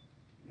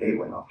 they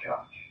were not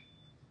charged.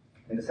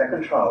 In the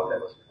second trial that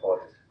was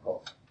before this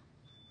court,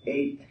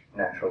 8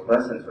 natural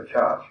persons were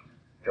charged: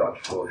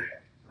 George Bush,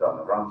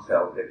 Donald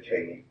Rumsfeld, Dick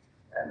Cheney,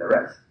 and the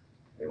rest.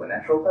 They were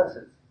natural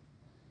persons.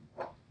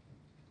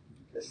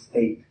 The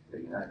state, the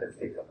United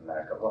States of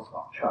America, was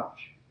not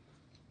charged.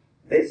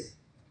 This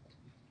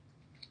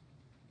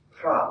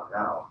trial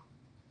now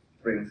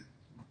brings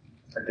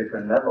a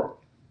different level.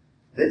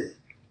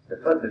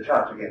 The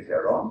charge against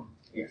Aaron,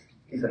 yes,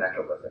 he's a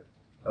natural person,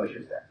 no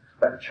issues there.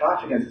 But the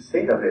charge against the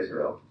state of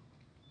Israel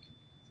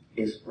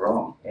is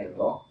wrong in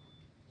law.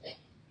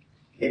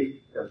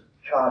 If the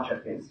charge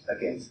against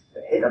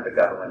the head of the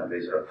government of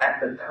Israel at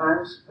the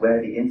times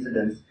where the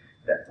incidents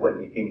that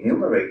were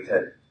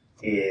enumerated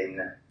in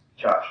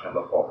charge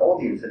number 4, all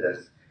the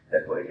incidents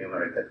that were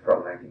enumerated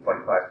from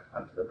 1945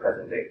 until the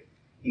present day,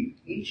 if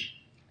each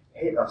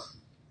head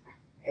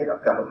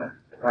of government,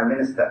 the prime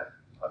minister,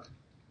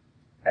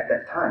 at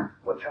that time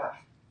were charged,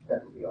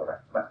 that would be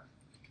alright. But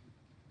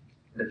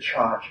the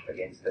charge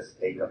against the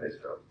state of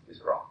Israel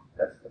is wrong.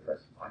 That's the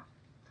first point.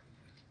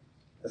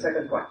 The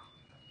second point.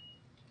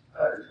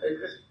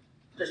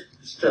 Just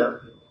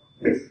disturb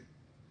you. Yes.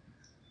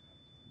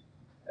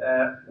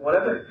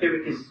 Whatever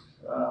activities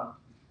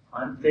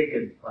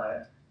undertaken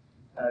by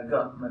a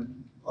government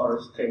or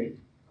a state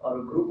or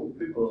a group of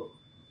people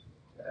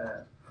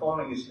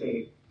forming a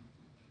state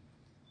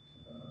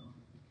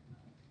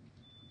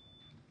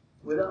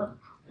without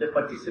the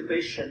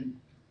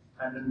participation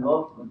and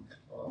involvement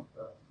of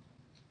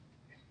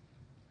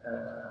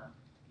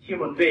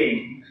human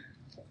beings,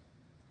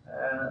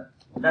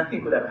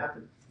 nothing could have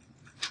happened.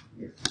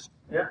 Yes.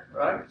 Yeah,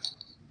 right?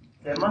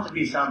 There must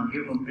be some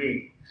human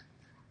being,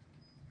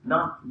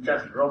 not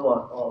just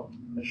robot or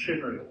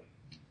machinery.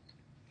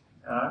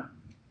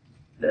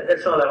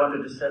 That's all I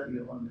wanted to tell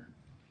you on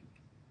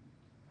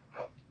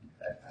that.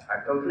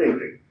 I totally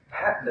agree.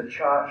 Had the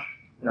charge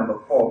number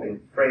 4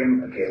 been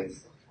framed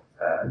against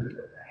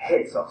the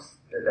heads of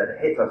states,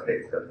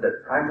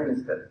 the prime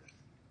minister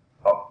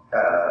of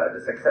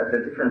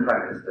the different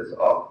prime ministers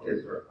of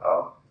Israel,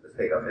 of the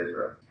state of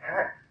Israel,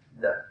 had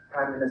the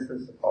prime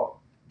ministers of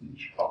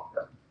each of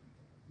them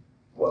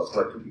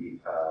were to be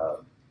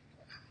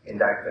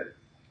indicted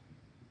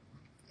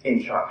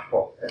in charge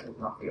for, that would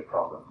not be a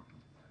problem.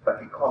 But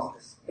because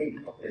the state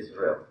of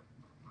Israel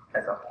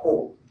as a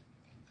whole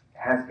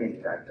has been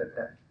indicted,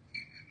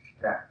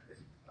 that is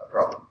a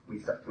problem. We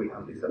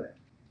humbly submit.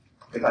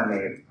 If I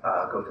may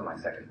go to my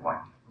second point.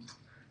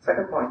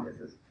 Second point is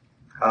this.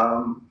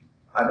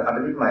 I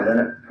believe my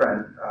learned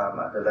friend,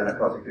 the learned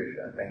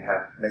prosecution, may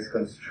have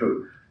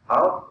misconstrued.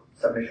 Our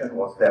submission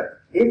was that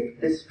if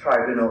this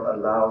tribunal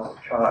allows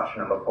charge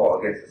number 4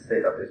 against the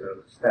state of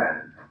Israel to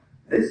stand,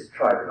 this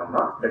tribunal,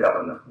 not the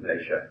government of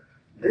Malaysia,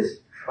 this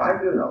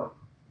tribunal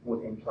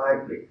would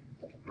impliedly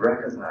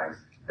recognize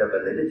the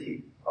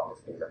validity of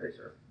the state of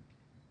Israel,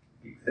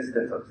 the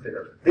existence of the state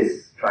of Israel.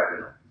 This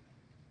tribunal,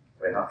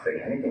 we're not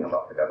saying anything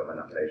about the government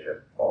of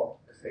Malaysia or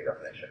the state of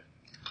Malaysia.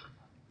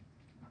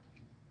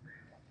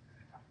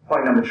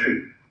 Point number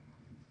 3.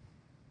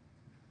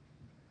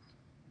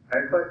 I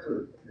refer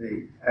to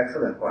the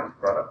excellent point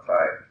brought up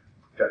by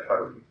Judge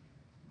Faruqi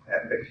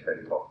at page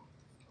 34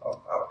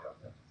 of our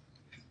chapter.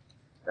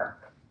 Now,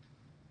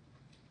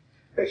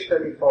 page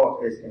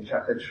 34 is in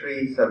chapter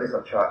 3, Service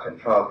of Charge and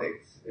Trial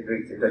Dates. It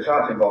reads, if the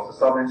charge involves a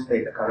sovereign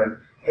state, the current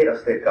head of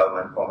state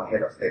government, former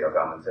head of state or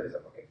government service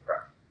of okay,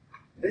 right.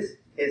 This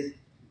is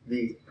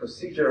the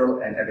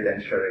procedural and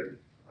evidentiary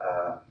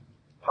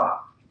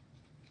part.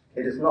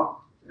 It is not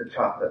the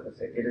charter per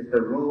se. It is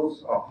the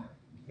rules of,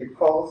 it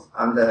falls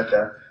under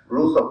the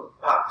rules of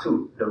part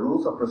 2, the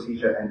rules of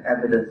procedure and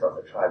evidence of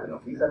the tribunal.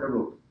 These are the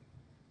rules.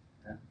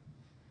 Yeah.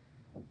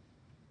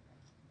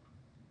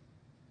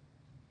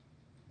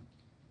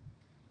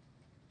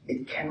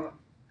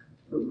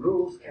 The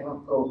rules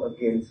cannot go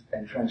against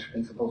entrenched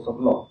principles of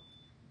law.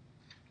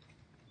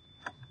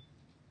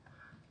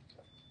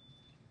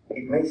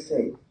 It may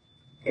say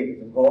it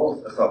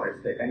involves a sovereign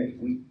state, and if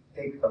we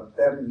take a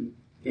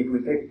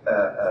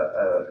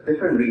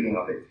different reading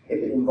of it,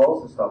 if it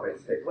involves a sovereign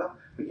state, well,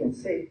 we can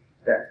say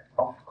that,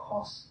 of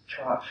course,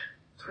 charge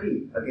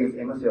 3 against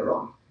Amos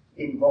Yaron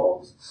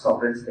involves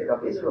sovereign state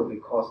of Israel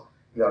because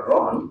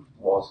Yaron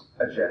was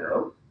a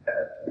general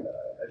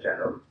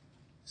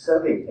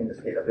serving in the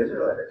state of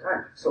Israel at the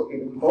time. So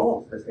it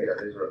involves the state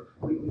of Israel.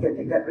 We can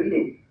take that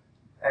reading.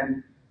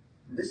 And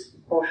this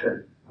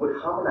portion would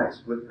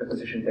harmonize with the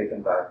position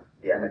taken by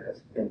the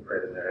amicus in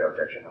preliminary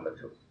objection number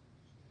 2.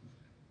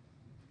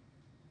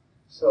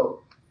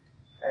 So,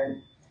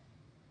 and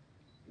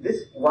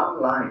this one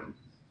line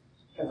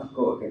cannot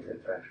go against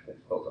entrenched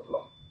principles of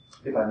law.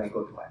 If I may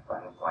go to my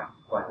final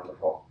point number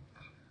 4.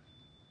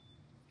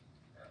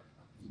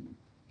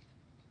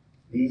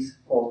 These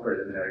 4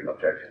 preliminary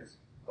objections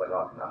were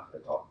not an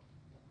afterthought.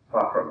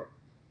 Far from it.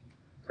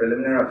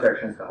 Preliminary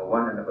objections number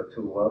 1 and number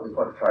 2 were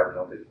before the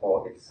tribunal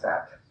before it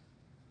sat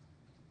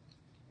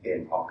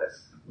in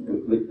August.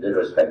 With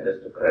respect,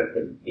 just to correct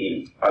it,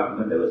 the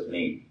argument that was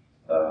made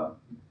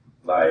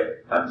by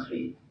Tan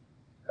Sri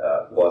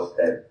was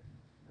that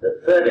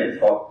the 3rd and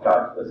 4th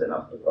charge was an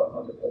afterthought,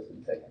 not the 1st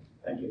and 2nd.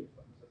 Thank you.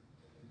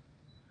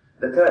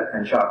 The 3rd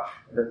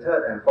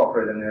and 4th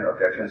preliminary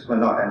objections were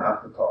not an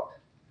afterthought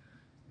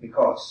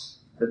because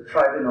the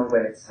tribunal,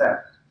 when it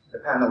sat, the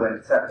panel when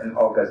it sat in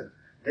August,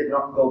 did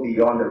not go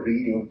beyond the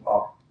reading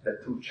of the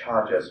 2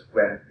 charges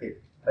when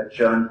it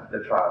adjourned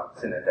the trial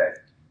sine die.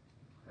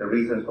 The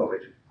reasons for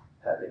which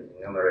have been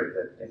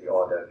enumerated in the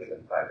order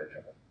given by the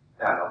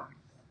panel,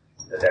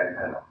 the then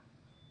panel.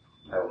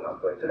 I will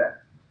not go into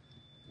that.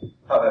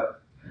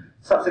 However,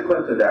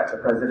 subsequent to that, the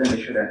President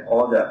issued an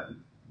order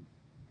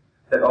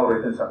that all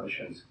written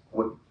submissions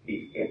would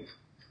be in.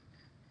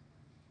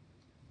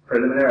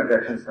 Preliminary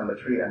objections number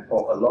 3 and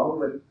 4, along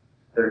with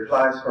the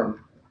replies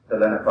from the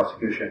learned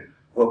prosecution,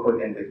 were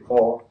put in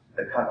before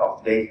the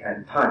cut-off date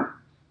and time.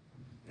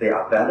 They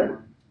are valid.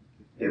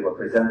 They were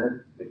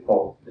presented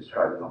before this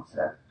tribunal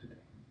sat today.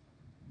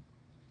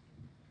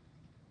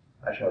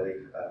 I shall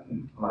leave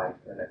my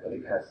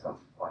colleague has some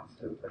points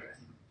to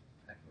address.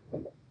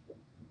 Thank you.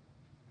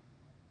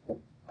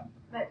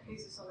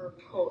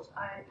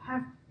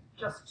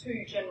 just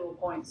two general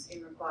points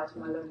in reply to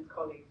my learned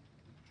colleague.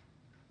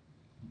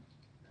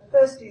 The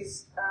first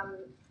is,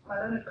 my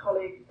learned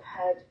colleague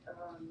had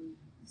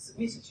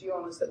submitted to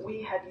Your Honours that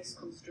we had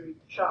misconstrued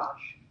the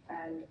charge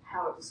and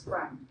how it was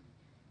framed.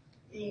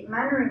 The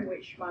manner in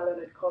which my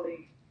learned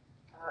colleague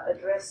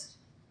addressed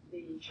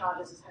the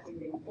charges as having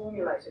been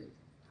formulated,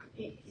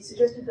 he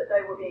suggested that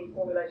they were being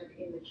formulated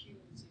in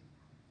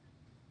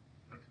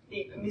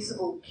the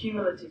permissible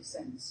cumulative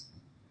sense.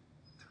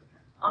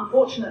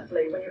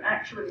 Unfortunately, when you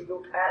actually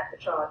look at the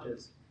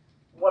charges,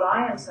 what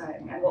I am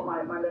saying and what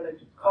my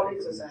learned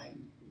colleagues are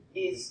saying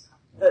is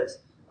that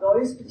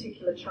those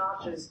particular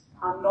charges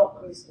are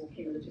not permissible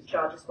cumulative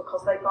charges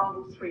because they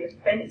bundle three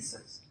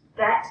offences.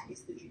 That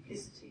is the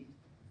duplicity.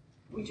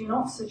 We do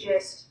not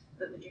suggest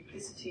that the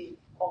duplicity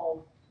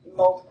of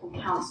multiple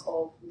counts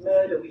of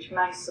murder, which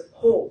may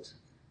support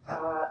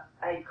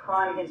a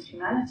crime against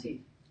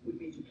humanity, would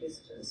be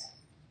duplicitous.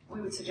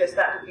 We would suggest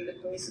that would be the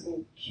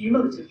permissible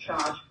cumulative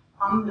charge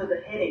under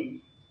the heading,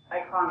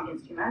 a crime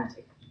against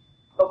humanity.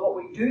 But what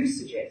we do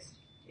suggest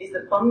is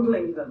that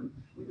bundling them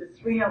with the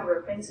three other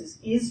offences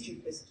is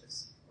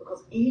duplicitous,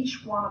 because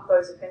each one of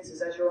those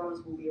offences, as Your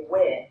Honours will be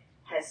aware,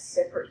 has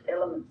separate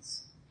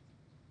elements.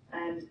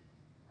 And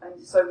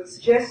so we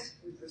suggest,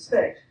 with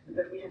respect,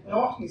 that we have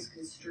not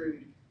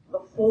misconstrued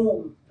the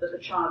form that the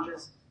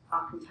charges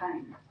are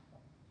contained.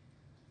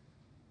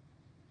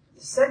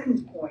 The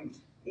second point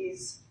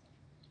is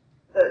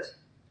that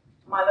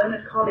my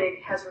learned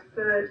colleague has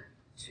referred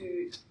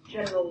to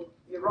General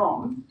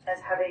Yaron as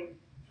having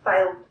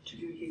failed to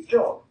do his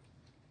job.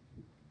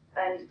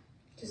 And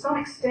to some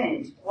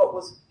extent, what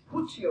was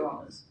put to Your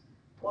Honours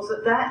was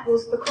that that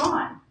was the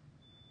crime.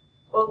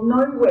 Well,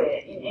 nowhere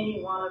in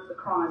any one of the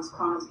crimes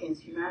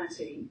against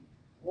humanity,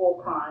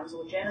 war crimes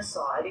or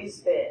genocide,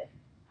 is there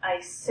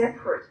a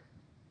separate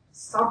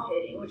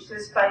subheading which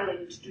says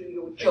failing to do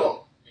your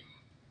job.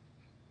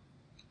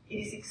 It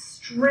is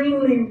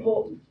extremely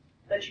important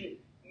that you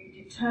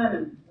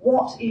determine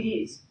what it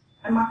is.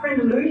 And my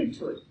friend alluded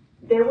to it.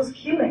 There was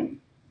killing.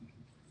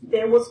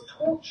 There was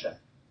torture.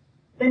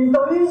 Then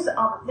those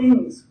are the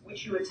things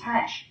which you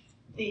attach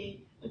the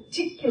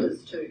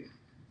particulars to,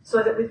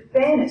 so that with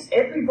fairness,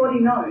 everybody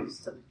knows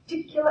the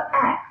particular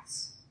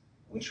acts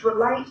which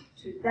relate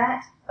to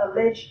that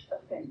alleged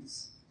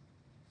offence.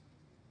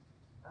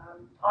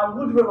 I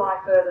would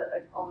rely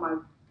further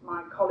on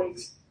my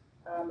colleagues,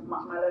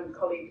 my learned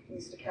colleague,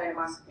 Mr. Kay, and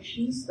my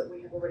submissions that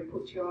we have already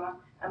put to Your Honour,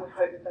 and we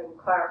hope that they will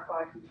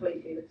clarify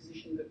completely the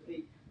position that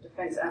the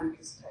defence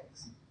amicus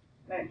takes.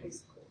 May it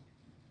please the Court.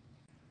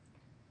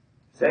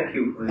 Thank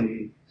you for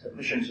the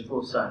submissions of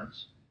both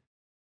sides.